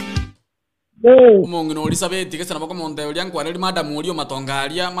 Madam. Umongi no Elizabeth kesa nabako monde uli ankwa ali madam uli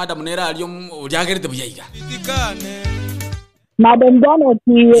matongalia madam nera ali uliagerete buyaika. Madam Janet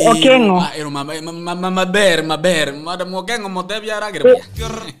Okengo. Ero maber madam Okengo motebya ragere.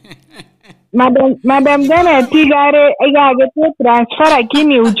 Madam Janet igage tu transfer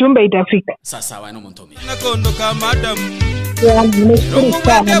akini ujumbe itafika. Sasa wa ino muntu mi. Nakondoka madam.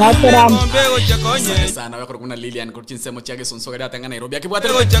 Sana wako kuna Lilian kurchinsemo chage sonsoga data ngana Nairobi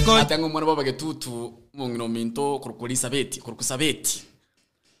akibwatero atango mwana baba getutu mungino minto kurukusabeti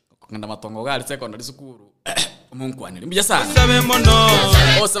nganda Matongo gali secondary school Mungu aneli mbija sana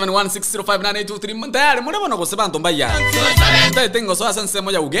 0716059823 mandale mwana bona gose bantu mbaya tengo so asense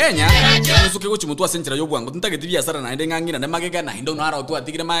ya Ugenya nsuke ko chimutu asenjira yo bwango ntageti biasara na inde ngangina na magega na hindo no ara otu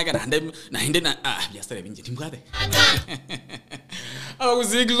atigire magega na hinde na biasara binje timbwade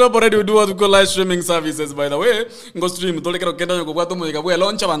Abakusiglo already do what we call live streaming services by the way. Ngo stream tolekero kenda yo kubwato mu ikabwe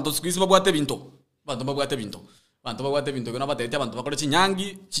launch abantu squeeze babwate binto. Bantu babwate binto. Bantu babwate binto kuna batete abantu bakora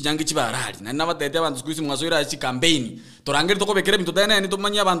chinyangi chibarari. Na nabatete abantu squeeze mwasoira chi campaign. Torangeri tokobekere binto tene ni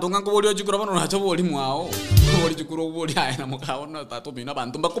tomanya abantu ngango boli ochikura bano nacho boli mwao. Boli chikuro boli aya na mukabona tato bina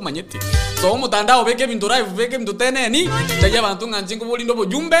abantu bakumanyete. So mutandao beke binto live beke binto tene ni taya abantu nganjingo boli ndo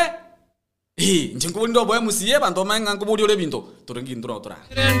bojumbe. Njingo ndo boya musiye bantu manga ngubuli ole binto torengi ndura otora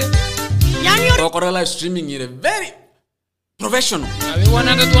yani okora live streaming ire very professional abe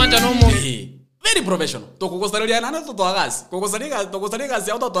wananga tuanja nomo very professional tokukosalia nana totoagazi kokosaliga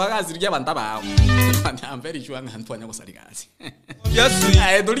si auto toagazi rya banta bao I'm very sure ngantu anya kosaligazi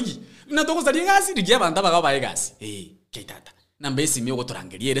yes doli na tokosaliga si rya banta bao baegazi keitata namba isi miyo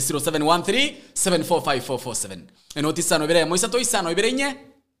gotorangeri 0713 745447 enotisano bere moisa toisano bere nye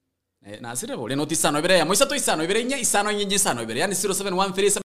na sire bole notisano ibere ya moisa to isano ibere nya isano nyenye isano ibere yani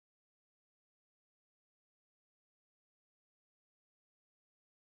 0713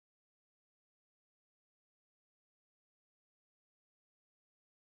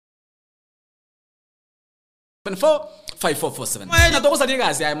 5447 na toko sali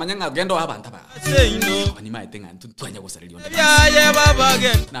gasi ay manyanga gendo abantu ba ani mai tenga twanya kusalili onda ya baba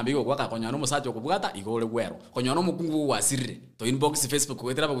again na bigo kwa konyo no musacho kubwata igole gwero konyo no mukungu wasirire to inbox Facebook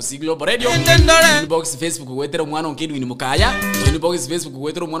wetera ba kusiglo radio inbox Facebook wetera umwana onkedu ni mukaya to inbox Facebook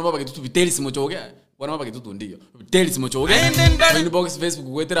wetera umwana baba kitutu biteli simochoge wana baba kitutu ndiyo biteli simochoge to inbox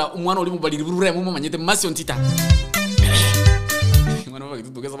Facebook wetera umwana oli mubaliri burure mu manyete masion tita mwana baba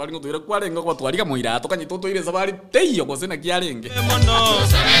kitutu kesa bali ngotoira kwalenga kwa twalika moira atokanye toto ile sabali teyo kosena kialenge mono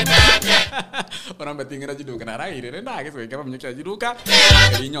orang betingira jiduka na raire renda ke kama mnyeka jiduka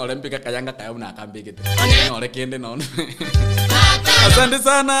linyo olempika kayanga kaya una kambekete nyole kende non asante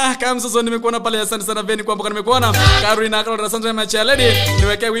sana kama sasa nimekuona pale asante sana Veni kwamba nimekuona Carolina akalo asante na Chaledi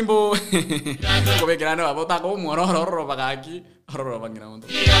niweke wimbo kubekirana Obotaka umororo bakaki ororo bangira muntu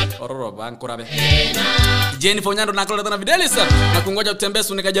ororo bankurabe Jennifer Nyando nakalo tana Videlis na kungoja kutembea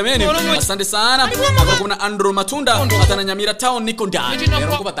sunika jameni asante sana hapo kuna Andrew Matunda atana Nyamira town niko ndani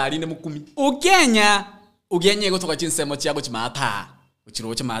lero kuba taline mukumi ugenye gotoka chinsemo chiago chimata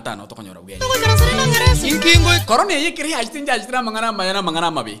uchiro chimata no tokonyora ugenye inkingo corona yikiri hajtinja jitra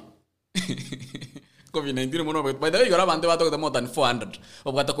mangana mabi COVID-19 mono by the way yora bande bato more than 400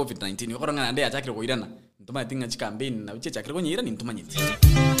 obata COVID-19 corona ande achakire koirana ntuma tinga chikampeni na uche chakire konyira ni ntuma nyiti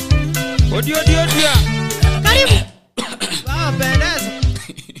odio karibu pendeza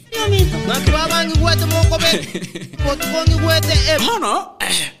Natu abangi gwete moko be Motukongi gwete Hono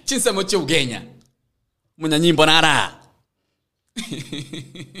chinsemo che ugenya munya nyimbo nara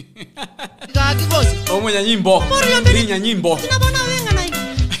Gaki gosi munya nyimbo rinya nyimbo Sinabona wenga na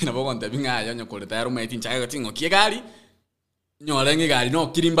ina bogonte binga yanyo koleta yaro mai tincha ga tingo kiegali nyolenge gali no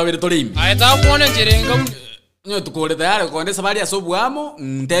kirimba bere tolimi aita kuone jirenga nyo tukoleta yaro konde sabali asobuamo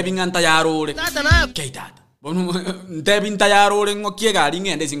ndebinga ntayarole tata na keitata ndebinta yarole ngokie gali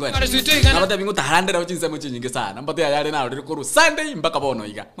ngende singo nabata bingo tahandera uchinsemo chinyinge sana mbate yale na uri koru Sunday mpaka bono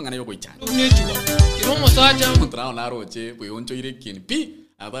iga mangana yoko ichana kiromo saja mutrao na roche buyoncho ile kinpi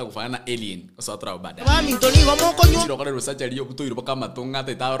aba kufana alien osatra bada bami toni gomoko nyo chiro kale rosacha liyo butoiro kama tonga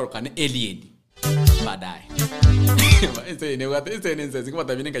tetaro kane alien badai ese ne nsenzi kuma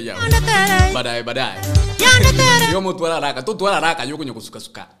tabine kaya badai yo mutwala raka tutwala raka yoko nyo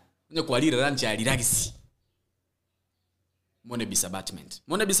kusuka nyo kwalira ranchi aliragisi Mone bis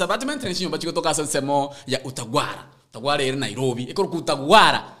abattement ni nyumba chiko toka semo ya Utagwara ere Nairobi ekoro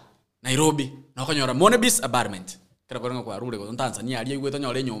kutagwara Nairobi na konyora mone bis apartment kera korenga kwa rule ko Tanzania ali yegwe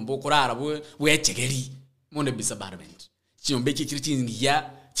tonyore nyombo kurara bwe chegeri mone bis apartment chiyombe kikiri chingiya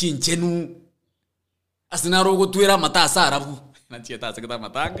chinchenu asinaro gutwira matasa arabu na chieta seketa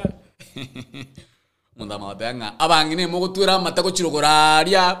matanga munda matanga abangine mo gutwira matako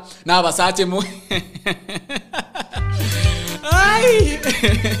chirogoraria na basache mo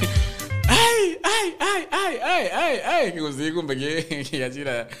ai kuziku mbege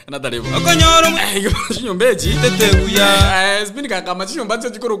yachira anatalevo akonyoro chinyombechi teteguya spinika kama chinyombacho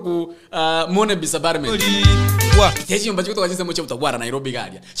chikoro ku mone bisabarme wa chinyombacho kutoka chisemo cha Utagwara Nairobi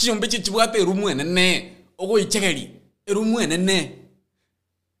galia chinyombechi chibwate rumu enene ogo ichegeri rumu enene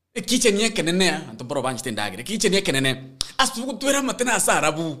kitchen yake nene antoporo banchi tendagire kitchen yake nene asu twera matena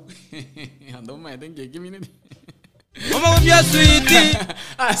asarabu ando ma tenge kimine Mama wabia sweetie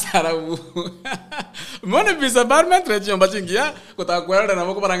asarabu Mone bisa barman trechi omba chingia kutakwenda na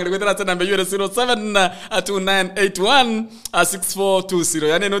moko barangire kwetera tena mbe yure 0729816420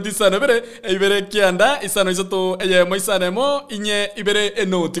 yani noti sana bere ibere kianda isano isoto eye moisanemo inye ibere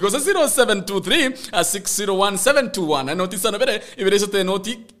enoti kosa 0723601721 noti sana bere ibere isoto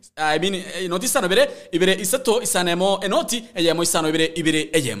enoti I mean noti sana bere ibere isoto isanemo enoti eye moisano ibere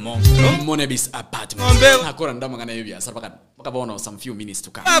eyemo monebis apartment akora ndamangana yebya sarpakana bakabono some few minutes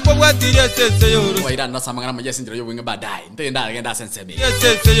to come Apo bwatire sese yoro waira ndasamangana majesinjiro yobwinga baadaye ndenda agenda senseme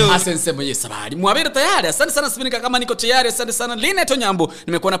sese yoro asenseme yesabari mwabere tayari asante sana Sibinika kama niko tayari asante sana Line Tonyambo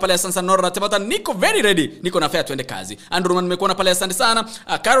nimekuona pale asante sana Nora Tebata niko very ready niko na fair twende kazi Andrew nimekuona pale asante sana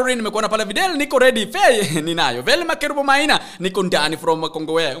Caroline nimekuona pale Videl niko ready fair ninayo Velma Kerubo Maina niko ndani from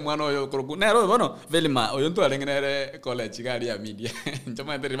Kongowe mwana oyo kurugu nero bono Velma oyo ntwa lengenere college gari ya media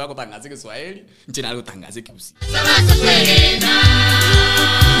njoma ndiri bako tangaze Kiswahili nchina lutangaze Kibusi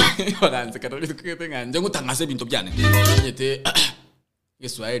wakanze katolika ketenga njengo tangaze bintu byane nyete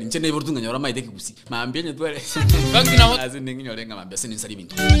Kiswahili nchene burtunga nyora maite Kibusi maambie nyetwele Bangi na aziningi nyolenga maambia sini nsari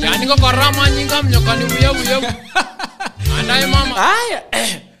bintu yani ko karama nyinga mnyokani buye andaye mama aya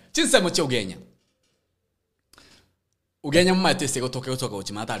chinsemo che ugenya mu matese gotoka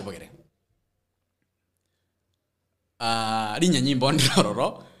uchimata ali bogere linya nyimbo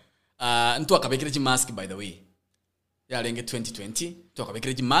ndororo ntu akabekire chi mask by the way ya lenge 2020 tu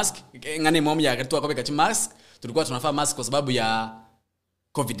akabekire chi mask ngane momu ya tu akabeka chi mask tulikuwa tunafaa mask kwa sababu ya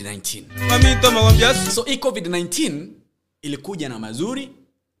COVID-19 mamito mawambia so hii COVID-19 ilikuja na mazuri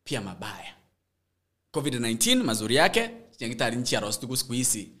pia mabaya COVID-19 mazuri yake nyangitari nchi ya rostu kusiku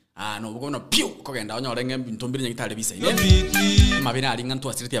no bukono piu kogenda onyorenge ntombire nyangitari bisa ile mabina alinga ntu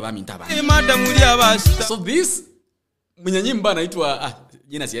asiriti abami ntaba madam uri abasta so this munyanyimba naitwa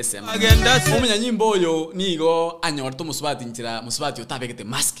jina siyesema agenda munyanyimba oyo nigo anyorto musubati ntira musubati otabekete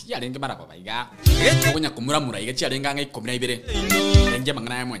mask yarenge marako baiga ogonya kumuramura iga cyarenga ngai komira ibere nge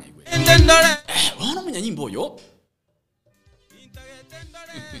mangana ya mwenye gwe ndendore ono munyanyimba oyo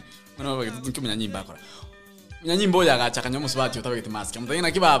ono bagete munyanyimba akora munyanyimba oyo agachakanya musubati otabekete mask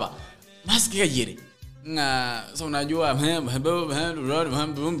mutagina kibaba mask yere nga so unajua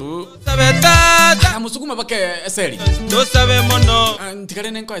sabeta amusukuma bake eseri do sabe mono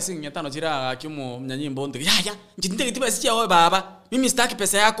ntikale nenko esinga tano chira kyumo mnyanyimbo ndi ya njindele tiba sikia wewe baba mimi sitaki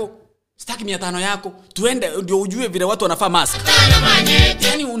pesa yako sitaki 500 yako tuende ndio ujue vile watu wanafaa mask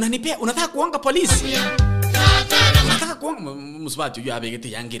yani unanipea unataka kuanga polisi unataka kuanga musubati ujue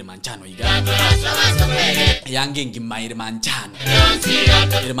abegete yangire manchano iga yangengi maire manchano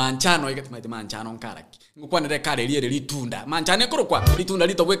ile manchano igate maire manchano nkaraki ngukwanire kare liye litunda manchane kurukwa litunda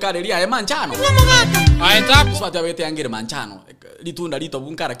litobwe kare liye manchano aita musubati abegete yangire manchano litunda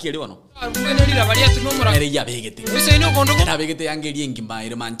litobwe nkaraki ile wono ngene lira bali atunumura ere yabegete wese ino kondo abegete yangire ngi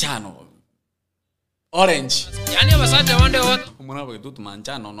maire manchano orange yani abasaje wande what umuna bagetutu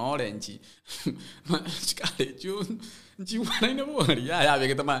manchano no orange chikale chu nchiwana ine bori ya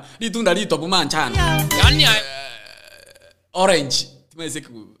begete ma litunda litobwe manchano yani orange tumeze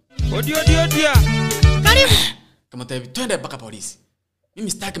ku odio karibu kama tavi twende mpaka polisi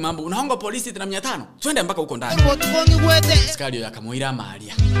mimi sitaki mambo unaonga polisi tena 500 twende mpaka huko ndani botugongi gwete skali yakamuira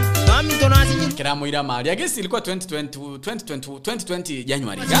Maria mami tonasinyi kira muira Maria gesi ilikuwa 2020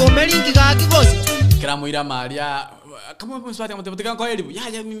 January ngomelingi ka kigosi kira muira Maria kama mswati mtapatikana kwa elimu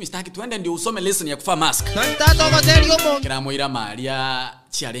ya mimi sitaki twende ndio usome lesson ya kufa mask ntato kwa serio mo kira muira Maria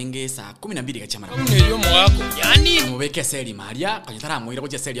chiarenge saa 12 gachamara uneyo mwako yani mubeke seli Maria kanyitara muira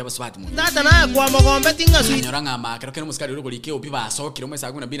kwa seli abaswati mu tata naye kwa mogombe tinga sweet nyoranga makero kero musikali uri kulike upiba asokire mu saa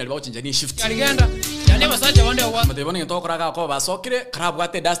 12 aliba uchinja ni shift kaligenda yani abasaje wande what matebone ntokora ko basokire karabwa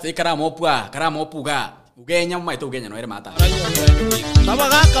te dust karamo opuga ugenya mu maito ugenya no ere mata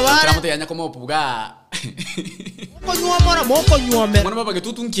babaga kabara karamo te yanya ko opuga moko nyomera mwana baba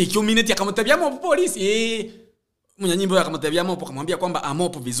getutu nkikyo minute akamutabia mu polisi munyanyimbo akamutabia mu akamwambia kwamba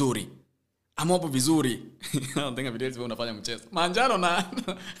amopo vizuri ndenga video hizo unafanya mchezo manjano na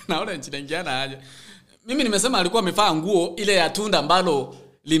orange inaingiana aje mimi nimesema alikuwa amevaa nguo ile ya tunda ambalo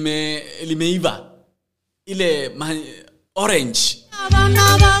limeiva ile orange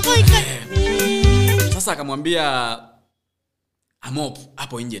sasa akamwambia amop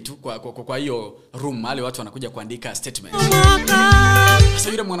hapo nje tu kwa hiyo room wale watu wanakuja kuandika statement sasa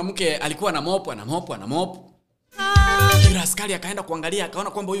yule mwanamke alikuwa na mop yule askari akaenda kuangalia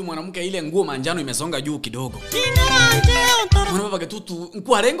akaona kwamba huyu mwanamke ile nguo manjano imesonga juu kidogo mwana baba getutu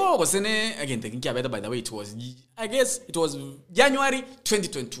nkwa rengo kosene again thinking about by the way it was January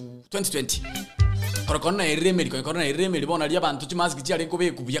 2020 korona iremeli bona lya bantu timask cyari ko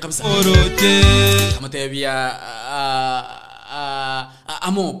be kubuya kabisa orote amatebya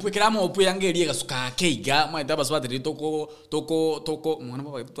amopwe kira amopwe yangerie gasuka keiga mwaita baswatiri toko mwana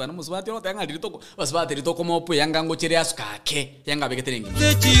baba twana muswatiri otanga toko baswatiri toko mopwe yangango chiri asuka ke yanga begeterengi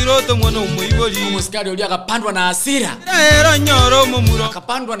zechiro to mwana umuiboli umusikari oli akapandwa na asira era nyoro mumuro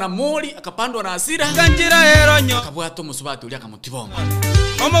akapandwa na moli akapandwa na asira kanjira era nyo akabwato muswati oli akamutibomba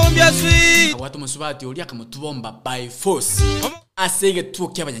omubumbya swi akabwato muswati oli akamutibomba by force asege tuo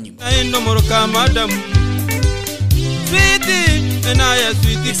kyabanyanyimbo endo moroka madam sweetie enaya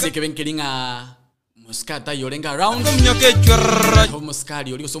sweetie seke benkelinga muskata yolenga round mnyoke chorra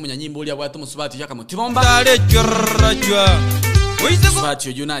muskali oli osomunya nyimbo oli abwato muswati yakamutibomba dale chorra chwa muswati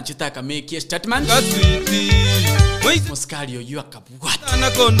oyuna chitaka make a statement muskali oyu akabwata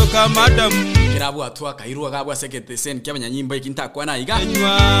anakondo ka madam kirabu atwa kairwa gabwa sekete sen kyabanyanyimbo ikintakwa na iga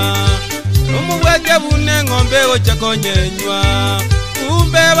umubweke bune ngombe ochakonyenywa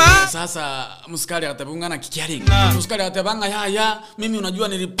umbeba sasa muskali atabungana kikiaringa muskali atabanga ya mimi unajua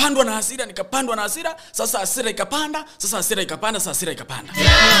nilipandwa na hasira nikapandwa na hasira sasa hasira ikapanda sasa hasira ikapanda sasa hasira ikapanda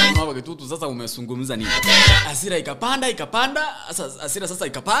mama kitutu sasa umesungumza nini hasira ikapanda sasa hasira sasa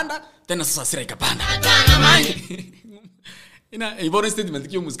ikapanda tena sasa hasira ikapanda ina ibone statement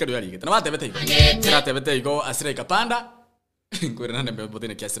kiyo muskali yali tena batebete iko hasira ikapanda ngorana nembe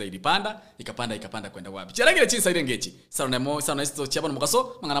botene kiasira ilipanda ikapanda kwenda wapi charagire chini saire ngechi sana isto chabona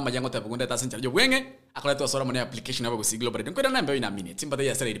mukaso mangana majango tabugunda tasenja ryo bwenge akola to sora mone application yabo gusiglo bare ngorana nembe ina minute mbade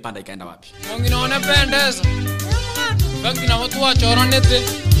yasira ilipanda ikaenda wapi ngino ona pendeza bangi na watu wa choronete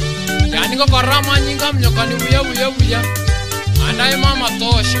yani ko karama nyinga mnyokani buya andai mama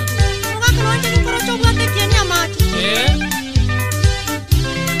tosha ngaka wanje ni korocho bwate kienya maki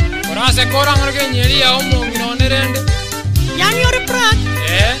korase kora ngorge nyeri ya omo ngino nerende yani ore prak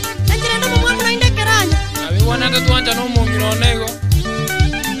enjirenda mumwa munainde keranya abiwana tatuanja no mungiro nego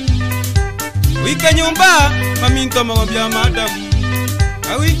wika nyumba maminto magobya madam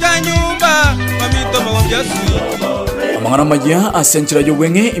awika nyumba maminto magobya sweet amangana majya asenchira yo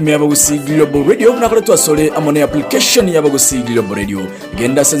wenge imyaba gusiglo radio nakole twasole amone application yaba gusiglo radio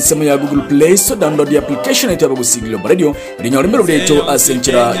genda sensemo ya Google Play so download the application yaba gusiglo radio rinyore mbere bweto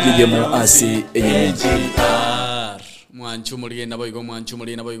asenchira yegemo ase enyemi mwanchu muri na boygo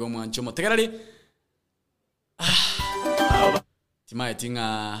mwanchu motegarari timaye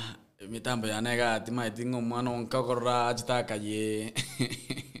tinga mitambo yanega timaye tinga umwana onkakora achitaka ye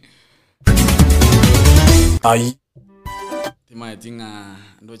ai timaye tinga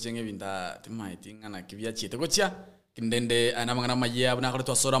ndochenge binda timaye tinga na kibya chite gocha kindende anamangana maye abuna kole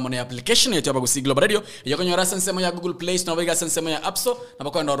twasora mone application yetu abagusiglo radio yakonyora sensemo ya Google Play Store vega sensemo ya App Store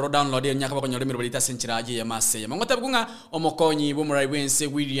nabakwenda download nyaka bakonyora mirobali tasenchiraje ya mase mangota bugunga omokonyi bomurai bwense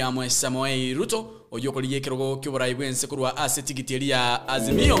William Samoei Ruto oyokoliye kirogo kyoborai bwense kurwa asetigiteri ya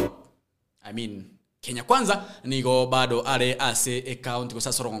Azimio Kenya Kwanza nigo bado are ase account ko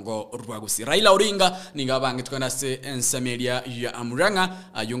sasorongo rwagusi Raila Odinga niga bangi tukana se ensamelia ya Amuranga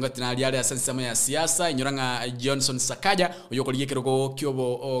ayunga tinali ale asensema ya siasa inyoranga Johnson Sakaja oyokoliye kirogo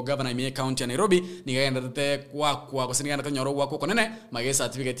kyobo governor ime county ya Nairobi niga enda tete kwa kusinga kanyoro wako konene magesa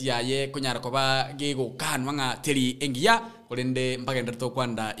certificate yaye kunyara koba gego kanwanga teri engia kolende mpaka ndato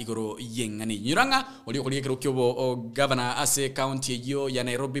kwanda igoro yengani nyuranga oyokoliye kirogo kyobo governor ase county yo ya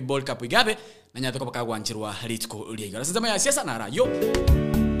Nairobi Ball Cup igabe nanya toko bakagwanchirwa litko liega sema ya siasa na rayo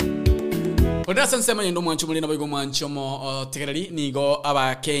Oda sensema yendo mwanchu mulina boygo mwanchomo tegereri nigo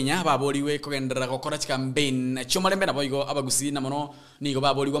aba Kenya baboliwe kogendera gukora campaign chomalembe na boygo abagusi na mono nigo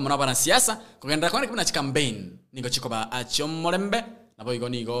baboliwe mono abana siasa kogendera kone kuna campaign nigo chikoba achomolembe na boygo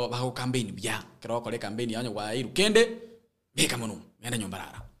nigo baho campaign bya kero kole campaign yanyo wa irukende beka mono yenda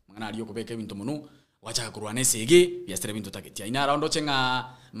nyombarara mangana aliyo kubeka bintu mono wacha kurwane sege byastere bintu taketia ina rondo chenga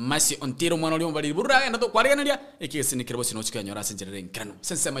masi ontiro mwana oli mbali burra enda to kwariganelia ekese ni kirebo sino chikanya nyora senjerere nkrano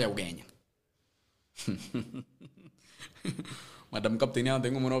sensema ya ugenya Madam Captain ya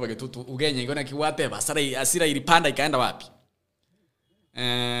ndengo mwana bage tutu ugenya ngona kiwate basara asira ilipanda ikaenda wapi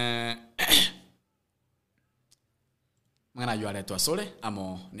mwana yale to asole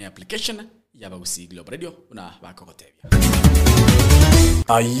amo ni application ya bagusiglo radio una bakokotebya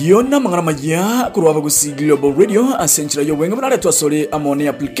ayona mangana majya kurwa bagusi global radio asenchira yo wenga bana twasole amone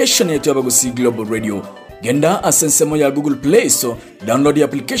application yetu ya bagusi global radio genda asensemo ya Google Play Store download the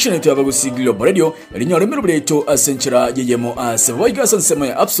application yetu ya bagusi global radio rinyore mbere bweto asenchira yeyemo asevoiga asensemo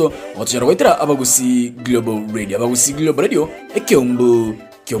ya App Store otjara wetera abagusi global radio ekyombo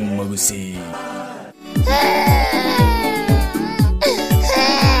kyomagusi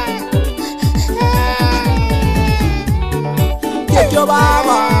Kekyo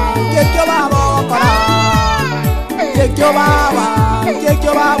baba para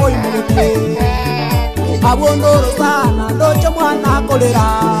Kekyo baba imulete abondoro sana ndocho mwana kolera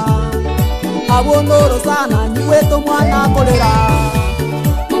abondoro sana niweto mwana kolera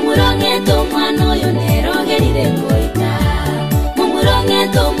Mumurongeto mwana oyo nerogerire ngoita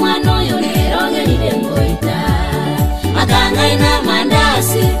Mumurongeto mwana oyo nerogerire ngoita Akangaina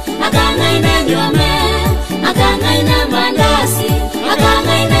mandasi akangaina nyome akangaina mandasi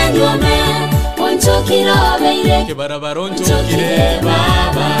akangaina nyome onchokiro beire kebarabara onchokire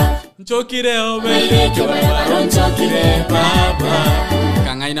baba nchokire obeire kebarabara onchokire baba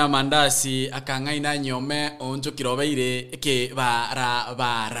akangaina mandasi akangaina nyome onchokire obeire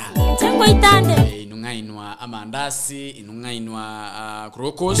kebarabara Tengo itande inungainwa amandasi inungainwa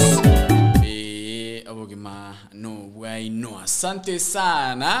krokos abogima no bwaino asante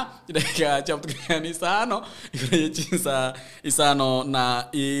sana kidaka chaptukani sano ikrechinsa isano na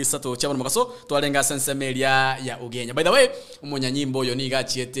isato chabona makaso twalenga sensemelia ya ugenya. By the way umunyanyimbo yo niga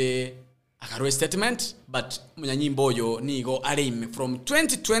chiete akarwe statement but umunyanyimbo yo nigo alim from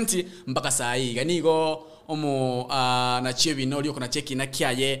 2020 mpaka saa hii ganigo omo na chebi no lyo kuna cheki na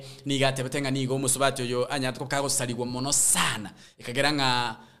kyaye niga tebetenga nigo musobati yo anyatko kago saligwa mono sana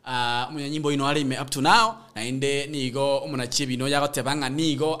ikageranga munyanyimbo ino alime up to now na inde nigo omuna chebi no yagotebanga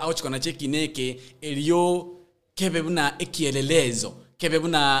nigo auchikona cheki neke elio kebebuna ekielelezo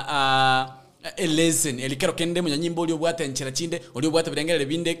kebebuna lesson elikero kende munyanyimbo lyo bwate nchira chinde olyo bwate birengere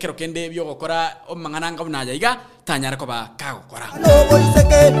binde kero kende byo gokora omangananga bunaja iga tanyara ko ba kago kora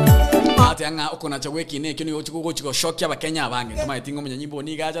ate anga okona chaweki neke ni ochiko shock abakenya abange tuma itingo munyanyimbo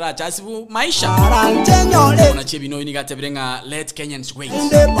ni gajara chasibu maisha ona chebi no ni gatebirenga let Kenyans wait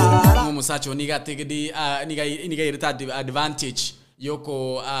mu sacho ni gategedi ni ga irita advantage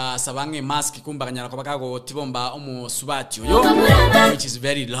yoko sabange mask kumbaganyara ko bakago tibomba omu subati yo which is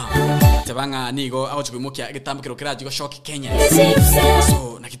very long tabanga nigo acho kumukia gitambukiro kiraje go shock Kenya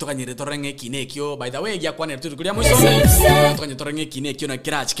so nakitoka nyire torenge kinekyo by the way ya kwane tutu kulia mwiso toka torenge kinekyo na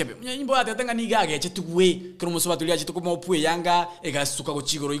kiraje kebe nyimbo atenga nigage chetuwe kero musubati lya chituko mopwe yanga egasuka go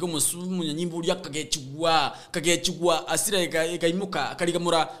chigoro iko munyanyimbo lya kagechugwa asira ekaimuka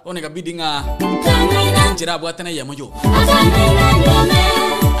kaligamura onega bidinga njira bwatana ya moyo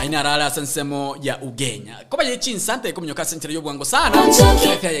aina rala sensemo ya ugenya koba yechi insante ko mnyoka sentere yo bwango sana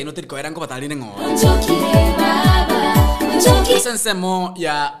ya ino tiko erango bataline ngo sensemo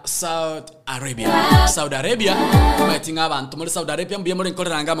ya Saudi Arabia koba tinga abantu muri Saudi Arabia mbiye muri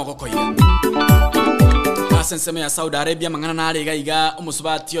nkoreranga makoko ira sensemo ya Saudi Arabia mangana na alega iga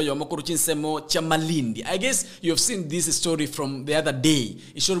umusubati yo mukuru chinsemo cha Malindi. I guess you have seen this story from the other day.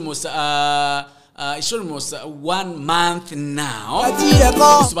 It's almost 1 month now.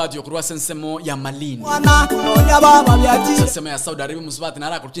 Musubati yokurwa sensemo ya Malindi. Sensemo ya Saudi Arabia musubati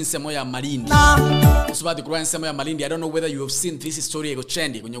nara kurchin semo ya Malindi. Musubati kurwa sensemo ya Malindi. I don't know whether you have seen this story ego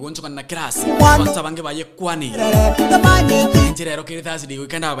trendy kunyogoncho kana class. Bantu baye kwani. Njira ero kiri thasi digo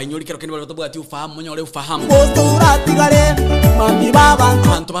ikanda abanyuri kero kende batobu ati ufahamu monyo ole ufahamu.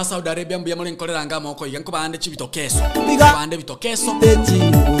 Bantu ba Saudi Arabia mbiya muri nkorera ngama oko iganko bande chibitokeso. Bande bitokeso.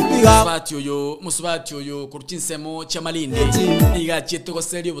 Musubati oyo kurchinsemo cha Malindi niga cheto ko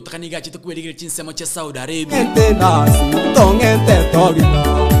Seria Obotaka niga cheto kuberigire chinsemo cha Saudi Arabia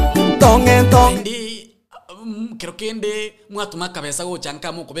kero kende mwatuma kabesa go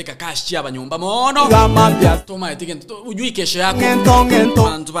chanka mu kubeka cash abanyumba mono tuma etigento ujui kesho yako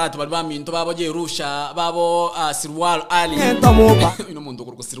bantu batu bali minto babo je rusha babo sirwal ali ino mundo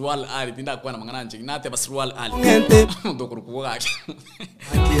kuruko sirwal ali tinda kwa na mangananje nate ba sirwal ali mundo kuruko wake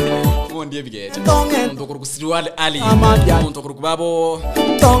ndiye bigeje mundo kuruko sirwal ali mundo kuruko babo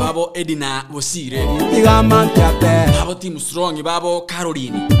Edina Bosire babo team strong babo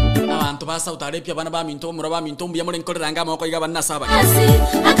Caroline abantu ba Saudi Arabia bana ba minto muraba minto mbiya muri nkoreranga amako iga bana saba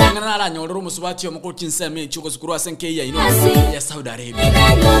akangana nara nyoloro umusubati yo muko chinseme chuko zukuru asenke ya ino ya Saudi Arabia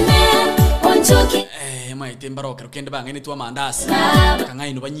maite mbaro kero kende banga ni twa mandasi kanga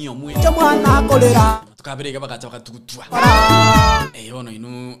ino banyiyo mwe mwana kolera tukabirega bakacha bakatugutwa ono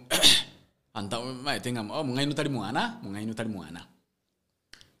ino anda maite ngam munga ino tali mwana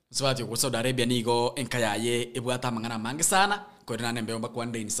Musubati yo Saudi Arabia nigo enkayaye ebwata mangana mange sana korina nembe omba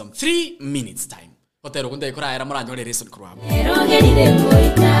kwande in some 3 minutes time otero kunde kora era muranyo reso kurwabo nerogerire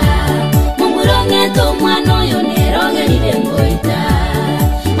ngoita mumurongeto mwana yo nerogerire ngoita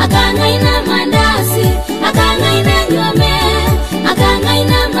akangaina mandasi akangaina nyome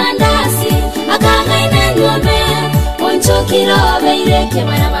akangaina mandasi akangaina nyome onchokiro beireke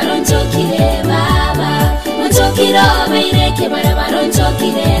barabara onchokire baba onchokiro beireke barabara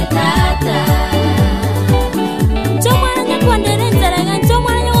onchokire tata chomwana nyakwandere nzaraga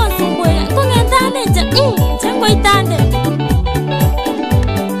chomwana nyosumbuya kungentande chengwa itande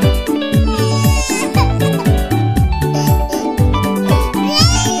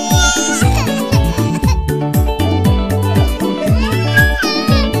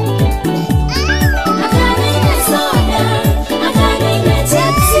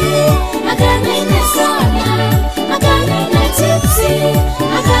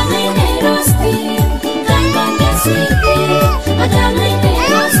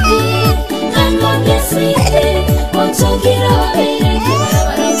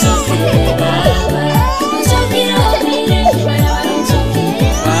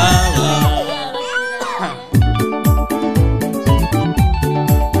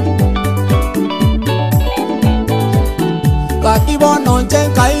bono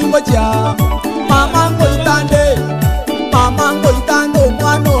chenka ingoja mama ngoitande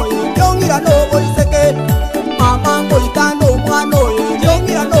umwano yongira no boiseke mama ngoitande umwano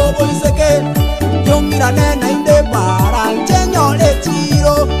yongira no boiseke yongira nena inde para chenyole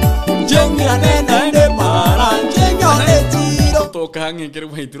chiro yongira nena inde para chenyole chiro toka hangi kere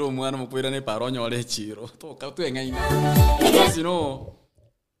waitiro umwana mukwira ne para nyole chiro toka tu engaina because you know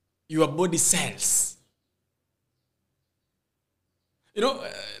your body cells. You know,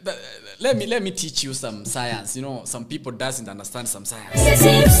 let me teach you some science. You know, some people doesn't understand some science.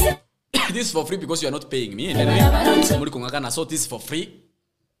 This is for free because you are not paying me. So this is for free.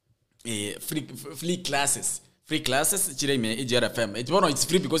 Free classes. Free classes. It's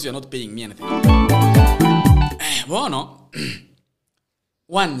free because you are not paying me anything. Bueno,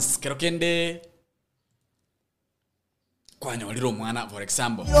 once kerokende kwanyoliro mwana, for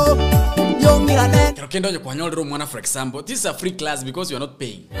example. Kerokendo kwanyoliro mwana, for example. This is a free class because you are not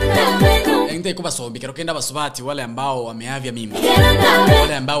paying. Engite kuba sobi kerokenda basubati wale ambao wameavya mimba.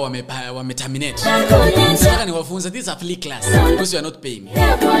 Wale ambao wameterminate. Sasa ni wafunza, this is a free class because you are not paying.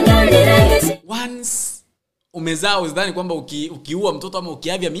 Once umezaa usidhani kwamba ukiua mtoto ama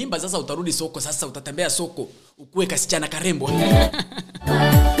ukiavya mimba sasa utarudi soko, sasa utatembea soko ukue kasichana karembo.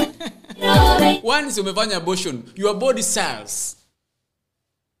 Once umefanya abortion, your body cells.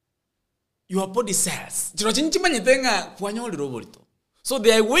 So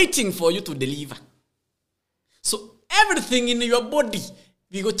they are waiting for you to deliver. So everything in your body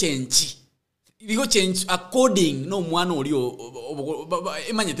we go change according no mwana ulio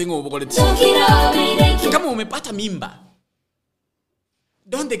emanyetengo obokoleti. Kama umepata mimba,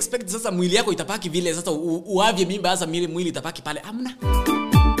 don't expect sasa mwili yako itapaki vile sasa uavye mimba sasa mwili itapaki pale. Amna.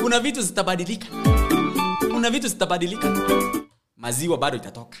 Kuna vitu zitabadilika. Maziwa bado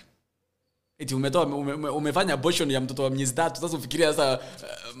itatoka. Eti umefanya abortion ya mtoto wa miezi 3 sasa ufikiria sasa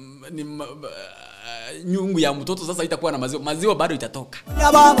nyungu ya mtoto sasa itakuwa na maziwa. Maziwa bado itatoka.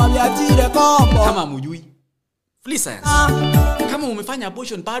 Kama mjui. Free science. Kama umefanya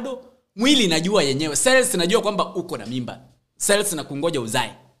abortion bado mwili inajua yenyewe. Cells inajua kwamba uko na mimba. Cells na kungoja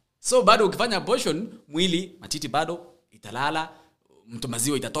uzae. So bado ukifanya abortion mwili matiti bado italala, mtu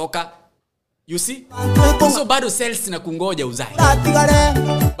maziwa itatoka. You see? So bado cells na kungoja uzae.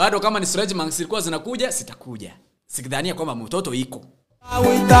 Bado kama ni storage months zilikuwa zinakuja, sitakuja. Sikidhania kwamba mtoto iko.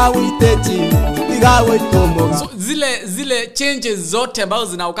 So zile changes zote ambazo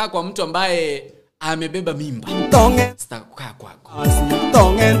zinaokaa kwa mtu ambaye amebeba mimba sitakukaa kwako.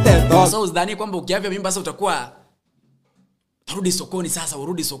 So usidhani kwamba ukiavya mimba sasa utakuwa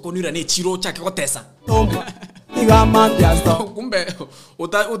urudi sokoni ila ni chiro chake kwa tesa. Kumbe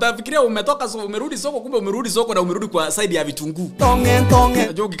utafikiria umetoka umerudi soko, kumbe umerudi soko na umerudi kwa side ya vitunguu.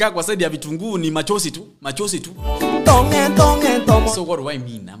 Unajua ukikaa kwa side ya vitunguu ni machozi tu. So what do I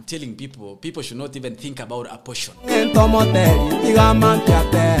mean? I'm telling people should not even think about abortion.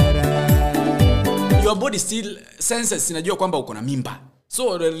 Your body still senses inajua kwamba uko na mimba.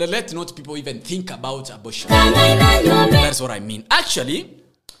 So let not people even think about abortion. That's what I mean. Actually,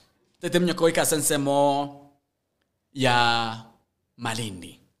 tetemnya koika sensemo ya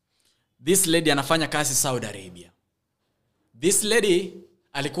Malindi. This lady anafanya kazi Saudi Arabia. This lady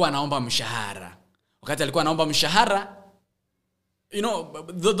alikuwa anaomba mshahara. Wakati alikuwa anaomba mshahara, you know,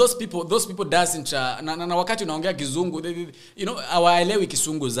 those people doesn't na wakati unaongea kizungu, you know, hawaelewi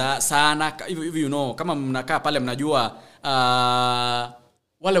kisungu sana hivi, you know, kama mnakaa pale mnajua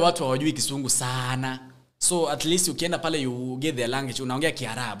wale watu hawajui kisungu sana. So at least ukienda pale you get their language, unaongea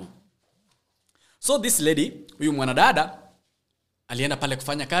Kiarabu. So this lady, huyu mwanadada alienda pale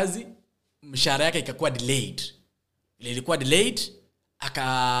kufanya kazi, mshahara yake ikakuwa delayed. Ilikuwa delayed,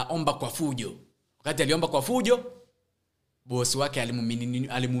 akaomba kwa fujo. Wakati aliomba kwa fujo, bosi wake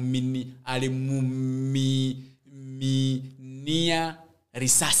alimuminia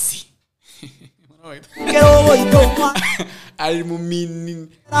risasi.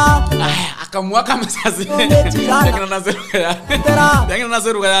 Akamwaka masasi.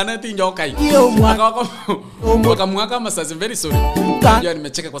 Akamwaka masasi. Very sorry. Najua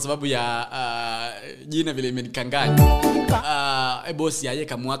nimecheka kwa sababu ya jina vile imenikanganya. Bosi yeye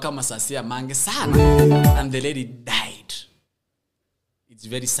kamwaka masasi ya mange sana, and the lady died. It's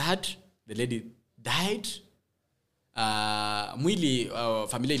very sad. The lady died. Mwili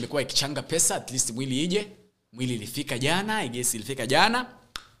familia imekuwa ikichanga pesa, at least mwili ije. Mwili ilifika jana, I guess ilifika jana.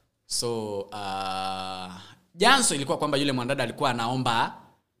 So janso ilikuwa kwamba yule mwanadada alikuwa anaomba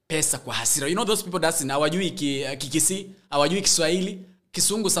pesa kwa hasira. You know those people doesn't hawajui kikisi, hawajui Kiswahili,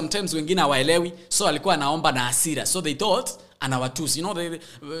 Kisungu sometimes wengine hawaelewi. So alikuwa anaomba na hasira. So they thought anawatusi. You know,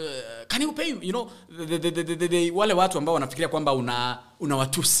 can you pay, you know, wale watu ambao wanafikiria kwamba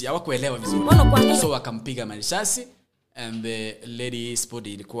unawatusi hawakuelewa vizuri. So wakampiga marisasi and the lady's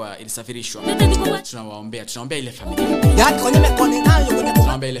body ilisafirishwa. Tunawaombea ile familia.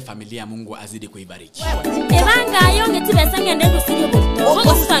 Tunaombea ile familia, Mungu azidi kuibariki. Evanga yonge tibesanga ndego siri bulto.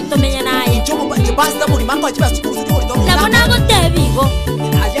 Ogo santomenya naye. Basta muri mango akibasi kuzuti bulto. Ndabona go tebigo.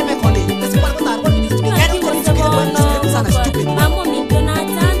 Ajeme konde. Esikwara kutarwa. Amo minto na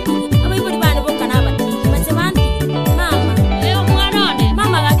tanti. Abiburi bana boka nabati. Masemanti. Mama. Leo mwanone.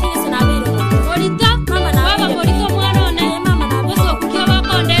 Mama gakine sana biro. Bolito. Mama na baba bolito mwanone. Mama na boso kukia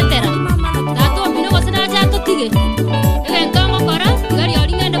bakondetera. Mama na tato minogo sana jato tige. Ege ntongo kora. Gari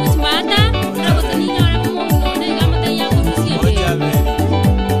oringenda busimata. Rabo taninya ora mo none gamata ya kurusi.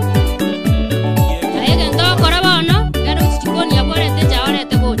 Ege ntongo kora bono. Garo chikoni ya bore te jaore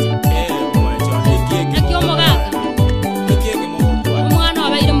te goja.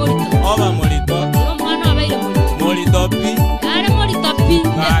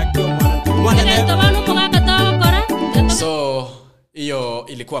 So iyo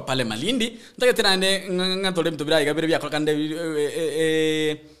ilikuwa pale Malindi. Nataka tena ngatole mtu bila ikabiri bya kande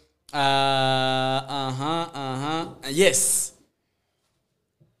yes.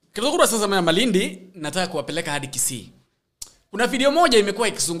 Kidogo sasa ya Malindi nataka kuwapeleka hadi Kisii. Kuna video moja imekuwa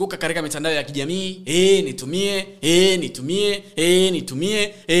ikizunguka katika mitandao ya kijamii. Nitumie.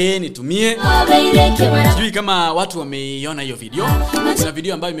 Sijui kama watu wameiona hiyo video. Kuna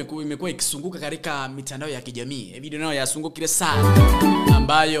video ambayo imekuwa ikizunguka katika mitandao ya kijamii. Video nayo yazungukile sana,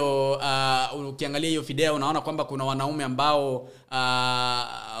 ambayo ukiangalia hiyo video unaona kwamba kuna wanaume ambao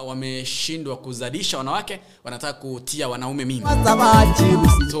wameshindwa kuzalisha wanawake, wanataka kutia wanaume mimba.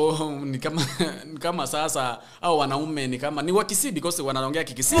 So ni kama sasa au wanaume ni kama ni wakisi because wanaongea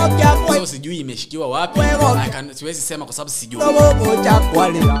Kikisi. So sijui imeshikiwa wapi. Siwezi sema kwa sababu sijui.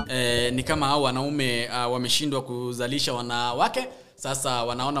 Ni kama hao wanaume wameshindwa kuzalisha wanawake. Sasa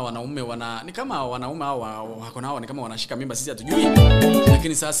wanaona wanaume ni kama wanaume hao wako nao ni kama wanashika mimba, sisi hatujui.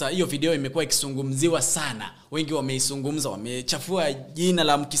 Lakini sasa hiyo video imekuwa ikizungumziwa sana. Wengi wameizungumza, wamechafua jina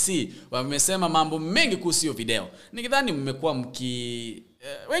la Mkisii, wamesema mambo mengi kuhusu hiyo video. Nikidhani mmekuwa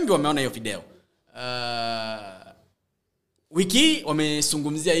wengi wameona hiyo video. Wiki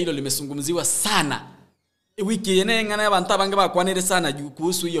wamezungumzia hilo, limezungumziwa sana. Wiki yene ngana abantu abange bakwanire sana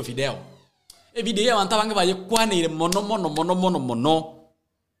kuhusu hiyo video. Video ya abantu abange bayekwanire mono.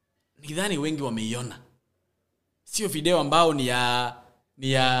 Nikidhani wengi wameiona. Sio video ambao ni ya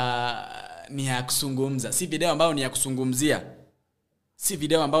kuzungumza. Si video ambao ni ya kuzungumzia. Si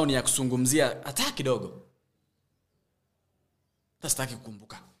video ambao ni ya kuzungumzia hata kidogo. Tasitaki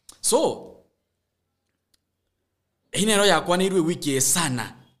kukumbuka. So hii roho ya kwanirwe wiki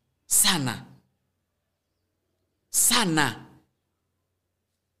sana.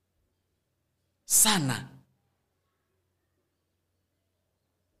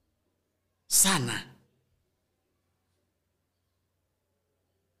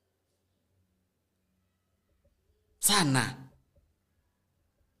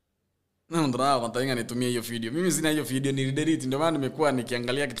 Na ndio wanataka nitumie hiyo video. Mimi sina hiyo video, ni delete, ndio maana nimekuwa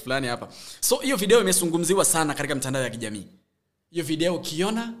nikiangalia kitu fulani hapa. So hiyo video imezungumziwa sana katika mitandao ya kijamii. Hiyo video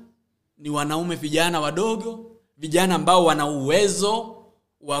ukiona ni wanaume vijana wadogo, vijana ambao wana uwezo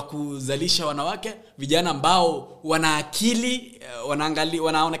wa kuzalisha wanawake, vijana ambao wana akili,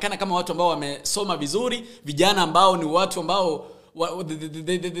 wanaonekana kama watu ambao wamesoma vizuri, vijana ambao ni watu ambao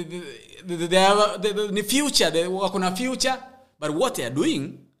ni future, wako na future, but what they are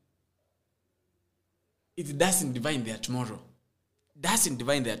doing, it doesn't define their tomorrow. It doesn't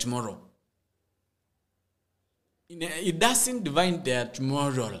define their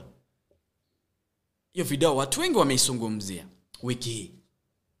tomorrow. Hiyo video watu wengi wameizungumzia wiki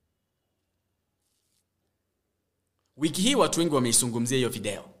hii watu wengi wameizungumzia hiyo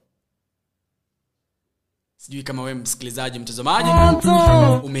video. Sijui kama wewe msikilizaji, mtazamaji,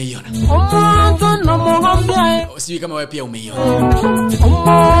 umeiona. Sijui kama wewe pia umeiona.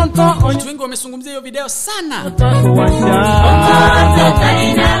 Watu wengi wamezungumzia hiyo video sana.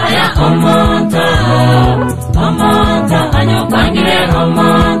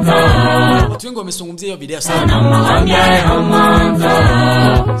 Watu wengi wamezungumzia hiyo video sana.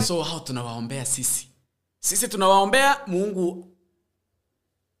 So how tunawaombea sisi? Sisi tunawaombea Mungu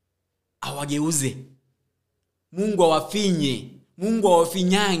awageuze. Mungu awafinye, Mungu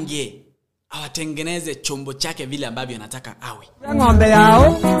awafinyange, awatengeneze chombo chake vile ambavyo anataka awe. Ng'ombe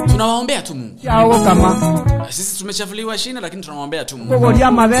yao tunawaombea tu Mungu. Yao kama sisi tumechafuliwa shina, lakini tunawaombea tu Mungu.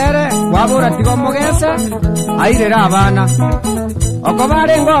 Kugoria mabere wabura tigomogese airera abana.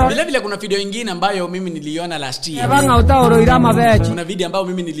 Vile vile kuna video nyingine ambayo mimi niliona last year. Kuna video ambayo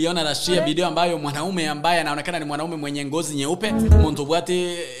mimi niliona last year, video ambayo mwanaume ambaye anaonekana ni mwanaume mwenye ngozi nyeupe, muntu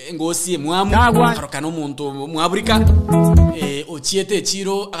bwate ngozi mwamu, karokano muntu mwafrika, ochiete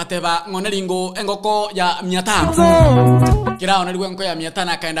chiro akateba ngonelingo engoko ya 500. Kira onelwe engoko ya 500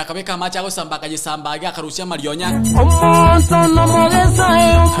 akaenda akabeka macha gusamba akajisamba akarushia marionya.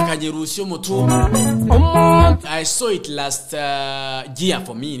 Akanyirusio mutu. I saw it last year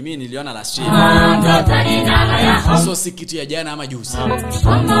for me. Mimi niliona last year. So si kitu ya jana ama juzi.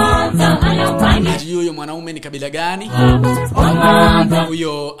 Huyo mwanaume ni kabila gani?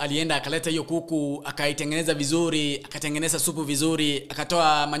 Huyo alienda akaleta hiyo kuku, akaitengeneza vizuri, akatengeneza supu vizuri,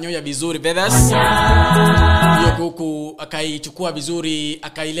 akatoa manyoya vizuri, feathers. Hiyo kuku akaichukua vizuri,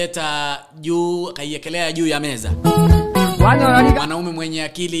 akaileta juu, akaiekelea juu ya meza. Mwanaume mwenye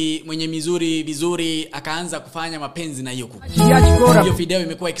akili, mwenye mizuri vizuri, akaanza kufanya mapenzi na hiyo kuku. Hiyo video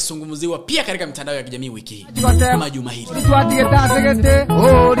imekuwa ikisungumuziwa pia katika mitandao ya kijamii wiki hii kama juma hili.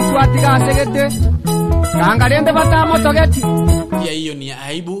 Pia hiyo ni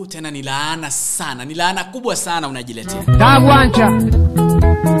aibu, tena ni laana sana, ni laana kubwa sana unajiletea.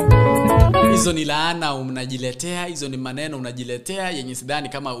 Hizo ni laana unajiletea, hizo ni maneno unajiletea yenye sidhani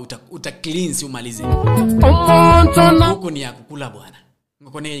kama uta cleanse umalize. Huko ni ya kukula bwana.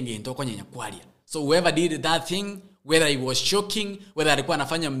 Ngoko nenge ndoko nyenya kwalia. So whoever did that thing, whether he was shocking, whether alikuwa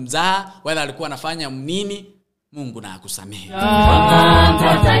anafanya mzaha, whether alikuwa anafanya nini, Mungu na akusamehe.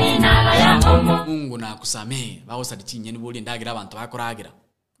 Mungu na akusamehe. Bawo saditinye ni boli ndagira abantu bakoragira.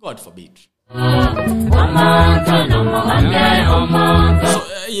 God forbid. So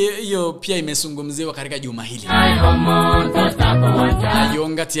hiyo pia imesungumziwa katika juma hili.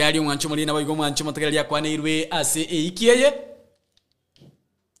 Ayonga tiari umwancho muri na bayigo mwancho matagali kwa nirwe ase ikiyeye.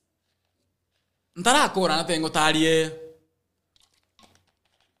 Ntarakora natengo tarie.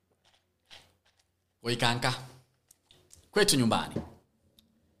 Oikanka. Kwetu nyumbani.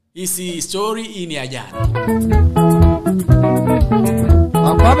 Isi story ini ya jana.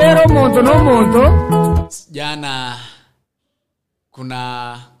 Akabero muntu no muntu. Jana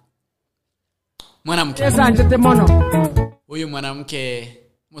kuna mwanamke. Esanjete mono. Uyu mwanamke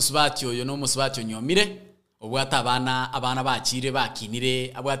musubati uyu no musubati nyomire. Obwata abana bachire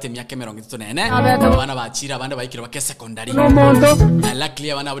bakinire abwate myaka 34 abana bachira abandi bayikira bake secondary.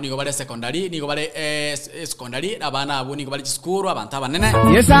 Luckily abana abo nigo bale secondary nigo bale secondary abana abo nigo bale school abantu abanene.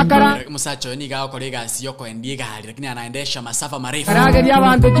 Yesakara musacho niga kolega siyoko endie gari lakini anaendesha masafa marefu. Karage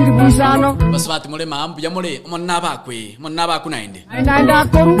abantu kiri kuisano. Basubati mule mambu ya mule monna baku naende. Naenda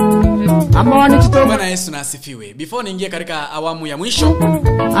akoru. Amoni kito. Bwana Yesu nasifiwe. Before niingie katika awamu ya mwisho.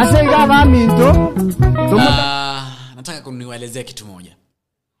 Asaiga baminto. Nataka kunielezea kitu moja.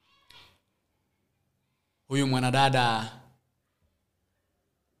 Huyu mwanadada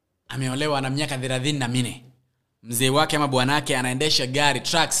ameolewa na miaka 34. Mzee wake ama bwanake anaendesha gari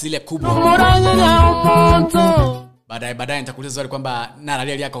trucks ile kubwa. Baadaye nitakuuliza swali kwamba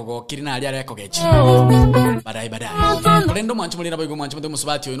naralia yako go kirina alia yako gechi. Baadaye. Olendo mwancho muri nabayigo mwancho ndo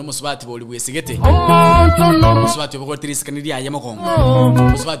musubati oyo no musubati boli bwesigete. Musubati oboko tirisi kandiria ya mokongo.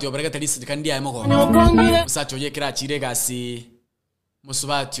 Musubati obereka tirisi kandiria ya mokongo. Musubati oye kira chirega si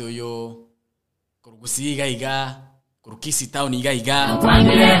musubati oyo kurugusiga iga kurukisi town iga.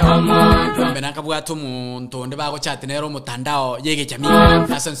 Mbenaka bwato muntu nde bago chat nero mutandao yege jamii.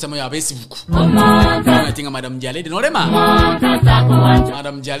 Asa nsemo ya Facebook. Tinga Madam Jaledi nolema.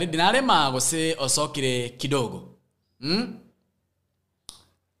 Madam Jaledi nalema gose osokire kidogo.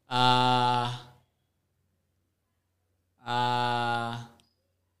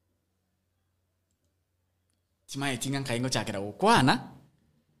 Timaye tinga nkaingo chakira ukwana.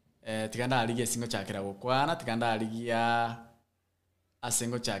 Tikanda aligia singo chakira ukwana, tikanda aligia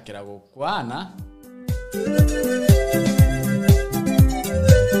asengo chakira ukwana.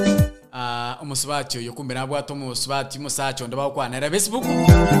 Umusubati uyo kumbe nabwo atomo musubati musacho ndabaho kwanera Facebook.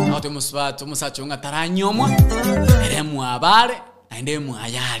 Aho musubati musacho ngataranyomwa. Eremu abale naende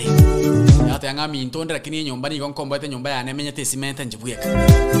mwayale. Yata yanga mintonde lakini nyomba ni konkombo ate nyomba ya nemenya te cement njibuyeka.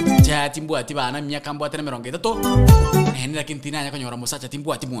 Cha timbu ati bana myaka mbo ate 30. Nende lakini tinanya konyora musacha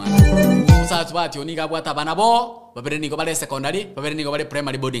timbu ati mwana. Musacho bati oniga bwata bana bo, babere niko bale secondary, babere niko bale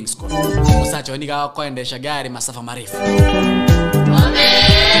primary boarding school. Musacho oniga koendesha gari masafa marefu.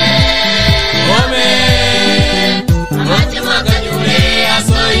 Ome amache makanyure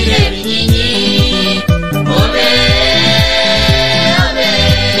asoire binyinyi. Ome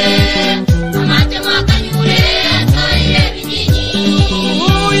amache makanyure asoire binyinyi.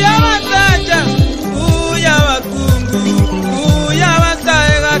 Uya wasacha, uya wakungu, uya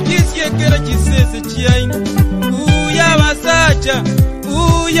wasaega kisie kera kisese chiaini. Uya wasacha,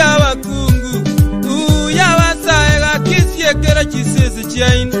 bakungu uya basaega kisiekera kisese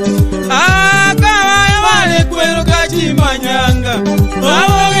chain akaba wale kwero kachimanyanga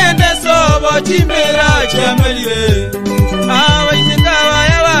wawogende sobo chimbera chamelire abaiteka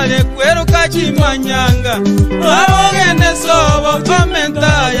wale kwero kachimanyanga wawogende sobo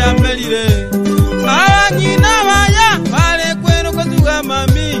komenta ya melire abanyina baya wale kwero kotuga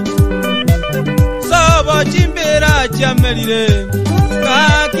mami sobo chimbera chamelire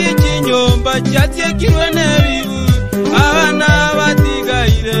kakichinyomba chatyekirwe nebibu abana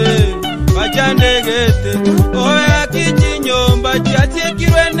batigaire bachandegete oya kichinyomba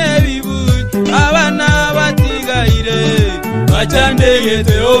chatyekirwe nebibu abana batigaire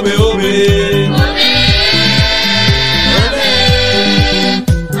bachandegete obe obe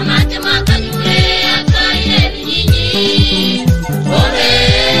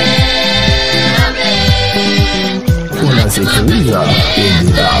Unasikiliza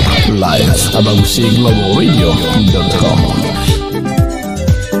live abagusiglobalradio.com.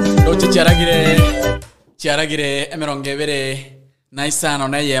 Doche chiaragire emeronge bere naisano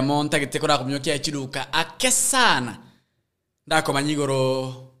na yemo ntagite kora kumyokia chiruka akesana ndako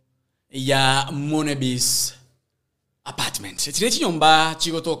manyigoro ya Monebis apartment. Chire chinyomba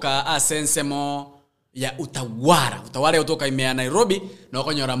chigotoka asensemo ya utawara utoka imea Nairobi na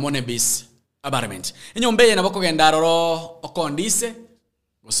okonyora Monebis apartment. Enyombe ye nabako gendaro okondise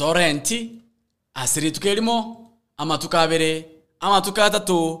gusorenti asiri tukelimo amatuka abere amatuka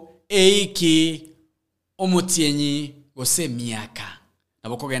atatu eiki omutienyi gose miaka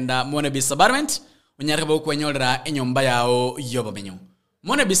nabako genda Monebis apartment unyarika bako kwenyorera enyomba yao yobomenyo.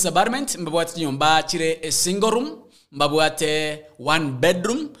 Monebis apartment mbabwate nyomba chire a single room, mbabwate 1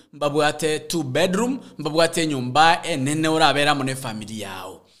 bedroom, mbabwate 2 bedroom, mbabwate nyomba enene urabera mone familia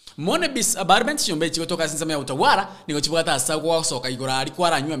yao. Monebis apartment nyomba chikotoka sinsema ya utawara niko chibwata asagwa soka igora ari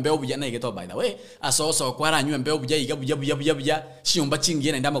kwara nywe mbeo buja na igeto by the way aso kwara nywe mbeo buja iga buja shiyomba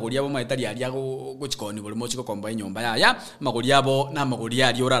chingiye nda magori yabo maitari ari yago gochikoni buli mochiko komba nyomba ya magori yabo na magori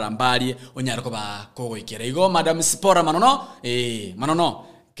ari orarambali onyarako ba kogo ikere igo madam Sipora manono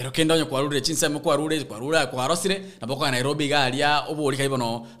kero kenda onyo kwarure chinsemo kwarure kwarosire naboko ya Nairobi galia obori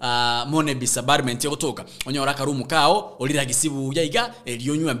kaibono Monebis apartment yotoka onyora karumu kao olira gisibu yaiga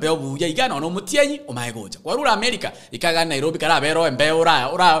elionywe mbeo bu yaiga no mutienyi omaegoja kwarura America ikaga Nairobi karabero mbeo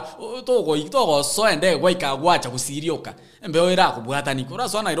ora togo so ende gwaika gwacha kusirioka mbeo ira kubwata nikora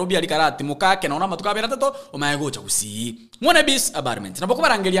so Nairobi ali karati mukake na ona matuka bera tato omaegoja kusi Monebis apartment naboko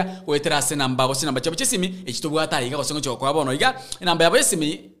barangelia wetera se namba bosi namba chabo chisimi ekitobwata iga kosongo choko abono iga namba yabo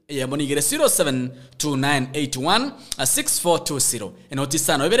esimi ya monigere 0729816420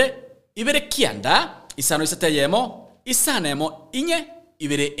 enotisano ibere kianda isano isatayemo isanemo inye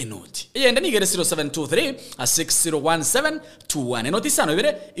ibere enoti yenda nigere 0723601721 enotisano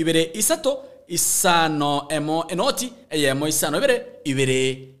ibere isato isano emo enoti eyemo isano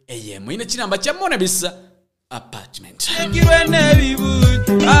ibere eyemo ine chinamba cha Monebis apartment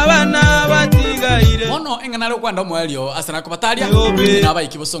abana batigaire ono enganaro kwanda mwelio asana kubatalia naba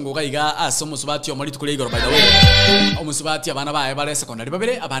ikibosongo gaiga asomusubati omuri tukule igoro by the way omusubati abana bae bale secondary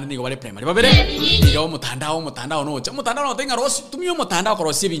babere abana nigo bale primary babere nigo mutandao no tenga rosi tumiyo mutandao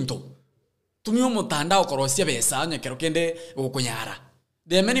korosi bintu tumiyo mutandao korosi besa nyekero kende okunyara.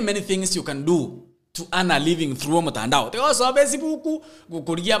 There are many things you can do to earn a living through mutandao. Te oso Facebook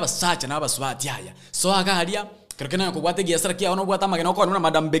gukuria basacha na basubati haya so agaria kero kubwate giasara kia ono bwata magena ko na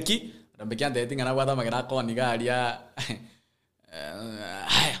Madam Becky ande tinga na bwata magena ko ni garia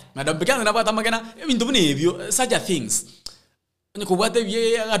haya Madam Becky na bwata magena bintu binebyo such things ni kubwate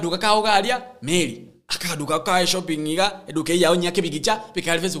bye aduka kaho garia Mary akaduka ka shopping iga eduke yawo nyake bigicha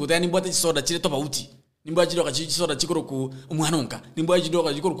bikali Facebook tani bwate soda chire tofauti nimba jidoka chisoda chikoro ku umwanonka nimba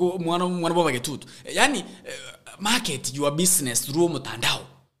jidoka chikoro ku mwana baba getutu yani market your business through mutandao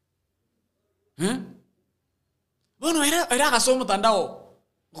bono era kaso mutandao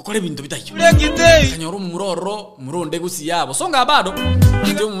gukora ibintu bitacyo kanyoro muronde gusiyabo songa bado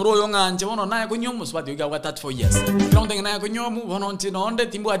ate muroyo nganje bono naye kunyomu subati uga 34 years ground naye kunyomu bono ntinonde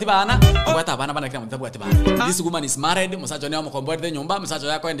timbu ati bana gwata bana kama timbu ati bana this woman is married musacho ne amukombote nyumba musacho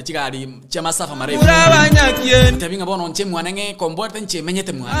yako ende chigari cha masafa marefu tabinga bono nche mwanenge kombote nche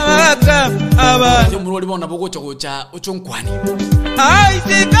menyete mwana aba muroli bona bogocho gocha uchunkwani ai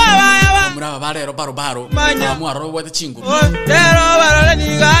sikawa muraba barero baro amwaro wate chingu dero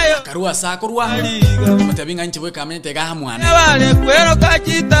barani karua sakurwa mutabinga nche bwe kamenyete ga mwana bale kwero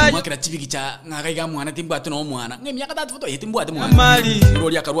kachita mwakira chibigicha ngakaiga mwana timbu ati no mwana ngemyaka 3 foto yetimbu ati mwana mali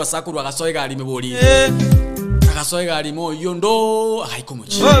roli akarua sakurwa gasoega ali meboli akasoega ali mo yondo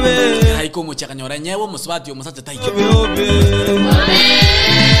haikomuchi akanyora nyewo musubati yo musacha taiki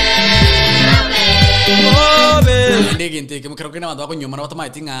egente ke mukero kena bantu bakonyoma na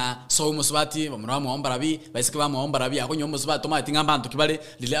batamaiti nga so musubati bamura mu ombarabi baisike ba mu ombarabi akonyoma musubati tomaiti nga bantu kibale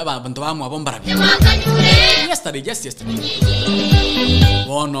lile abantu ba mu ombarabi yesterday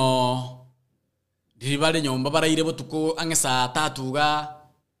bono diribale nyomba baraire botuko angesa 3 ga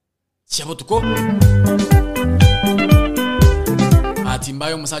chabotuko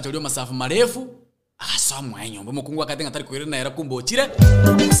atimbayo musacha uli masafu marefu asamwa nyomba mukungu akatenga atari kwirena era kumbochire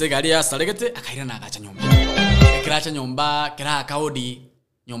segari ya saregete akaira na agacha nyomba ekiracha nyomba kira kaodi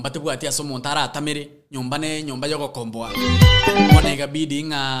nyomba tebwati asomo ntara atamere nyomba ne nyomba yogo komboa onega bidi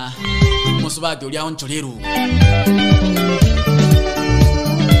nga musubati uli ahoncholeru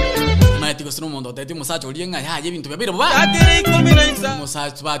maitiko sino mondo tete musacha uli nga ya yebintu byabire baba akire 19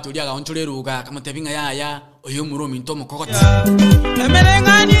 musacha bati uli agahoncholeru ga kamatebinga ya oyo muromi ntomo kokoti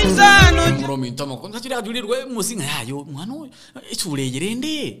emerengani insano muromi ntomo kokoti ajulirwe musinga yayo mwana oyo echuleye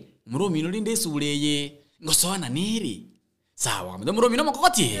rende muromi no rende suleye ngosona niri sawa mdo muromi no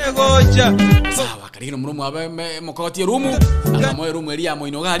kokoti egocha sawa karino muromi abe mokoti rumu akamoye rumu elia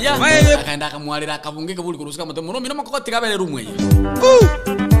moino galia akaenda akamwalira akabunge kabuli kurusuka mdo muromi no kokoti kabele rumu ye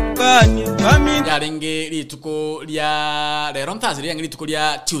kani kami yarenge lituko lya lero ntazi lyange lituko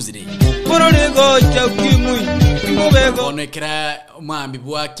lya Tuesday Gocha ukimwi kimubego onekera mwambi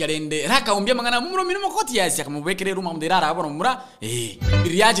bwa kyalende raka umbya mangana muromi no mokoti yasi akamubekere ruma mudera abona mura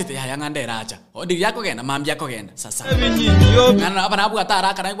biriyajete yangande racha odiri yako genda mambi yako genda sasa ngana abana abu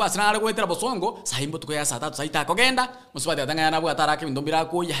atara kana igwa sinale kwetera bosongo sahimbo tuko ya 3 saita ko genda musubati atanga yana abu atara ke ndombira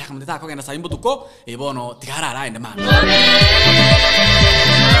ko ya kamudeta ko genda sahimbo tuko ebono tikarara ende man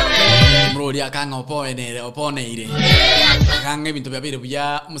mroli akanga opone ire akanga ibintu byabire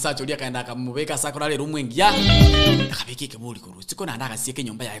bya musacho uli akaenda akamubeka sakurale rumwengia akabiki kebuli kurusiko na ndaka sieke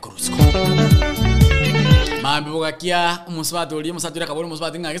nyomba ya kurusiko mambi bogakia umusubati uli musacho uli akabuli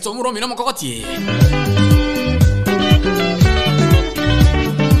musubati ngake so muromi no mokokoti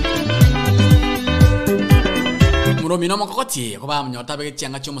muromi no mokokoti kuba mnyota bege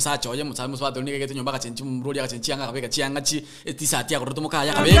cyanga cyo musacho oye musubati uli ngeke nyomba gachenchi muroli gachenchi anga kabega cyanga chi etisati yakuruto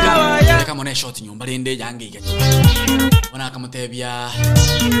mukaya kabega reka mone shot nyomba rende yange igaki ona akamutebya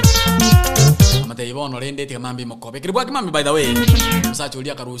amatei bono rende tikamambi mokobe kiribwa kimambi by the way musacho uli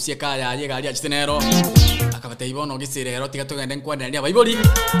akarusie kaya yega ali achitenero akabatei bono gisirero tigatugende nkwanda ndi abayiboli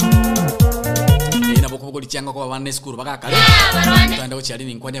ina bokubugo lichanga kwa bane school bakakale twanda uchi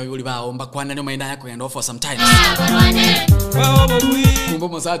ni nkwanda abayiboli baomba kwana nyo maina yako yendo for sometimes kumbo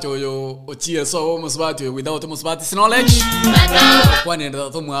musacho yo ochie so musubati without musubati knowledge kwana ndo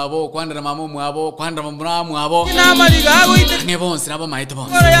to mwabo kwana na mama mwabo kwana mama mwabo na maligago ite nebonse nabo maito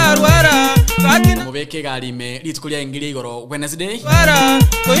bonse ya rwara kakina mubeke galime litukulia ingiri igoro Wednesday para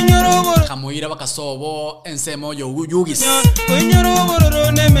koinyoro kamuira bakasobo ensemo yo yugis koinyoro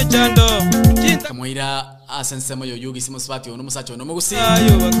bororo nemechando kamuira asensemo yo yugis musubati ono musacho no mugusi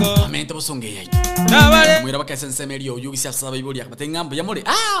ayo bako amento busonge yayo nabale kamuira bakasensemo yo yugis asaba iboli yakabatengambo yamuri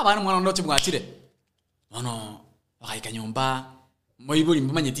bana mwana ndochi mwatire ono bakaika nyomba moibuli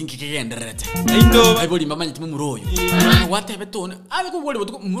mbamanye tinki kegenderete aindo aibuli mbamanye timu muroyo wate betone ale ko boli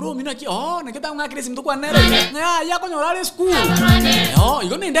botuko muro mina ki naketa ngakire simto kwa nero ya konyorale school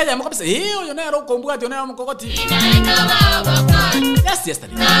igo nende ya mokabisa yo nero kombuka ti nero mokokoti yes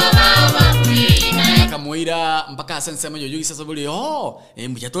akamoira mpaka sensema yo yugi sasa boli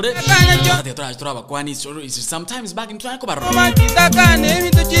mbujatore tora tora bakwani sometimes back in try ko baro takane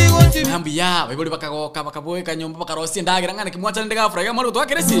mito chigo ti hambi ya baibuli bakaboe kanyomba bakarosi ndagira ngane kimwacha ndega furaga moro to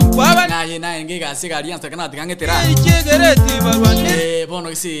akeresi naye naye ngega siga alliance kana tikangetera ichegereti barwane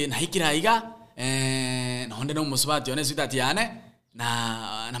bono isi nahikira iga nonde no musubati one switati yane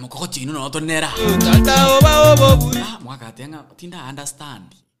na mukokoti no tonera tata oba obobu mwaka tenga tinda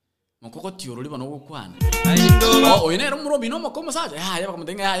understand mukokoti yoroli bano gukwana aindo oyene ero muromi no mokomo saje ya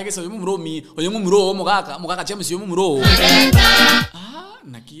bakamutenga ya geso muromi oyo mumuro mugaka chemusi yo mumuro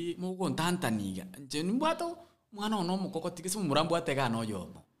naki mugo ntantaniga nje nimbwato mwana ono mukokoti kesi mumurambu atega no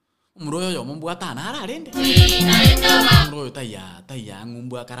yomo umuroyo yo mumbu atana ararende umuroyo taya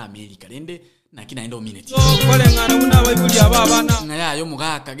ngumbu akara America rende nakina ndo minute kole ngana una baibuli ababana ngaya yo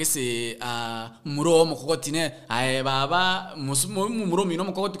mugaka gese muro mukokoti ne baba mumuro mino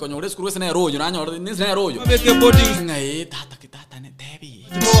mukokoti konyore skuru sene royo nanyo ne sene royo beke body ngai tata ne debi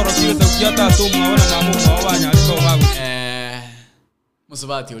moro kile takiata to mwana mamu mawanya aliko babu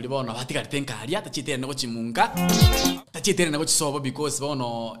musubati ulibona batika tenkari atachitere no chimunga tachitere no chisobo because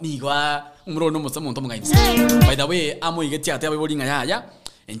bono nigwa umuro no musamuntu mungayisa by the way amo igeti ate abibolinga yaya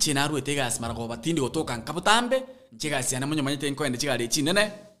enchina aruete gas marako batindi gotoka nkabutambe nchiga siana munyo manyite nkwende chigale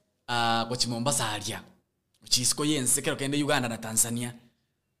chinene kwa Mombasa alia uchisiko yense kero kende Uganda na Tanzania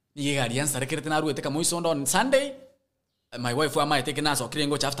nige gari yansa rekerete na aruete kamo isondo on Sunday my wife wa mai take naso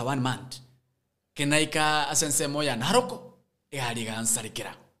kirengo cha after 1 month kenaika asense moya naroko yali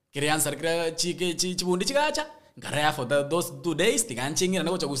gansarikira kire ansarikira chibundi chigacha ngara for those 2 days tiganchingira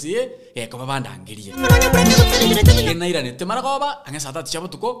nako chagusie ko babandangiriye kenaira ne temara koba angesa tatu chabo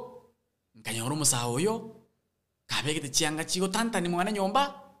tuko nkanyoro musao yo kabegete chianga chigo tanta ni mwana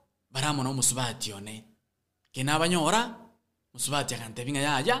nyomba baramo no musubati one kenabanyora musubati akante binga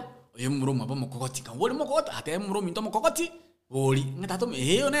yaja oyo murumu abo mukokoti kan woli mukokoti ate murumu into mukokoti woli ngatato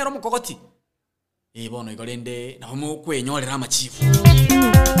eyo nero mukokoti bono igolende na mu kwenyorera amachifu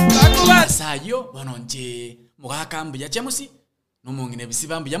sayo bono nje mugaka ya chemusi no mungine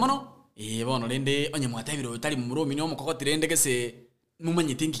bisibambu ya mono bono lende onye mwatabiro utali murumu no mukokoti lende kese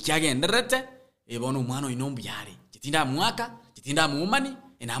mumanye tingi kyagenderete bono umwana inombu yari kitinda mwaka kitinda mumani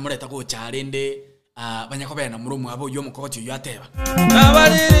enamureta ko charende banyakobera na murumu abo yo mukokoti yo ateba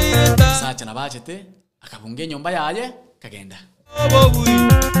sacha na bachete akabunge nyomba yaye kagenda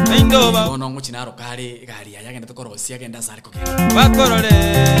bono nguchinaro kali gari yagenda tokorosia agenda sari kogenda bakorore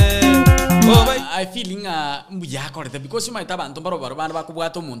I feeling mbu yakorete because you might have abantu baro bana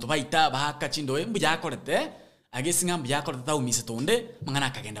bakubwata umuntu baita bakachindo mbu yakorete agesinga mbu yakorete taumise tonde mangana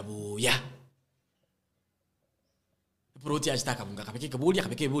kagenda buya proti ajitaka bunga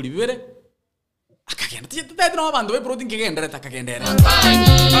kapeke buli bibere akagenda tete no abantu be proti ngegenda reta kagendera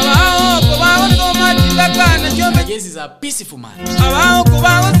abao kubaho to majindakana chome this is a peaceful man abao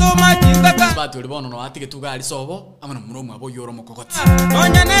kubaho to majindakana batu libono no atike tugali sobo amana muromu abo yoro mukokoti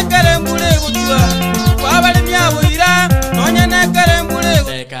nonya nekere mbule gutwa kwabali myabo ira nonya nekere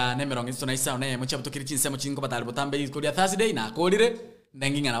mbule eka ne mirongo isona isa ne muchabuto kiri chinsemo chinko batali botambe kuri ya Thursday na kolire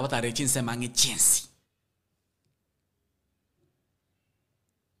ndanginga na batari chinsema ngi chensi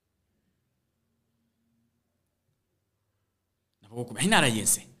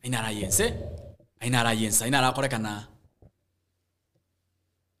Ainara yense korekana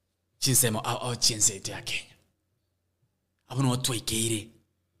chinsemo chinse ite ya Kenya abuno twaikeire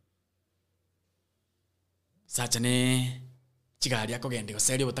sacha ne chigali yako gende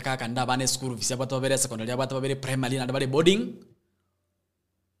Seria Obotaka kanda bane school visa batobere secondary batobere primary na bale boarding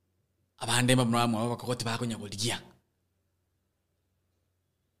abande mabno bakokoti bako nyabodigia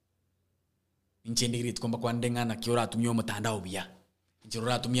inchendigiri tukomba kwandenga na kiora atumio mutandao bya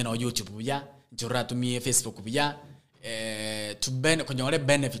njirora atumia na YouTube bya njirora atumia Facebook bya to konyore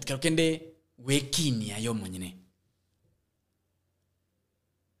benefit kende wekini ayo monyene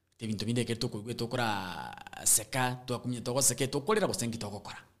tebintu binde keto kugweto kora seka to akumye to seke to kolera bosengi to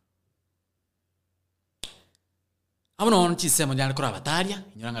kokora abono on chisemo nyana kora bataria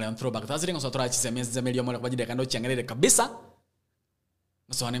nyuranga le throwback tazire ngoso tora chisemo zemelio mole kwajide kando changelele kabisa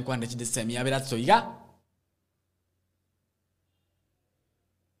so nen kwande chide semi abera tsoiga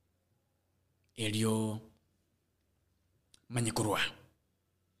elio manyikurwa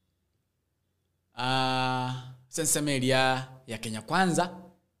sensemeria ya Kenya Kwanza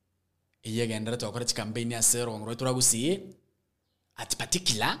iyegendera twakora campaign ya sero ngoro turagusiye at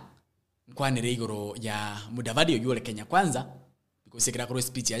particular nkwanire igoro ya Mudavadi yule Kenya Kwanza because ikira koro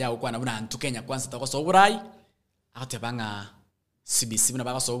speech ya ukwana buna antu Kenya Kwanza takoso burai akatebanga CBC buna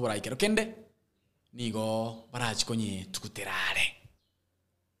bagaso burai kero kende nigo barachikonye tukuterare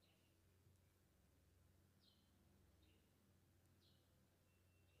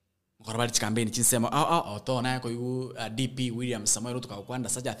Ngorabali campaign chinsema to na ko yu DP William Samuel Ruto kakwanda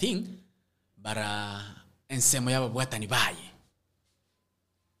such a thing bara ensemo yaba bwatani baye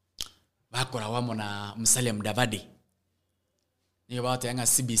bakora wamo na Musalia Mudavadi nigo bawate yanga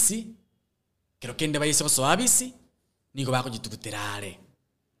CBC kero kende bayise so abisi nigo bako jitukuterare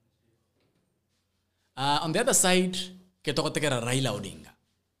on the other side ketoko tekera Raila Odinga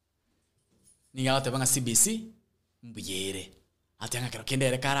nigo bawate banga CBC mbuyere atanga kero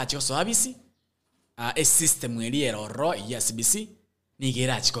kende rekara chiko so abisi system eri eroro ya CBC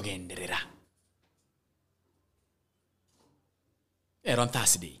nigera chiko genderera on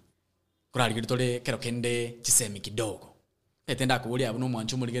Thursday kurali gitole kero kende chisemi kidogo etenda kuuli abuno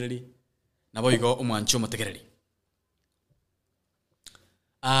mwanchu muligereri nabo igo umwanchu mutegereri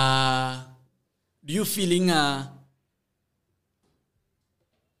do you feeling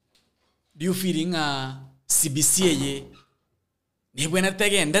CBC ye ni buena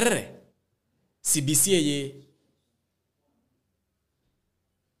tegendere CBC ye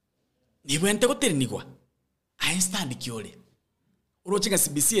ni buente guterinigwa I stand kiole urochinga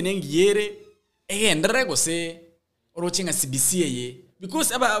CBC ye nengiyere egendere gose urochinga CBC ye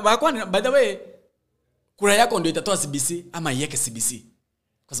because bakwana by the way kura yako ndio itatoa CBC ama yeke CBC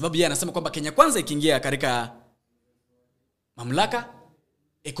kwa sababu yeye anasema kwamba Kenya Kwanza ikiingia katika mamlaka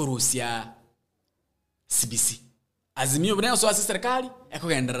ekorusia CBC Azimio bwana so asi serikali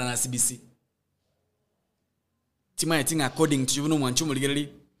ekogendera na CBC. Tima yatinga according to uno mwanchumo ligerali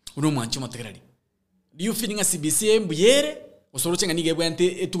uno mwanchumo tegerali. Do you feeling a CBC mbuyere osoroche nganige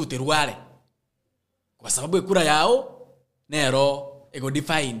bwante etuterwale? Kwa sababu ekura yao nero ego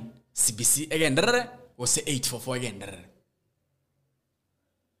define CBC egendere ose 844 egendere.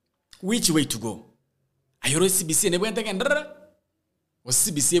 Which way to go? Ayoro CBC ne bwante egendere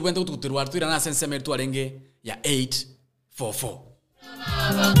ose CBC bwante kututerwale tuira na sense mertu alenge ya 844.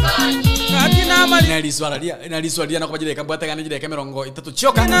 Naliswalia na kubajile kambwata gani jile kamerongo itatu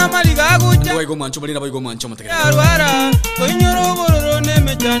choka na mali gagucha boy go mancho bali na boy go mancho matakira arwara koinyoro bororo ne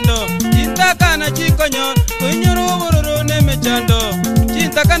mechando chintaka na chikonyo koinyoro bororo ne mechando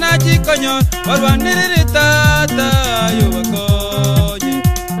chintaka na chikonyo barwanirire tata yo bakonye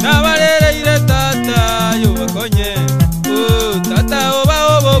na barere ile tata yo bakonye tata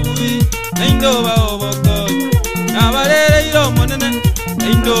oba obobui ndo ba obokonye na barere ile monene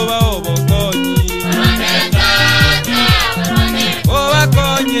ndo ba obokonye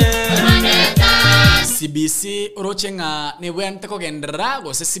CBC orochenga ne bwente ko gendera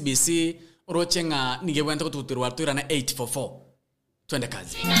go se CBC orochenga nige bwente ko tutirwa tuira na 844 twende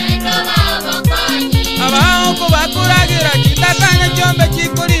kazi abao ko bakuragira kitakane chombe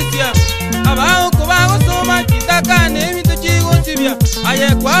chikulisia abao ko bagosoma kitakane ebintu chigonsibya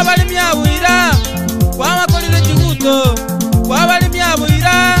aye kwa bali myabwira kwa bakolire chiguto kwa bali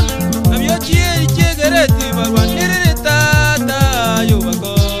myabwira nabyo chieri chegereti barwanirire tata yo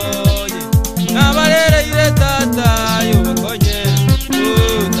bakoye na barere ile tata yo bakonye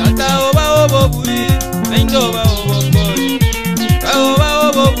tata oba obobui ndo ba obokonye oba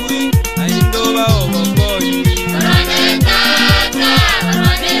obobui ndo ba obokonye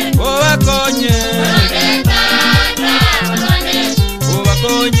oba konye oba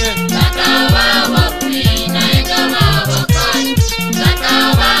konye tata oba obobui ndo ba obokonye tata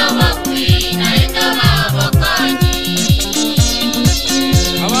oba obobui ndo ba obokonye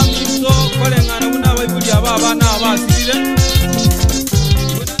abamiso kolengana buna bayibuli abana abasirire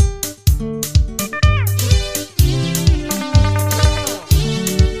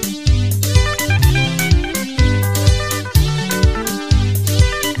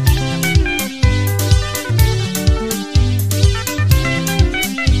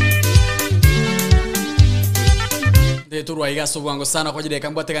turwa igaso bwango sana kwa ajili ya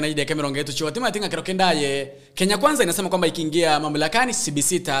kambwate kana jide kamera ngetu chwa tima tinga kero kendaye Kenya Kwanza inasema kwamba ikiingia mamlakani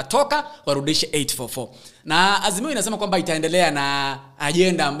CBC itatoka warudishe 844 na Azimio inasema kwamba itaendelea na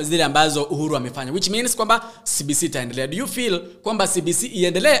agenda zile ambazo Uhuru amefanya, which means kwamba CBC itaendelea. Do you feel kwamba CBC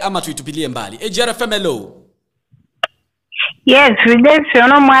iendelee ama tuitupilie mbali? AJRFMLO. Yes, vile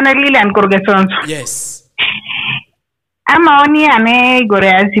ono mwana lile ankorgesonso. Yes. Ama oni ane gore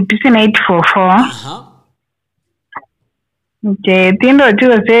ya CBC na 844. Tindo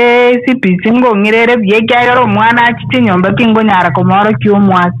chuo se CBC ngongirere bye kyagaro mwana achite nyomba kingo nyara komoro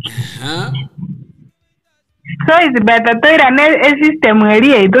kyomwaki. So it's better to run a system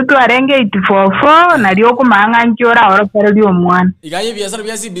area to arrange it for 4 na dio kumanga nchora ora para dio mwana. Igaye biashara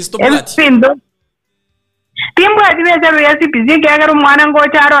bya CBC to bati. Timbo ati biashara bya CBC kyagaro mwana ngo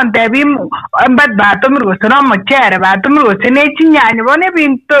charo ntebi but bato mrugo sono mochera bato mrugo sene chinyanye bone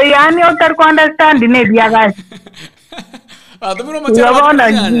binto yani otar ko understand ne biaga. Atumuro mochera.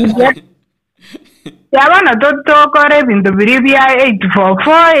 Yabona toto kore bintu biribya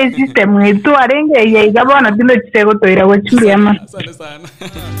 844 system yetu arenge ye yabona dilo chisego toira wachuri ama sana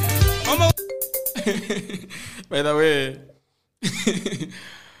by the way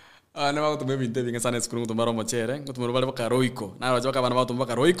na watu mbebinte binga sana skuru mutumaro mochere mutumaro bale bakaroiko na roje bakabana batu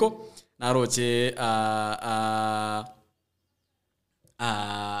bakaroiko na roche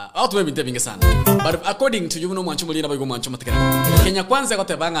watu mbebinte binga sana, but according to you no mwanchu mulina bago mwanchu matekera Kenya Kwanza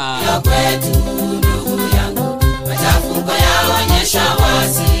kote banga machafuko yaonyesha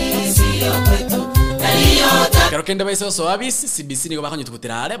wazi sio kwetu kero kende baiso so abisi CBC niko bakonye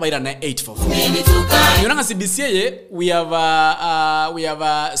tukutirare baira na 844 yonanga CBC ye we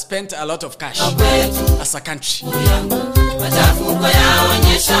have spent a lot of cash as a country machafuko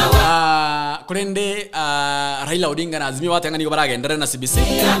yaonyesha kurende Raila Odinga na Azimio watanga niko baragendera na CBC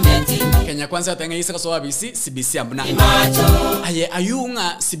Kenya Kwanza watanga isa so abisi CBC amna aye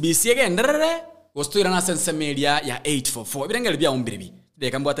ayunga CBC agendere gostoira na sense media ya 844 birengere bya umbiribi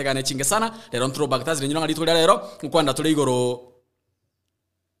de kambwate gane chinge sana lero ntro bagtazi nyonga litulira lero ukwanda tuli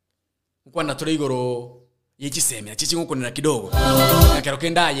igoro yichisemya chichingo kunira kidogo nakero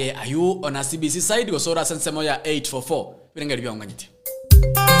kendaye ayu ona CBC side gosora sense moya 844 birengere bya unganyite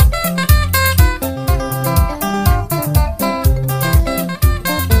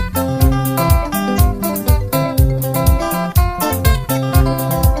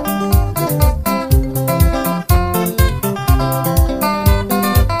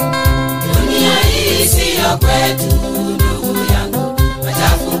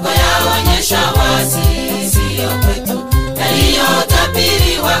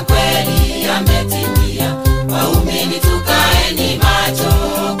wa kweli yametimia. Waumini tukaeni macho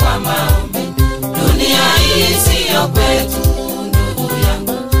kwa maombi. Dunia hii siyo kwetu ndugu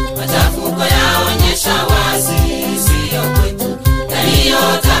yangu. Machafuko yaonyesha wazi siyo kwetu.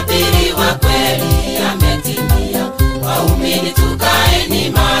 Yaliyotabiriwa kweli yametimia. Waumini tukaeni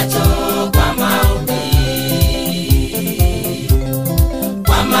macho kwa maombi.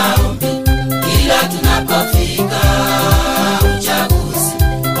 Kwa maombi. Kila tunapofika uchaguzi,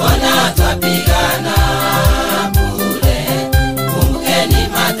 ona twapigana bure. Kumbukeni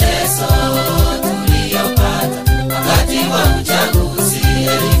mateso tuliyopata wakati wa uchaguzi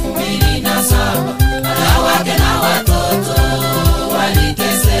 2007. Wanawake na watoto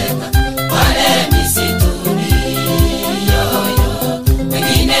waliteseka pale misituni yoyo.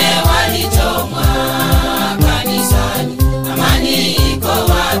 Wengine walichomwa kanisani. Amani iko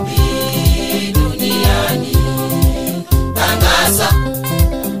wapi duniani? Tangaza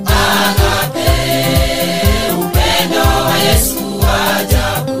agape, upendo wa Yesu wa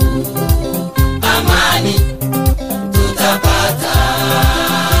ajabu. Amani tutapata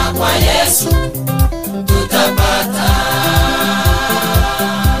kwa Yesu, tutapata.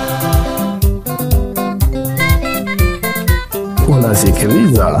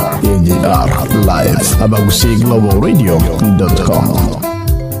 Unasikiliza AGR Live abaguseglobalradio.com.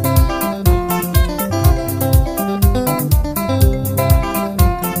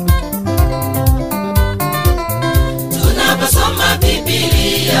 Tunaposoma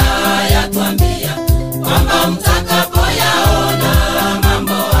Biblia yatuambia kwamba mtakapoyaona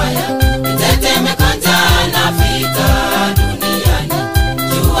mambo haya, mitetemeko, njaa na vita duniani,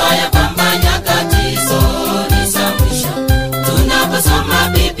 jua ya kwamba nyakati hizo ni za mwisho. Tunaposoma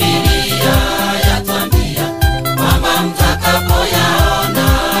Biblia yatuambia kwamba mtakapoyaona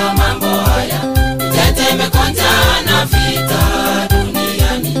mambo haya, mitetemeko, njaa na vita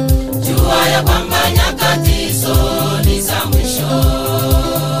duniani, jua ya kwamba nyakati hizo ni za mwisho.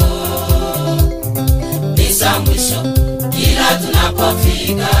 Ni za mwisho. Kila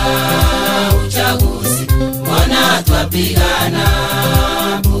tunapofika uchaguzi, mbona twapigana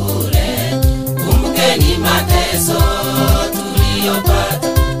bure? Kumbukeni mateso tuliyopata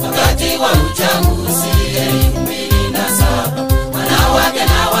wakati wa uchaguzi 2007. Wanawake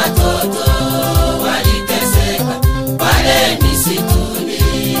na watoto waliteseka pale misituni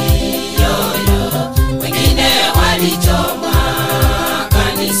yoyo. Wengine walichomwa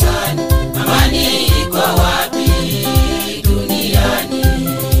kanisani. Amani iko wapi duniani?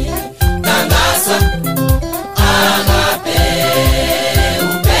 Tangaza agape,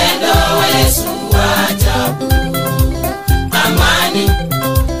 upendo wa Yesu wa ajabu. Amani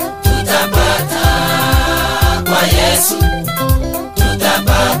tutapata kwa Yesu,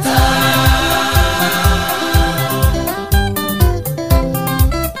 tutapata.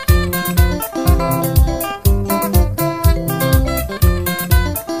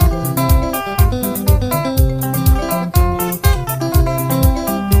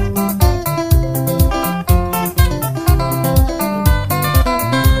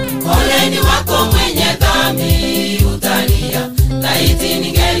 Poleni wako mwenye dhambi utalia, laiti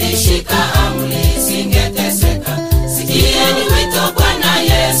ningelishika amri singeteseka. Sikieni wito Bwana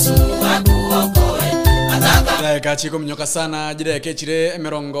Yesu akuokoe. Ataka kachiko mnyoka sana jire kechire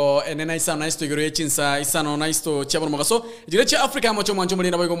emerongo enena isana isto igoro echinsa isano na isto chaboro magaso jire cha Africa mocho mwancho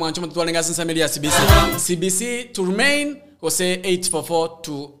muri nabogo mwancho mutwalenga sinsa media CBC to remain ose 844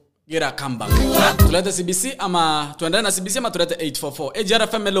 to get a comeback. Tulete CBC ama tuendane na CBC ama tulete 844. AGR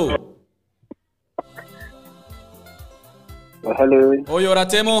FM hello. Hello. Oyo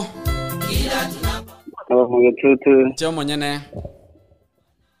ratemo. Mwetutu. Cheo monyene.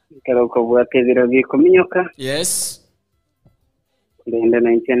 Kero ko bwate birogi kuminyoka. Yes. Ndende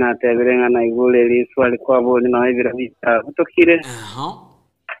na nchena teberenga na igule liswali kwa boni na birogi utokire.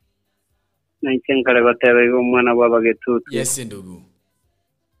 Na nchenkale batebe umwana baba getutu. Yes ndugu.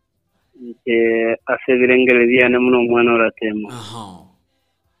 Nke asebirengere byane muno mwana oratemo.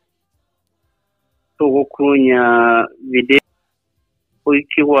 Tugukunya video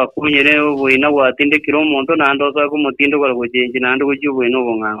ukiwa kunyere ubwina bwatindikira umuntu nando za kumutindo kwa kujenji nando kujubwina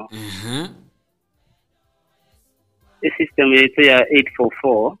ubungao. System yetu ya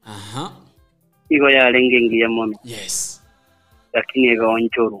 844 iko ya lengengi ya mono. Yes. Lakini ega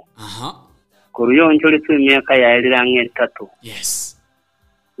onchoro. Kuruyo onchoro tu miaka ya elirange 3. Yes.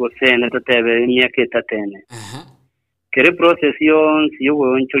 Gosene totebe miaka 3. Kere process yo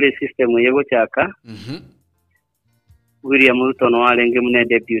onchoro system yego chaka. William Rutono walenge mune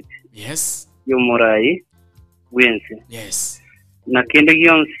deputy. Yes. Yo morai bwense. Yes. Na kende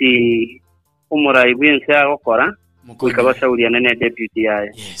gyonsi umurai bwense agokora ikabashauri nene deputy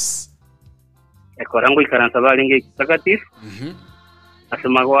yae ekorango ikaransa balinge executive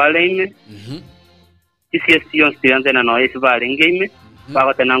asema wale ime CSTO stianze na noise balinge ime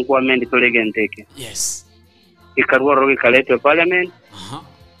bagotena ngwa mendi tolegenteke ikaruoro ikalete parliament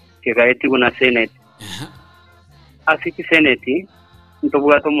kikaeti kuna senate asiki senate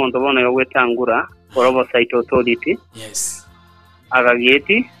ntobuga to muntu bona yo wetangura oversight authority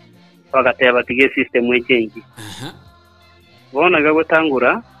agagieti bagateba tige system echenji bona ga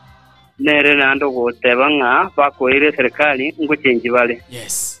wetangura nere nando goteba nga bakoire serikali ngo chenji bale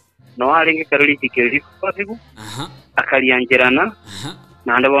no alinge karoliti kiri kwasigu akalianjerana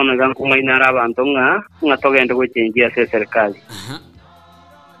nande bona ga kumainara abantu nga togende go chenji ya serikali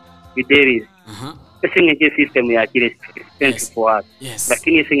bideri esinge system ya kire for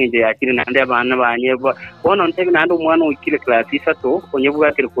lakini esinge ya kire nande abana banye bona ntege nando mwana ukile class 3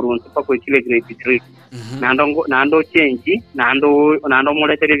 onyebuga kire kuruntu pako ikile grade 3 nando change nando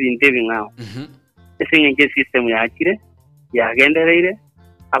moletere binte bingao esinge system ya kire yagendereire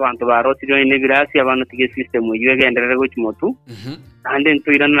abantu barotiro ine birasi abantu tige system yigenderere go kimotu nande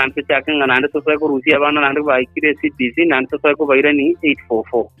ntuira nante cyakanga nande tosoye ko rusi abantu nande bayikire CDC nande tosoye ko bayira ni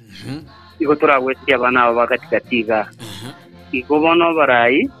 844 iko turaweti abana aba bakatikatiga iko bono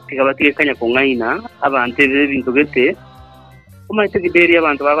barai tikabatikanya kungaina abantu bebintu gete umaite gideri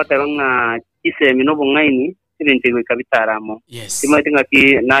abantu bakatabanga isemi no bungaini ibintu bikabitaramo imaite ngaki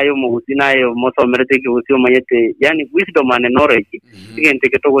nayo mugusi nayo mosomerete kibusi umanyete yani wisdom and knowledge igente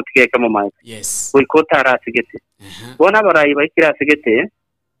keto tikeka mama ko tarasigete bona barai baikira sigete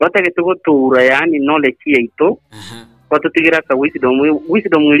batagete gutura yani knowledge yaito batugira ka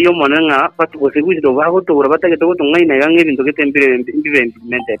wisdom iliyo monanga batugose wisdom bagotura batagete gutungaina yange ibintu getembere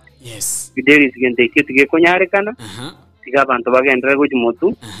implemented bideri sigente kitige konyarekana tiga abantu bagendera go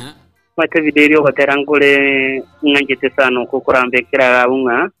kimotu mate video baterangole ngangete sano kukurambe kira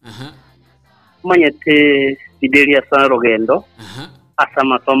unga manyete video ya sano rogendo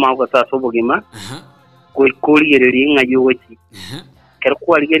asama soma ko sasobugima ko ikuriyeri nga yuweki kero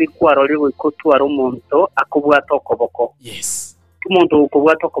kwaliyeri kwarori ko twaro monto akubwa tokoboko tumonto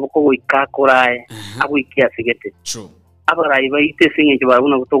kubwa tokoboko wikakurae abwikia sigete abarayi bayite singe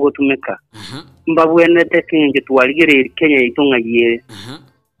babuna butogo tumeka mbabwene tekinge twaliyeri Kenya itunga ye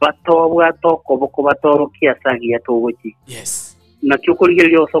batobwa tokoboko batorokia sagia togoki na cyukurige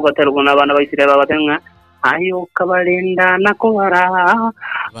ryo sogaterwa n'abana bayisire babatenga ayo kabalenda nakobara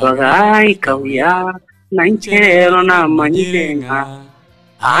bagai kawya nanchero na manyilenga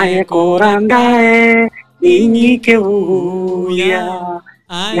aye korandae ninyike uya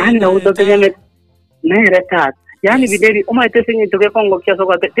yani na udotege neretat yani bideri umaite singe toge kongo kya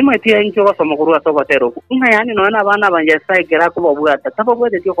sogate timaiti ya incho wa somokuru sogatero nga yani no na bana banje saigera ko bobwata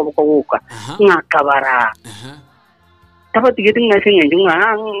tabobwete tyo ko buka nga kabara tabatigete nga singe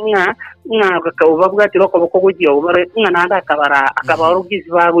nga ka ubabwati roko bokoguji obare nga nanda kabara akabaro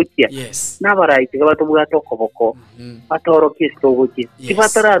kizba butia nabara ite gabato bwato koboko batoro kisto buti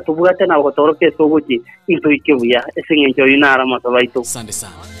tibatara tubwate na batoro kisto buti into ikebuya singe njo yinara masabaito sande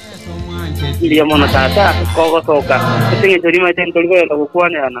sana ndiye mona tata kogo toka singe jori mai tentolgo ko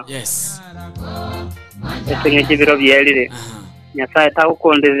kwane ana singe jibiro bielire nyasa ta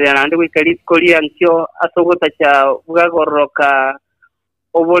ukondeze nande wikali kolia nkyo asogota cha bwagoroka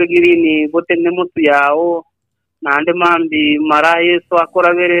oborgirini botenne mutu yao nande mambi maraye so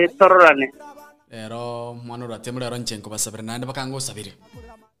akora bere tororane ero mwana ratemura ronchen ko basabira nande bakango sabire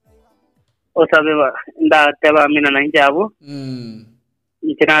osabeba nda teba mina na njabo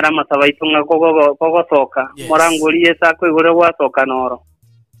ntinara masaba itunga kogo soka moranguri yesa ko igore wa soka noro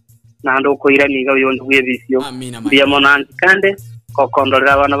nando ko iramiga yondo bwebisyo bya monanti kande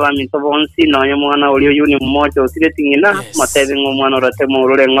kokondorera abana baminto bonsi noyo mwana uli yuni mmoja usiretingina matebe ngomwana ratemo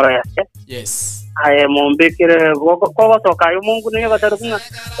urure ngora yake aye mombekere kogo soka yo mungu niyo batarukunga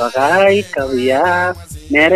bagai kabiya